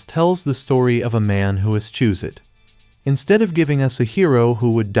violence tells the story of a man who eschews it. Instead of giving us a hero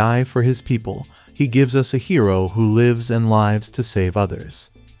who would die for his people, he gives us a hero who lives and lives to save others.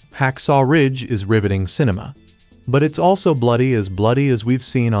 Hacksaw Ridge is riveting cinema, but it's also bloody as we've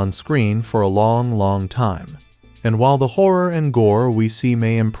seen on screen for a long time. And while the horror and gore we see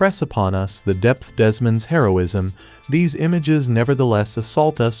may impress upon us the depth Desmond's heroism, these images nevertheless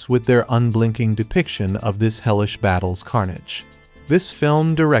assault us with their unblinking depiction of this hellish battle's carnage. This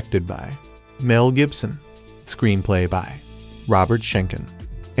film directed by Mel Gibson. Screenplay by Robert Schenkkan.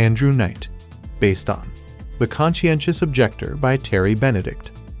 Andrew Knight. Based on The Conscientious Objector by Terry Benedict.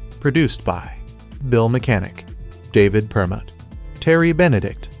 Produced by Bill Mechanic, David Permut, Terry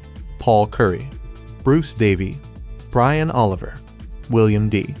Benedict, Paul Curry, Bruce Davey, Brian Oliver, William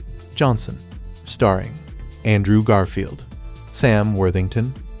D. Johnson. Starring Andrew Garfield, Sam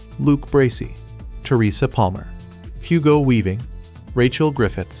Worthington, Luke Bracey, Teresa Palmer, Hugo Weaving, Rachel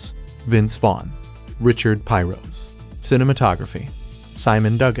Griffiths, Vince Vaughn, Richard Pyros. Cinematography,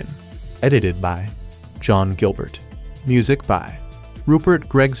 Simon Duggan. Edited by John Gilbert. Music by Rupert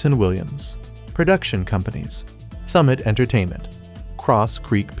Gregson Williams. Production companies, Summit Entertainment, Cross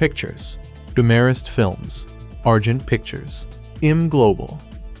Creek Pictures, Demarest Films, Argent Pictures, IM Global,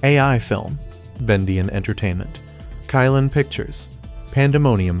 AI Film, Bendian Entertainment, Kylan Pictures,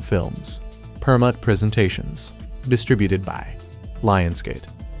 Pandemonium Films, Permut Presentations. Distributed by Lionsgate.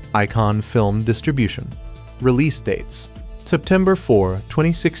 Icon Film Distribution. Release dates: September 4,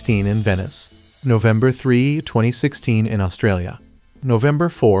 2016 in Venice, November 3, 2016 in Australia, November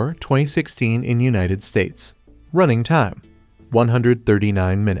 4, 2016 in United States. Running time: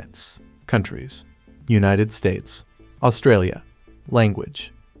 139 minutes. Countries: United States, Australia.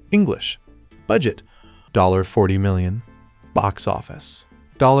 Language: English. Budget: $40 million. Box office: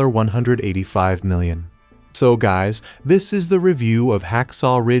 $185 million. So guys, this is the review of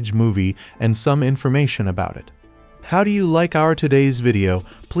Hacksaw Ridge movie and some information about it. How do you like our today's video?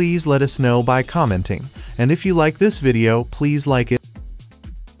 Please let us know by commenting. And if you like this video, please like it.